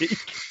rugby league?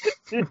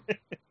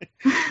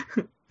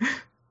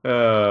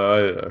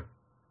 I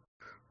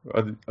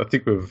don't know. I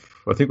think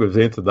we've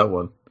answered that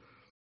one.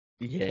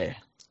 Yeah,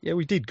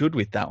 we did good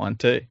with that one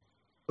too.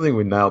 I think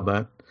we nailed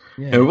that.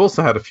 Yeah. And we've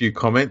also had a few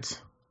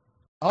comments.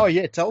 Oh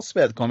yeah, tell us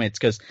about the comments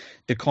because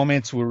the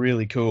comments were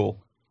really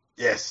cool.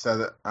 Yes.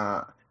 So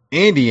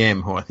Andy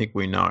M, who I think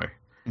we know,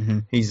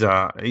 he's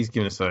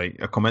given us a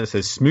comment that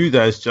says, "Smooth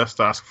as Just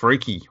Ask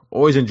Freaky.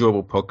 Always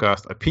enjoyable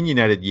podcast.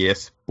 Opinionated,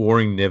 yes.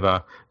 Boring,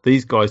 never.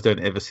 These guys don't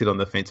ever sit on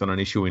the fence on an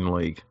issue in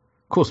league.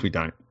 Of course we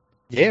don't.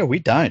 Yeah, we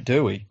don't,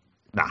 do we?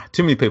 Nah,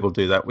 too many people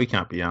do that. We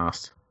can't be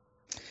asked.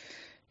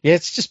 Yeah,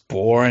 it's just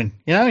boring.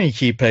 You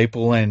hear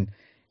people and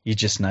you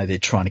just know they're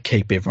trying to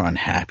keep everyone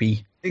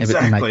happy.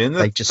 Exactly, and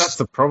that's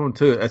the problem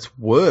too. It's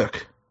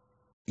work.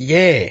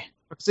 Yeah.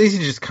 It's easy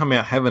to just come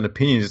out, have an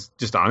opinion,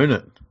 just own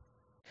it.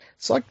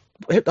 It's like,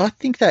 I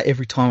think that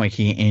every time I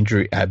hear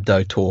Andrew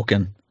Abdo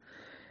talking,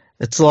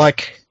 it's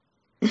like,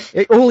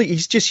 he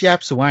just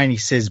yaps away and he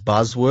says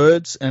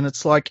buzzwords, and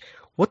it's like,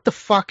 what the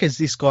fuck has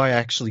this guy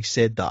actually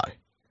said, though?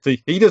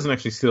 See, he doesn't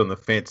actually sit on the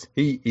fence.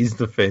 He is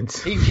the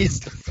fence. He is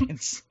the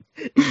fence.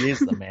 He is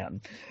the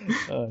mountain.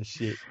 Oh,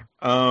 shit.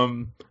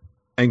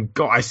 And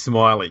Guy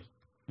Smiley.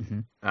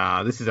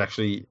 This is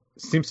actually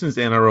Simpsons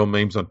NRL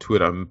memes on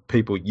Twitter.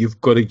 People, you've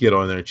got to get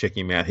on there and check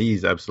him out. He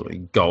is absolutely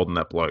golden,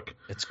 that bloke.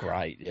 It's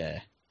great, yeah.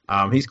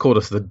 He's called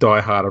us the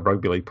Die Hard of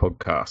Rugby League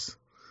podcast.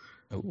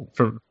 Ooh.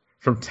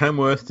 From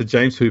Tamworth to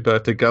James Hooper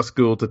to Gus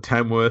Gould to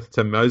Tamworth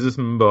to Moses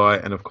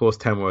Mumbai and, of course,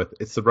 Tamworth.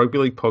 It's the Rugby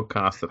League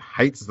podcast that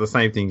hates the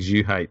same things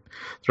you hate.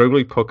 It's the Rugby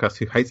League podcast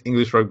who hates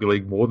English Rugby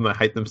League more than they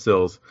hate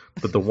themselves.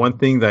 But the one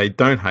thing they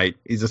don't hate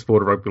is the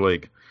sport of rugby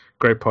league.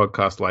 Great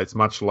podcast, lads.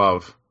 Much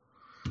love.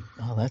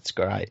 Oh, that's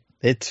great.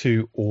 They're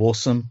two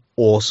awesome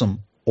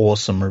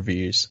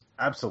reviews.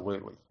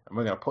 Absolutely. And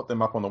we're going to put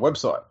them up on the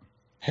website.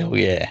 Hell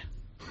yeah.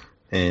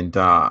 And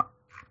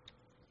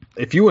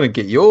if you want to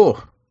get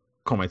your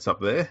comments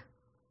up there,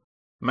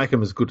 make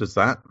them as good as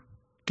that.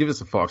 Give us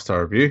a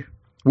 5-star review.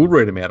 We'll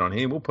read them out on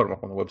here. We'll put them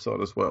up on the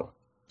website as well.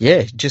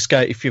 Yeah, just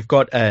go, if you've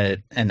got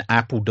an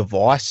Apple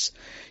device,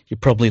 you're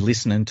probably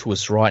listening to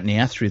us right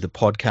now through the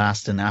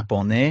Podcasting app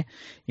on there.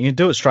 You can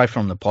do it straight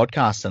from the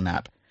Podcasting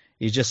app.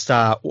 You just,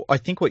 I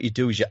think what you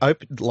do is you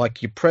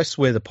press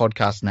where the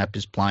Podcasting app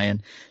is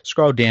playing,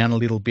 scroll down a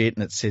little bit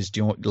and it says, do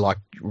you want to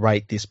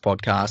rate this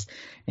podcast?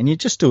 And you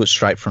just do it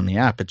straight from the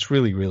app. It's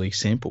really, really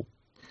simple.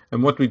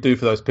 And what do we do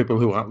for those people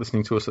who aren't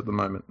listening to us at the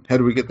moment? How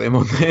do we get them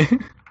on there?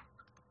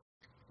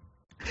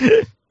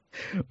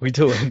 We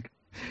do it.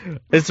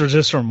 This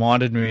just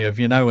reminded me of,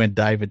 when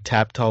David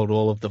Tapp told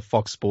all of the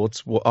Fox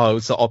Sports, it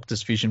was the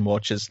Optus Vision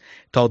watchers,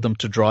 told them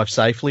to drive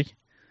safely.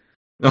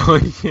 Oh,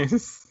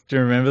 yes. Do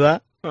you remember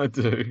that? I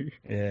do.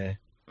 Yeah.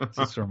 It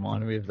just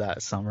reminded me of that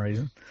for some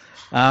reason.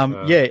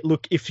 Yeah,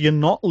 look, if you're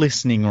not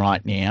listening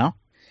right now,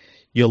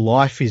 your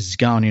life is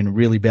going in a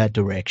really bad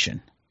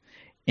direction.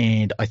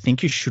 And I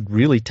think you should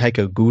really take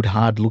a good,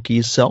 hard look at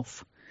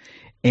yourself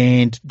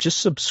and just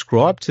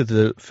subscribe to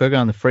the Fergo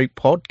and the Freak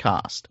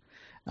podcast.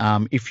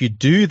 If you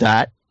do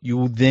that, you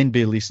will then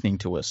be listening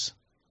to us.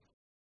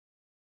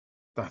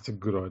 That's a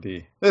good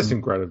idea. That's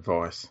some great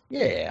advice.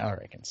 Yeah, I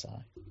reckon so.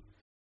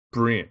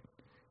 Brilliant.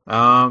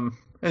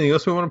 Anything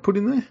else we want to put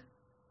in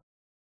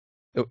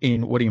there?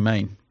 In what do you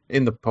mean?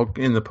 In the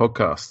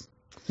podcast.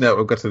 Now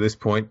we've got to this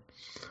point.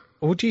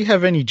 Well, do you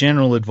have any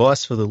general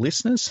advice for the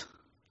listeners?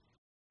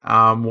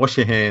 Wash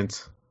your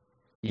hands.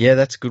 Yeah,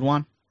 that's a good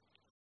one.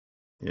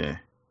 Yeah.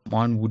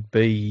 Mine would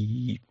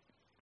be,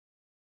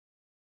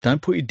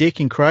 don't put your dick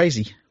in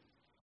crazy.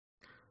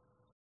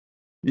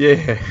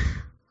 Yeah.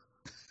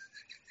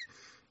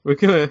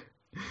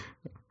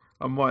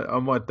 I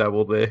might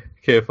dabble there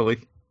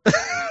carefully.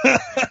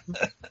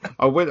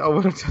 I went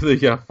to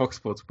the Fox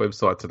Sports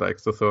website today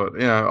because I thought,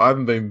 I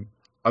haven't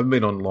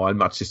been online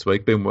much this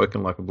week. Been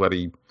working like a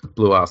bloody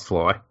blue ass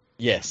fly.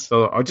 Yes.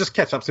 So I'll just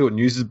catch up, see what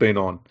news has been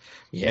on.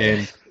 Yeah.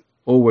 And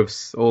all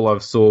I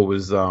saw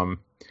was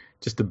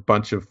just a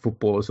bunch of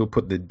footballers who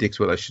put their dicks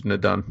where they shouldn't have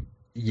done.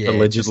 Yeah.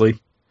 Allegedly.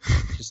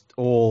 Just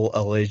all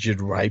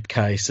alleged rape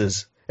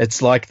cases.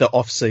 It's like the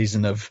off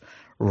season of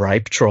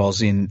rape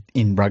trials in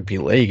rugby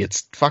league.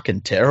 It's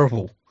fucking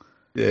terrible.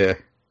 Yeah.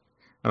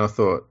 And I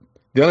thought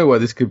the only way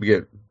this could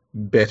get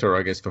better,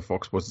 I guess, for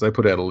Fox Sports is they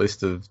put out a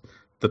list of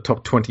the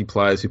top 20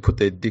 players who put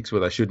their dicks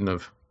where they shouldn't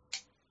have.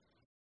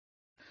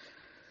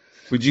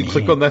 Would you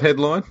click on that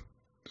headline?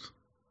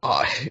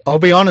 I'll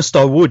be honest,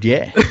 I would,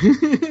 yeah.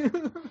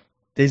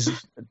 There's,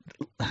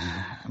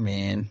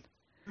 man,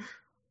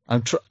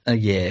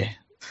 yeah.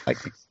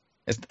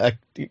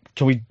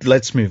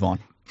 Let's move on.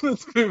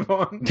 Let's move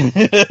on.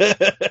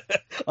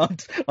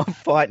 I'm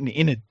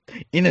fighting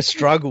in a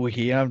struggle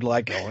here. I'm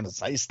like, I want to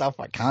say stuff,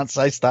 I can't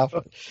say stuff.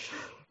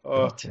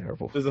 Oh,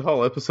 terrible. There's a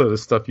whole episode of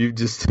stuff you've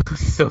just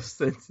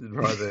self-censored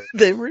right there.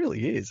 There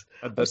really is.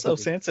 I've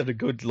self-censored a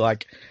good,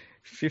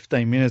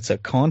 15 minutes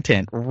of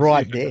content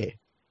right there.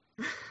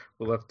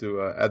 We'll have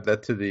to add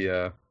that to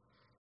the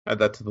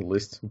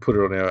list and put it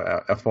on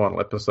our final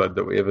episode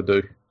that we ever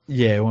do.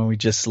 Yeah, when we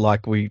just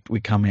we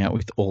come out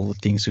with all the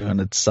things we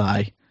wanted to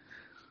say.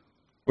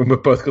 When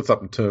we've both got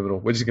something terminal,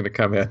 we're just going to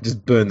come out and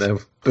just burn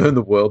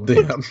the world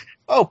down.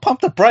 Oh,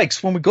 pump the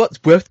brakes when we've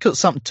both got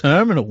something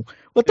terminal.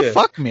 What the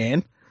fuck,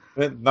 man?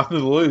 Nothing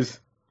to lose.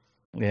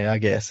 Yeah, I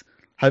guess.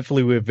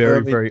 Hopefully we're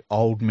very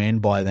old men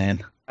by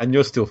then. And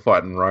you're still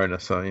fighting Rona,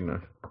 so you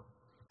know.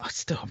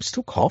 I'm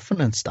still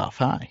coughing and stuff,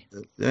 hey?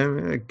 Yeah,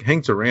 it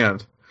hangs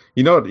around.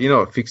 You know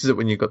what fixes it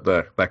when you got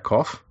that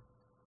cough?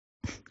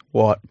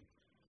 What?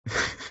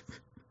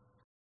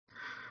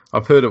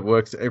 I've heard it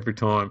works every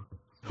time.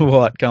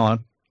 What? Go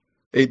on.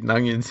 Eating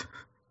onions.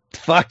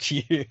 Fuck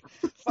you.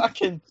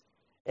 Fucking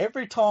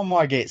every time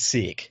I get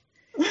sick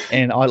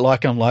and I'm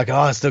like, oh,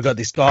 I still got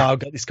this guy, I've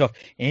got this cough.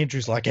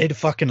 Andrew's like, eat a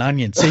fucking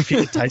onion, see if you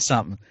can taste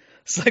something.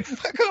 It's like,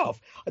 fuck off.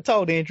 I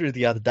told Andrew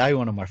the other day,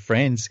 one of my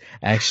friends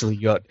they actually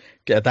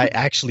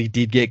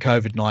did get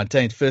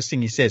COVID-19. First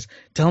thing he says,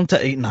 tell him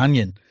to eat an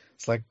onion.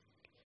 It's like,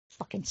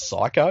 fucking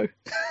psycho.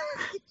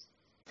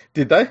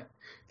 Did they?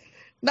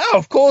 No,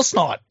 of course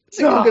not.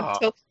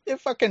 They're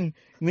fucking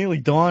nearly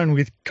dying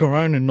with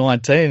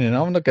Corona-19 and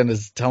I'm not going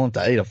to tell them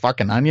to eat a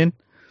fucking onion.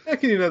 How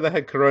can you know they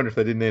had Corona if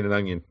they didn't eat an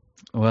onion?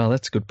 Well,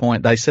 that's a good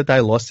point. They said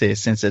they lost their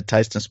sense of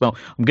taste and smell.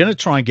 I'm going to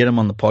try and get them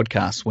on the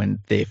podcast when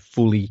they're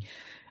fully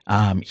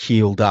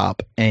healed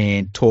up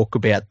and talk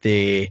about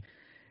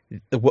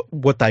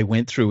what they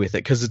went through with it,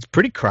 because it's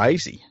pretty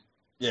crazy.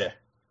 Yeah.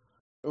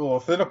 Well,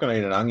 if they're not going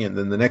to eat an onion,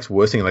 then the next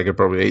worst thing they could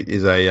probably eat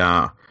is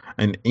an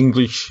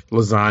English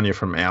lasagna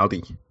from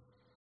Aldi.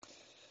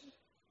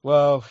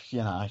 Well, you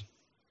know,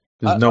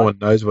 because no one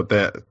knows what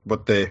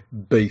their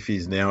beef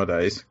is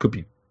nowadays. Could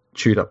be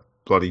chewed up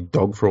bloody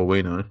dog for all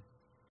we know.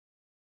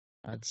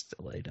 I'd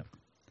still eat it.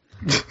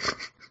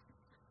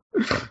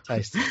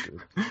 Tastes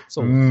good. It's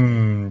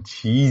all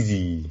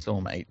cheesy. It's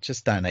all meat.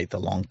 Just don't eat the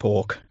long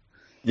pork.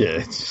 Yeah,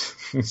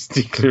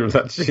 stick clear of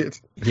that shit.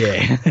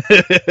 Yeah.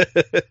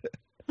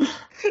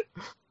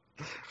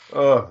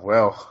 Oh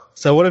well.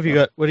 So what have you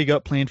got? What do you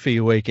got planned for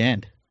your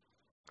weekend?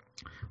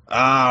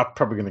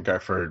 Probably going to go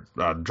for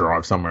a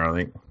drive somewhere, I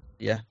think.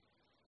 Yeah.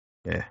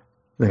 Yeah.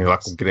 Then we'll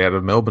get out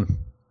of Melbourne.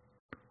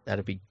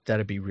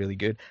 That'd be really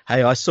good.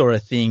 Hey, I saw a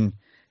thing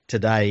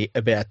today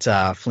about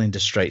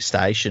Flinders Street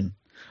Station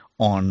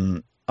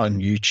on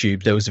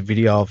YouTube. There was a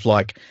video of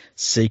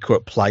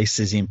secret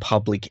places in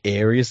public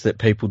areas that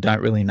people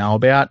don't really know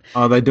about.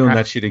 Oh, they're doing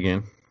that shit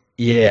again.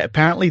 Yeah,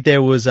 apparently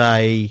there was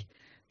I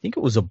think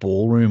it was a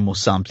ballroom or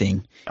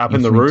something up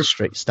in the roof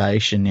Street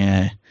Station.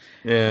 Yeah.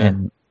 Yeah.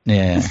 And,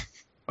 yeah.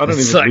 I don't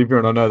even live here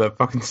and I know that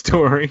fucking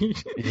story.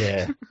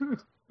 Yeah.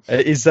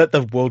 Is that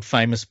the world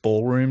famous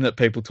ballroom that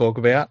people talk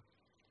about?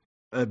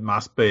 It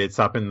must be. It's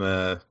up in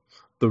the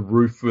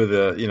roof with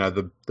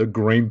the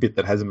green bit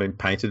that hasn't been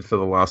painted for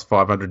the last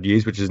 500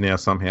 years, which is now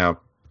somehow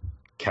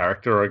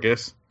character, I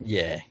guess.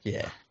 Yeah,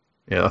 yeah.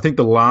 Yeah, I think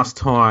the last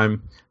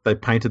time they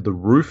painted the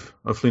roof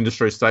of Flinders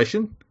Street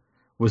Station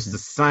was the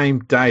same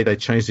day they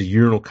changed the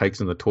urinal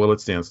cakes in the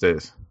toilets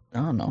downstairs.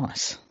 Oh,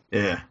 nice.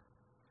 Yeah.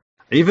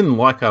 Even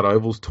Leichhardt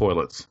Oval's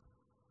toilets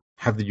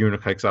have the urinal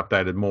cakes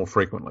updated more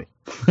frequently.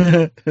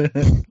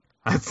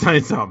 I'd say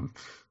something.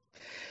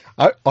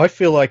 I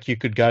feel like you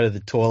could go to the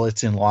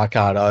toilets in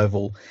Leichhardt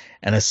Oval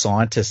and a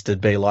scientist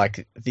would be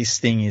like, this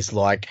thing is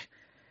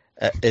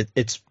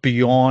it's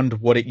beyond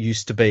what it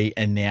used to be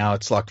and now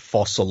it's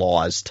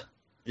fossilized.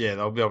 Yeah,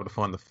 they'll be able to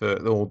find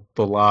the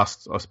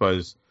last, I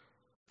suppose,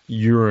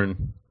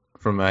 urine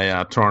from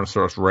a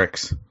Tyrannosaurus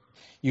Rex.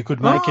 You could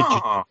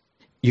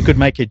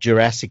make a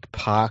Jurassic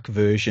Park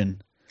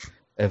version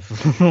of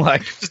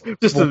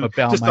just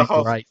a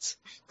whole rates.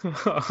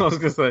 I was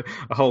going to say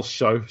a whole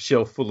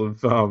shelf full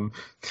of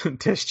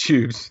test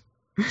tubes.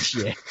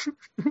 Yeah.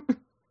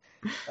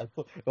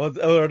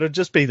 Or it'd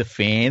just be the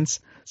fans.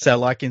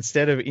 So,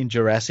 instead of in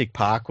Jurassic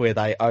Park where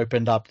they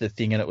opened up the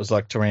thing and it was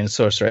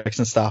Tyrannosaurus Rex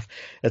and stuff,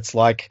 it's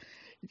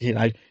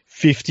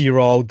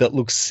 50-year-old that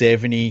looks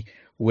 70,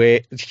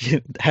 where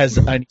has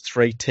only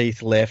 3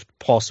 teeth left,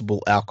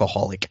 possible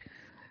alcoholic.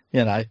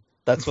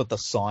 That's what the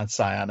signs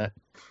say on it.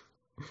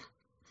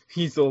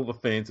 Here's all the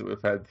fans that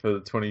we've had for the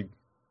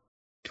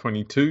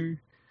 2022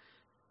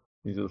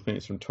 These are the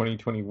things from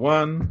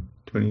 2021,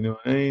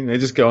 2019. They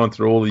just go on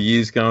through all the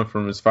years, going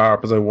from as far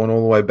up as I want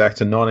all the way back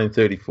to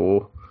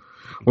 1934.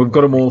 We've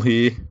got them all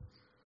here.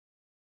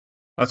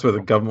 That's where the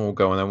government will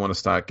go when they want to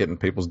start getting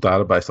people's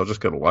database. I'll just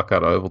go to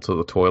Leichhardt Oval to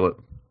the toilet.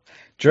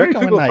 Do you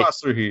reckon people when they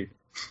pass through here?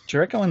 Do you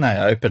reckon when they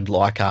opened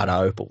Leichhardt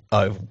Oval,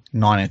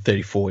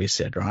 1934, you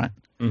said, right?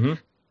 Mm-hmm.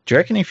 Do you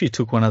reckon if you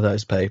took one of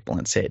those people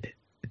and said,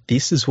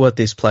 "This is what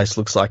this place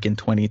looks like in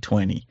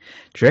 2020," do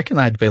you reckon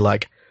they'd be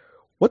like,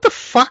 "What the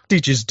fuck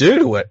did you do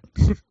to it?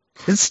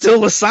 It's still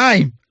the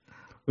same."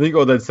 I think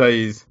all they'd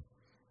say is,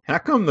 "How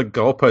come the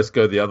goalposts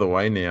go the other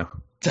way now?"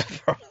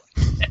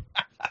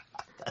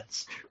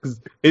 Because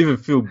even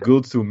Phil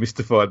Gould's still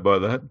mystified by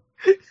that.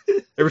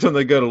 Every time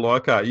they go to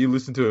Leichhardt, you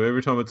listen to him.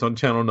 Every time it's on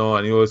Channel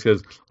 9, he always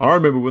goes, "I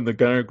remember when the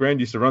Grand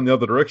used to run the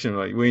other direction."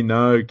 Like, we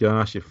know,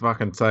 gosh, you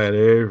fucking say it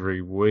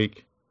every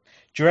week.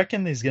 Do you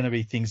reckon there's going to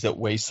be things that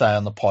we say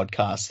on the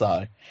podcast,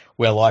 though,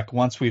 where, like,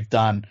 once we've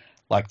done,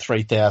 like,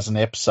 3,000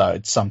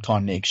 episodes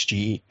sometime next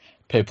year,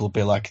 people will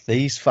be like,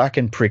 "These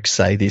fucking pricks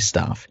say this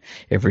stuff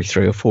every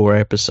 3 or 4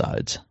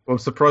 episodes." Well, I'm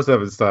surprised they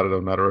haven't started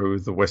on Matter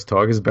with the West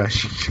Tigers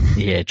bashing.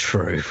 Yeah,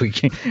 true.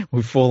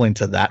 We fall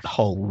into that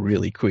hole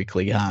really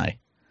quickly, hey?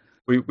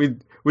 We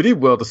did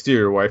well to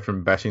steer away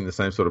from bashing the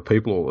same sort of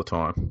people all the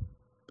time.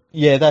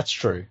 Yeah, that's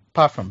true.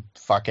 Apart from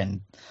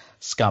fucking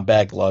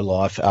scumbag,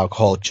 low-life,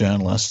 alcoholic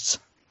journalists.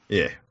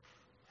 Yeah.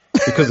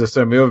 Because there's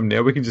so many of them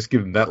now, we can just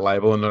give them that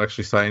label and not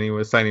actually say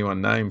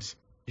anyone names.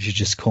 You should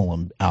just call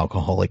them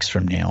alcoholics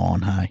from now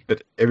on, hey?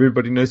 But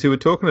everybody knows who we're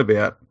talking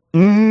about.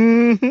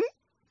 Mm-hmm.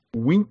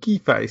 Winky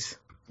face.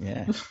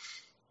 Yeah. This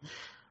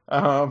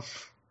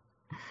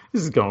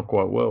is going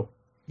quite well.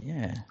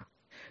 Yeah.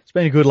 It's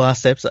been a good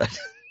last episode.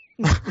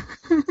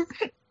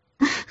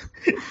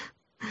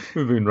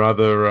 We've been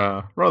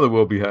rather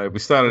well behaved. We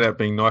started out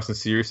being nice and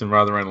serious and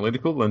rather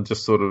analytical, and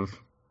just sort of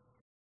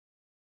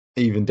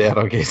evened out,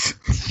 I guess.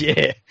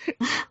 Yeah.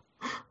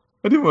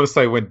 I didn't want to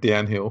say went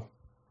downhill.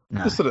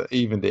 No. Just sort of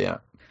evened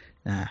out.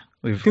 Nah.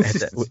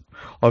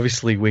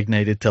 Obviously, we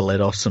needed to let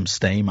off some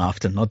steam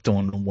after not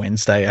doing a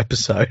Wednesday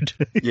episode.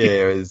 Yeah,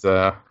 it was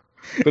a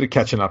bit of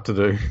catching up to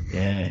do.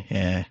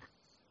 Yeah.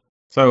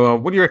 So,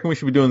 what do you reckon we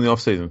should be doing in the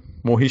off-season?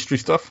 More history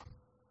stuff?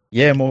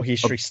 Yeah, more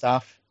history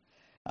stuff.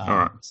 All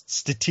right.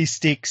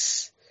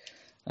 Statistics.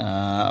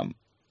 What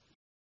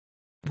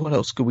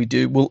else could we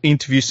do? We'll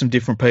interview some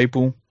different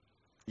people.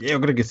 Yeah,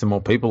 we've got to get some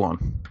more people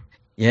on.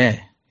 Yeah.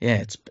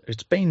 It's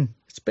been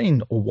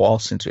a while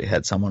since we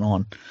had someone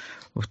on.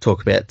 We'll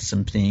talk about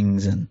some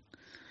things and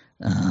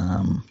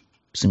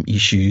some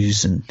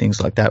issues and things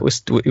like that.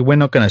 We're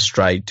not going to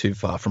stray too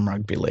far from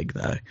rugby league,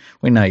 though.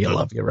 We know you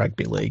love your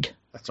rugby league.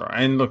 That's all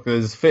right. And look,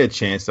 there's a fair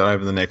chance that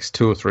over the next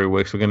 2 or 3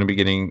 weeks, we're going to be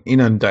getting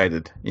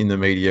inundated in the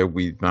media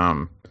with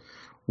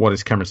what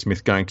is Cameron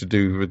Smith going to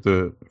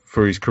do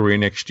for his career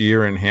next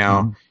year, and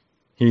how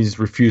his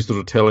refusal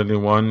to tell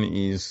anyone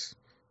is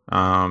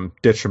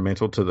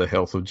detrimental to the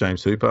health of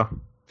James Hooper.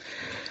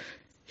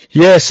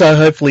 Yeah, so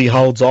hopefully he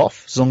holds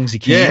off as long as he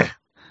can. Yeah.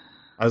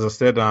 As I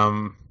said,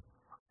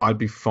 I'd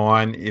be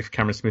fine if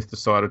Cameron Smith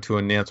decided to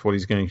announce what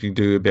he's going to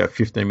do about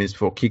 15 minutes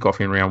before kickoff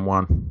in round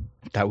 1.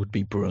 That would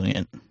be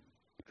brilliant.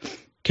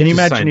 Can you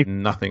imagine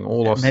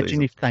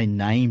if they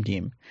named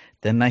him,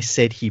 then they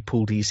said he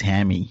pulled his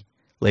hammy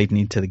leading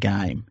into the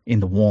game in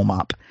the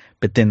warm-up,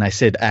 but then they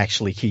said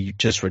actually he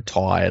just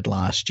retired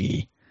last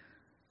year.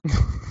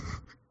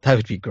 That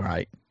would be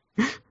great.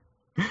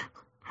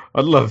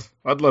 I'd love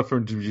for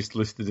him to be just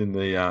listed in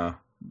the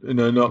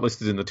not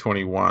listed in the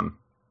 21.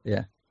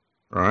 Yeah.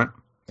 Right?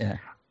 Yeah.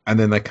 And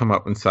then they come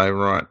up and say,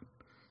 right,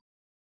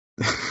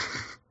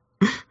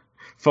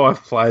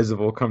 5 players have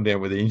all come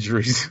down with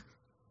injuries.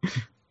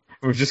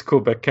 We've just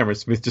called back Cameron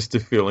Smith just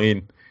to fill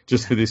in,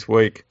 just for this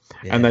week.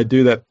 Yeah. And they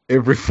do that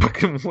every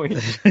fucking week.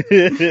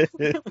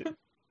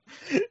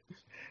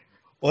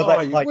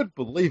 Well, you wouldn't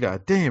believe our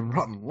damn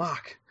rotten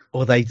luck.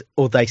 Or they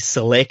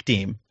select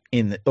him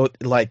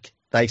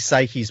they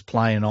say he's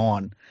playing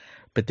on,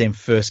 but then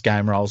first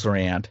game rolls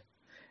around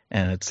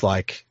and it's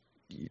like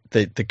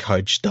the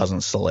coach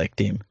doesn't select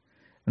him.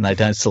 And they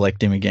don't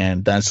select him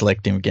again. It's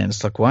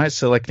like, why is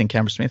selecting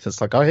Cameron Smith? It's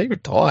like, oh, he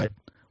retired.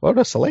 Why would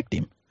I select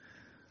him?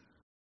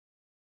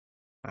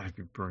 That'd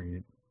be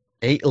brilliant.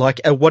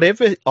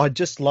 Whatever. I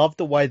just love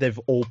the way they've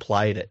all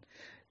played it.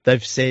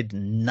 They've said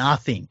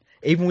nothing.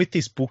 Even with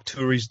this book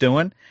tour he's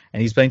doing,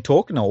 and he's been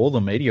talking to all the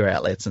media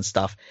outlets and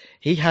stuff,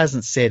 he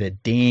hasn't said a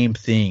damn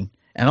thing.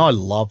 And I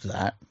love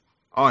that.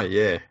 Oh,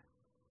 yeah.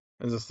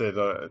 As I said,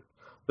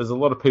 there's a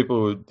lot of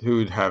people who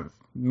would have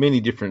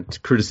many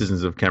different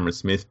criticisms of Cameron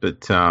Smith,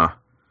 but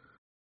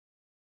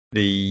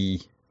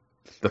the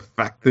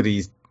fact that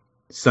he's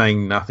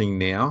saying nothing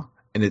now,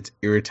 and it's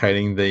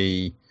irritating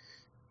the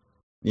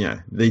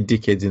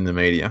dickheads in the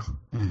media.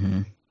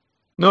 Mm-hmm.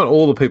 Not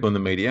all the people in the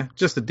media,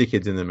 just the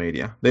dickheads in the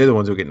media. They're the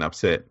ones who are getting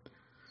upset.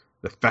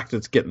 The fact that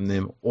it's getting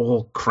them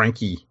all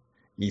cranky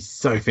is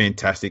so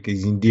fantastic.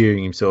 He's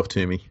endearing himself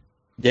to me.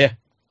 Yeah.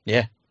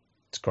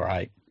 It's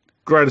great.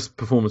 Greatest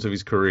performance of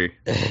his career.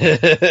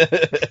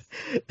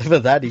 For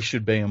that, he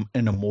should be an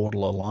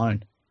immortal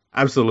alone.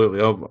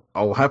 Absolutely.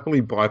 I'll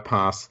happily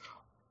bypass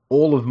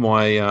all of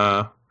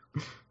my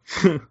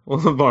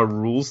all of my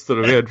rules that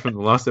I've had from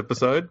the last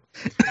episode.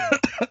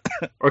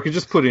 Or I could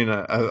just put in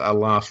a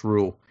last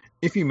rule.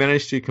 If you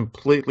manage to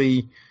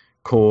completely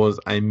cause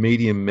a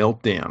media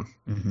meltdown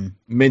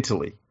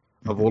mentally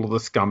of all of the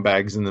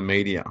scumbags in the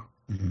media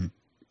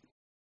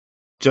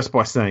just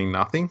by saying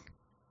nothing,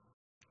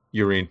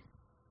 you're in.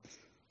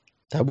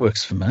 That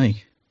works for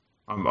me.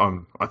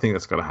 I think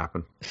that's got to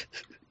happen.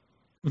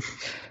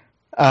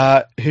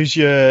 Who's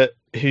your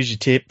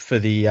tip for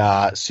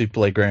the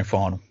Super League Grand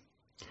Final?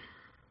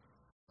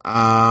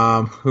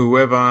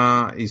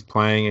 Whoever is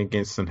playing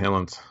against St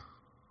Helens.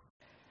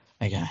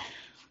 Okay.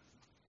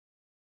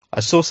 I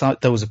saw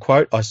there was a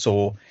quote I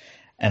saw,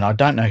 and I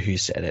don't know who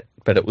said it,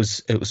 but it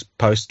was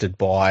posted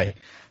by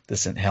the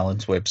St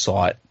Helens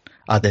website,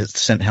 the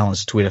St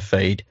Helens Twitter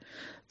feed,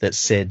 that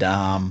said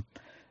that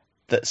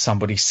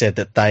somebody said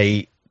that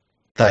they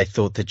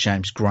thought that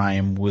James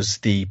Graham was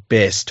the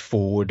best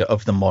forward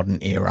of the modern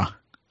era.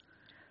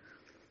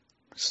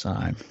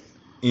 So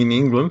in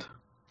England?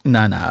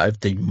 No, of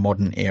the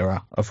modern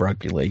era of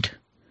rugby league.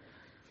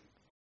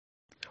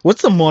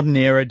 What's the modern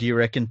era, do you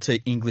reckon,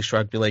 to English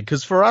rugby league?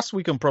 Because for us,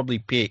 we can probably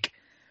pick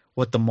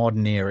what the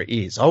modern era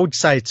is. I would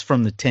say it's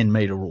from the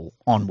 10-metre rule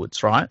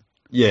onwards, right?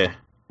 Yeah.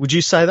 Would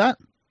you say that?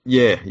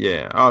 Yeah.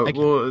 Okay.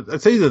 Well,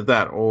 it's either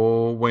that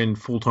or when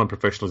full-time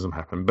professionalism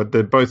happened, but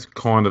they're both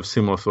kind of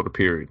similar sort of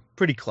period.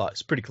 Pretty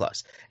close.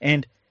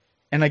 And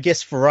I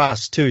guess for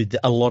us, too,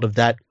 a lot of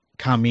that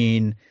come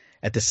in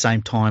at the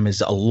same time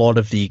as a lot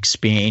of the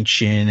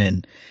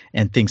expansion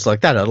and things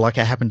like that. Like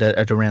it happened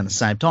at around the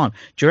same time.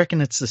 Do you reckon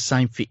it's the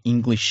same for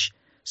English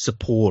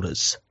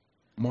supporters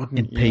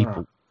and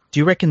people? Do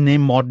you reckon their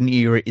modern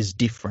era is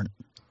different?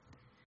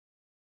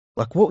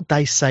 Like what would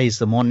they say is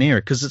the modern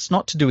era? Because it's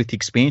not to do with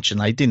expansion.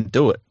 They didn't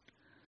do it.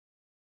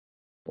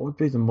 What would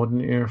be the modern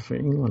era for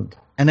England?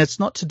 And it's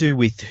not to do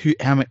with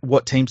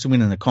what teams are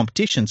winning the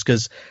competitions,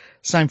 because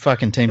same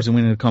fucking teams are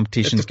winning the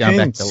competitions going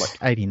back to like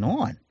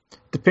 89.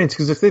 Depends,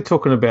 because if they're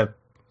talking about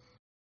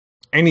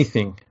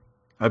anything,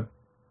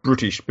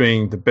 British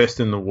being the best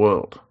in the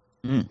world,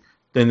 then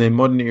their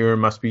modern era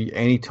must be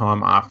any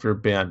time after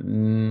about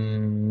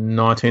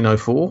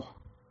 1904.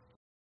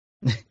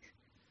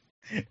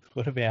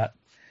 What about...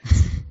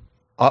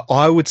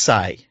 I would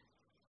say,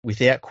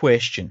 without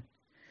question,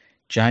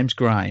 James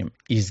Graham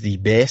is the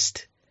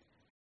best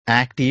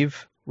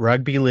active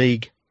rugby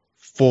league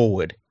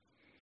forward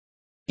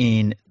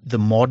in the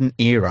modern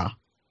era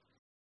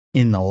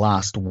in the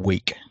last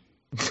week.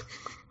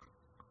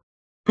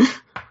 I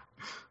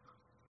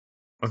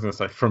was going to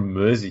say from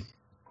Mersey.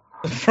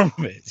 From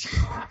Mersey.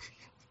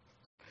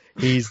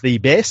 He's the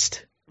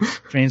best,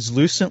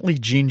 translucently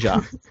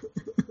ginger,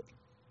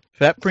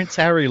 fat Prince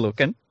Harry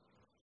looking.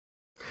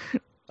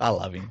 I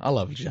love him. I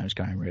love James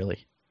Graham,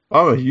 really.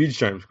 I'm a huge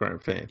James Graham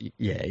fan.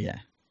 Yeah.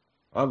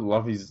 I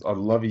love his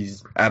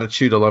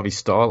attitude. I love his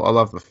style. I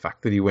love the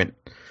fact that he went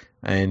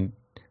and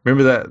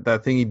remember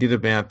that thing he did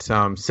about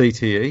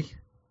CTE.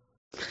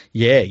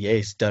 Yeah,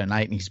 he's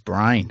donating his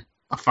brain.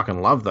 I fucking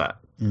love that.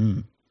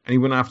 And he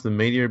went after the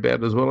media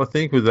about it as well, I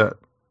think, with that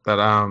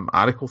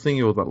article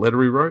thing or that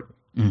letter he wrote.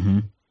 Mm-hmm.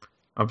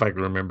 I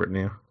vaguely remember it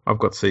now. I've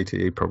got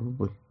CTE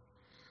probably.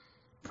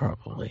 I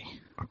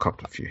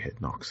copped a few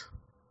head knocks.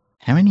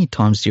 How many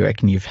times do you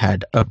reckon you've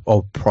had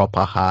a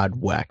proper hard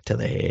whack to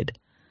the head?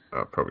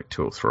 Probably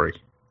 2 or 3.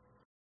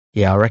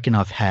 Yeah, I reckon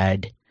I've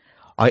had...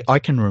 I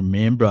can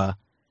remember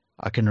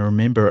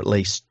at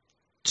least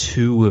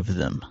 2 of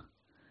them.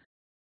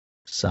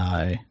 So...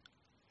 I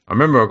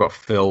remember I got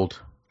felled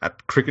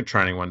at cricket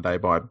training one day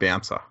by a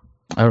bouncer.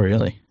 Oh,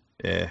 really?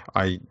 Yeah,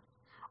 I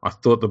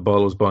thought the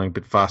bowler was bowling a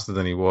bit faster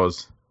than he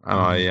was, and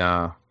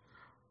I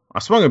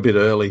swung a bit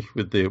early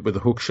with the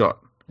hook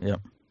shot.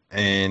 Yep.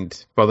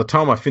 And by the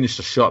time I finished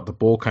the shot, the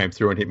ball came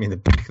through and hit me in the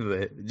back of the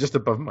head, just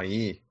above my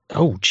ear.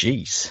 Oh,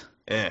 jeez.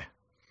 Yeah.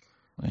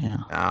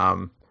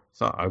 Wow.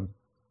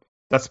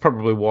 That's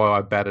probably why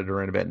I batted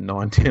around about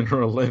 9, 10,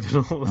 or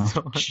 11 all the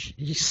time.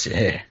 Jeez,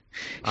 yeah.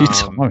 Your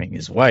timing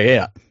is way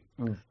out.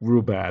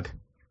 Real bad.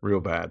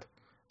 Yeah,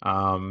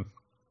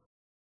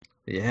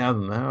 other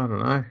than that, I don't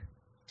know.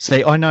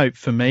 See, I know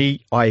for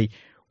me,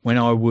 when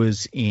I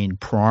was in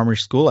primary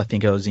school, I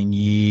think I was in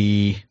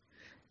year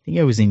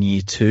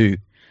 2.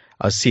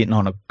 I was sitting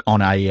on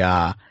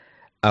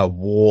a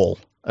wall,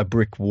 a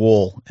brick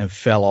wall, and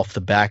fell off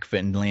the back of it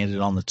and landed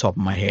on the top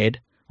of my head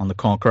on the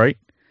concrete.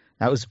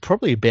 That was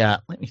probably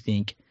about, let me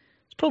think,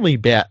 it's probably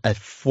about a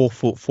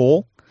 4-foot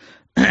fall.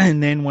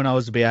 And then when I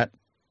was about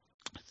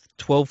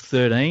 12,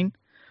 13,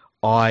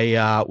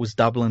 I was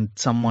doubling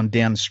someone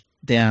going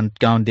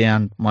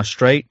down my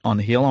street on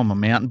the hill on my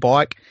mountain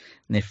bike,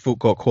 and their foot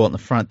got caught in the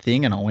front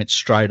thing, and I went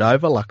straight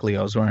over. Luckily,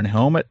 I was wearing a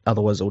helmet,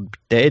 otherwise I would be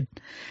dead.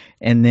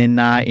 And then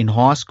in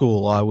high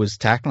school, I was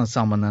tackling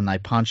someone, and they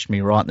punched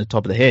me right in the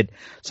top of the head.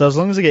 So as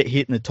long as I get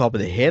hit in the top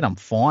of the head, I'm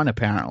fine,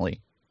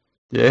 apparently.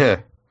 Yeah.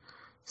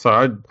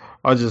 So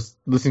I just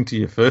listening to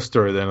your first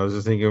story. Then I was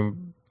just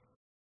thinking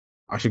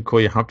I should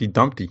call you Humpty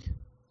Dumpty.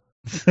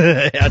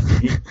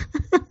 The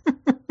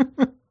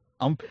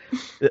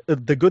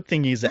good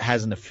thing is it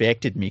hasn't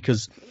affected me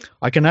because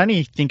I can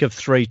only think of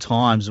 3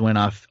 times when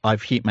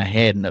I've hit my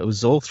head, and it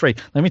was all 3.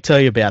 Let me tell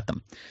you about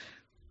them.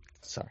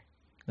 Sorry,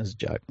 that's a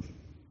joke. I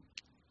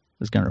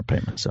was going to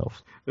repeat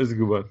myself. That's a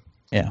good one.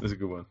 Yeah, that's a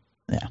good one.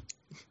 Yeah.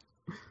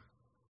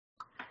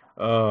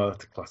 Oh,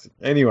 that's a classic.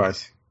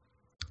 Anyways,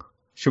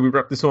 should we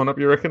wrap this one up?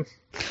 You reckon?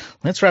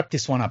 Let's wrap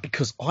this one up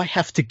because I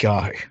have to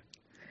go.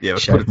 Yeah,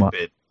 let's put it to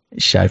bed.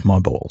 Shave my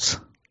balls.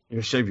 You're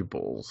gonna shave your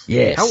balls?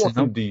 Yes. How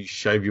often do you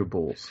shave your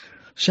balls?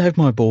 Shave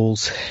my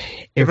balls.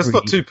 If it's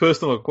not too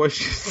personal a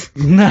question.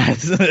 No.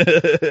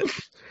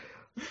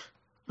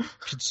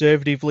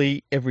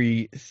 Conservatively,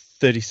 every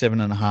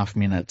 37.5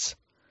 minutes.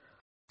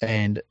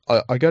 And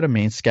I go to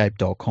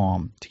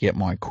manscaped.com to get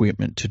my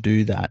equipment to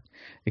do that.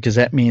 Because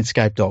at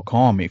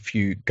manscaped.com, if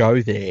you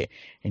go there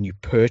and you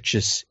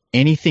purchase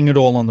anything at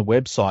all on the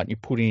website, you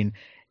put in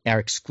our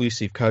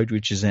exclusive code,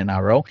 which is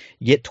NRL,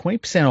 you get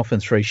 20% off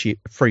and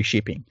free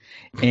shipping.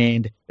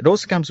 And it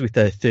also comes with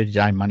a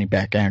 30-day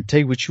money-back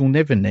guarantee, which you'll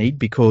never need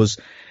because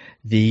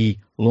the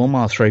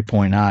Lawnmower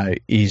 3.0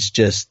 is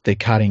just the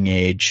cutting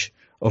edge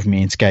of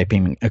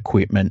manscaping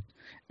equipment.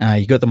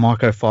 You got the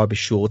microfiber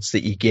shorts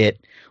that you get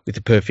with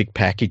the Perfect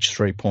Package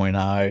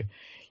 3.0.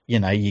 You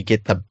know, you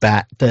get the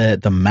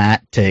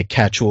mat to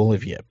catch all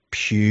of your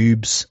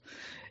pubes,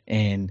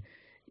 and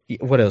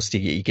what else do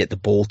you get? You get the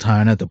ball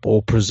toner, the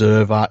ball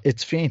preserver.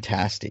 It's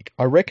fantastic.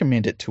 I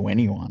recommend it to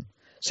anyone.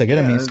 So go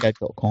to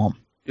manscaped.com.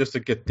 Just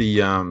to get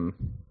the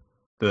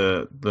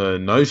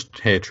nose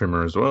hair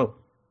trimmer as well.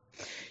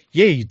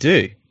 Yeah, you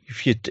do.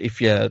 If you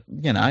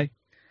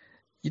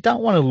you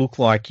don't want to look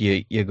like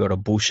you got a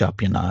bush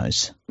up your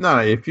nose. No,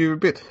 if you're a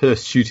bit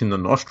hirsute in the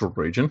nostril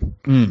region,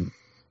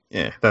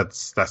 yeah,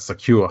 that's the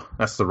cure.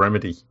 That's the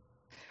remedy.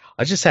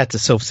 I just had to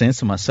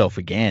self-censor myself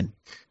again.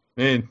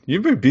 Man,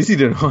 you've been busy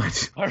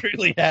tonight. I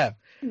really have.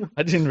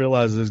 I didn't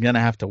realize I was going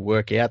to have to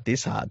work out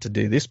this hard to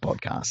do this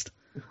podcast.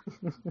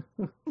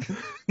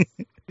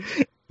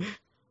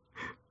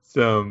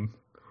 So,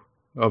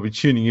 I'll be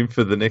tuning in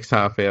for the next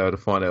half hour to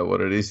find out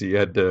what it is that you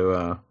had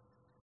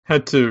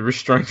to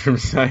restrain from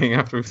saying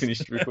after we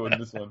finished recording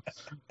this one.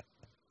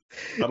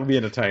 That'll be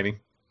entertaining.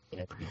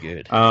 Yeah, pretty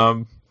good.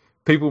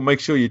 People, make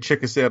sure you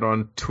check us out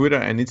on Twitter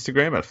and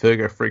Instagram at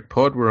Fergo Freak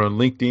Pod. We're on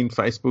LinkedIn,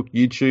 Facebook,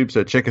 YouTube,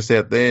 so check us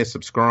out there.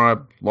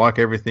 Subscribe, like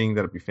everything.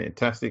 That'll be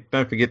fantastic.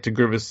 Don't forget to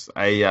give us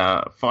a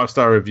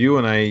 5-star review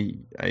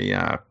and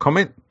a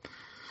comment.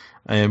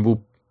 And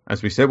we'll,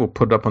 as we said, we'll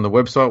put it up on the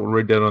website. We'll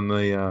read that on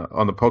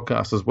the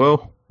podcast as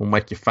well. We'll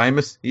make you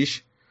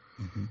famous-ish.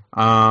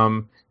 Mm-hmm.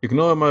 You can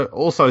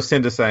also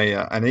send us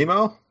an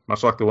email,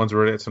 much like the ones we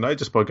read out tonight,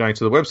 just by going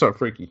to the website,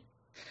 Freaky.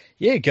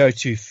 Yeah, go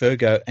to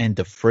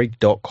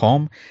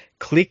fergoandthefreak.com,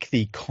 click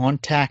the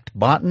contact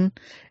button,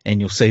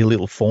 and you'll see a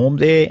little form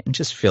there, and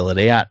just fill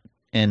it out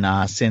and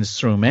send us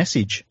through a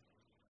message.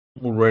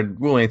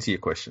 We'll answer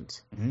your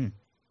questions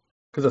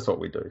because that's what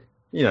we do.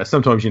 You know,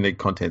 sometimes you need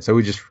content, so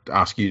we just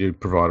ask you to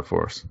provide it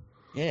for us.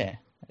 Yeah,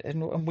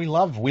 and we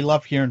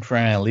love hearing from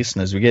our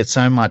listeners. We get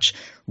so much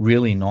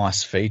really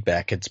nice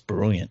feedback. It's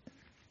brilliant.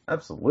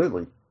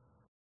 Absolutely.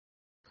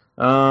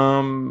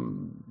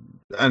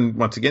 And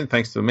once again,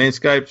 thanks to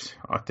Manscaped.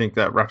 I think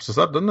that wraps us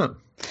up, doesn't it?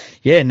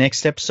 Yeah,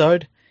 next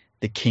episode,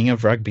 the King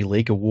of Rugby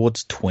League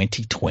Awards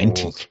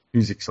 2020. Oh,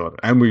 who's excited?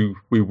 And we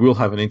will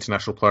have an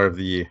International Player of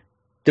the Year.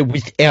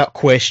 Without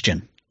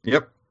question.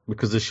 Yep,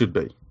 because there should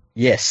be.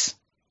 Yes.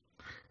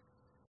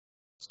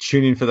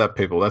 Tune in for that,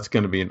 people. That's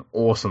going to be an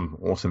awesome,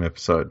 awesome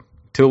episode.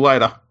 Till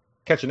later.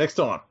 Catch you next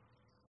time.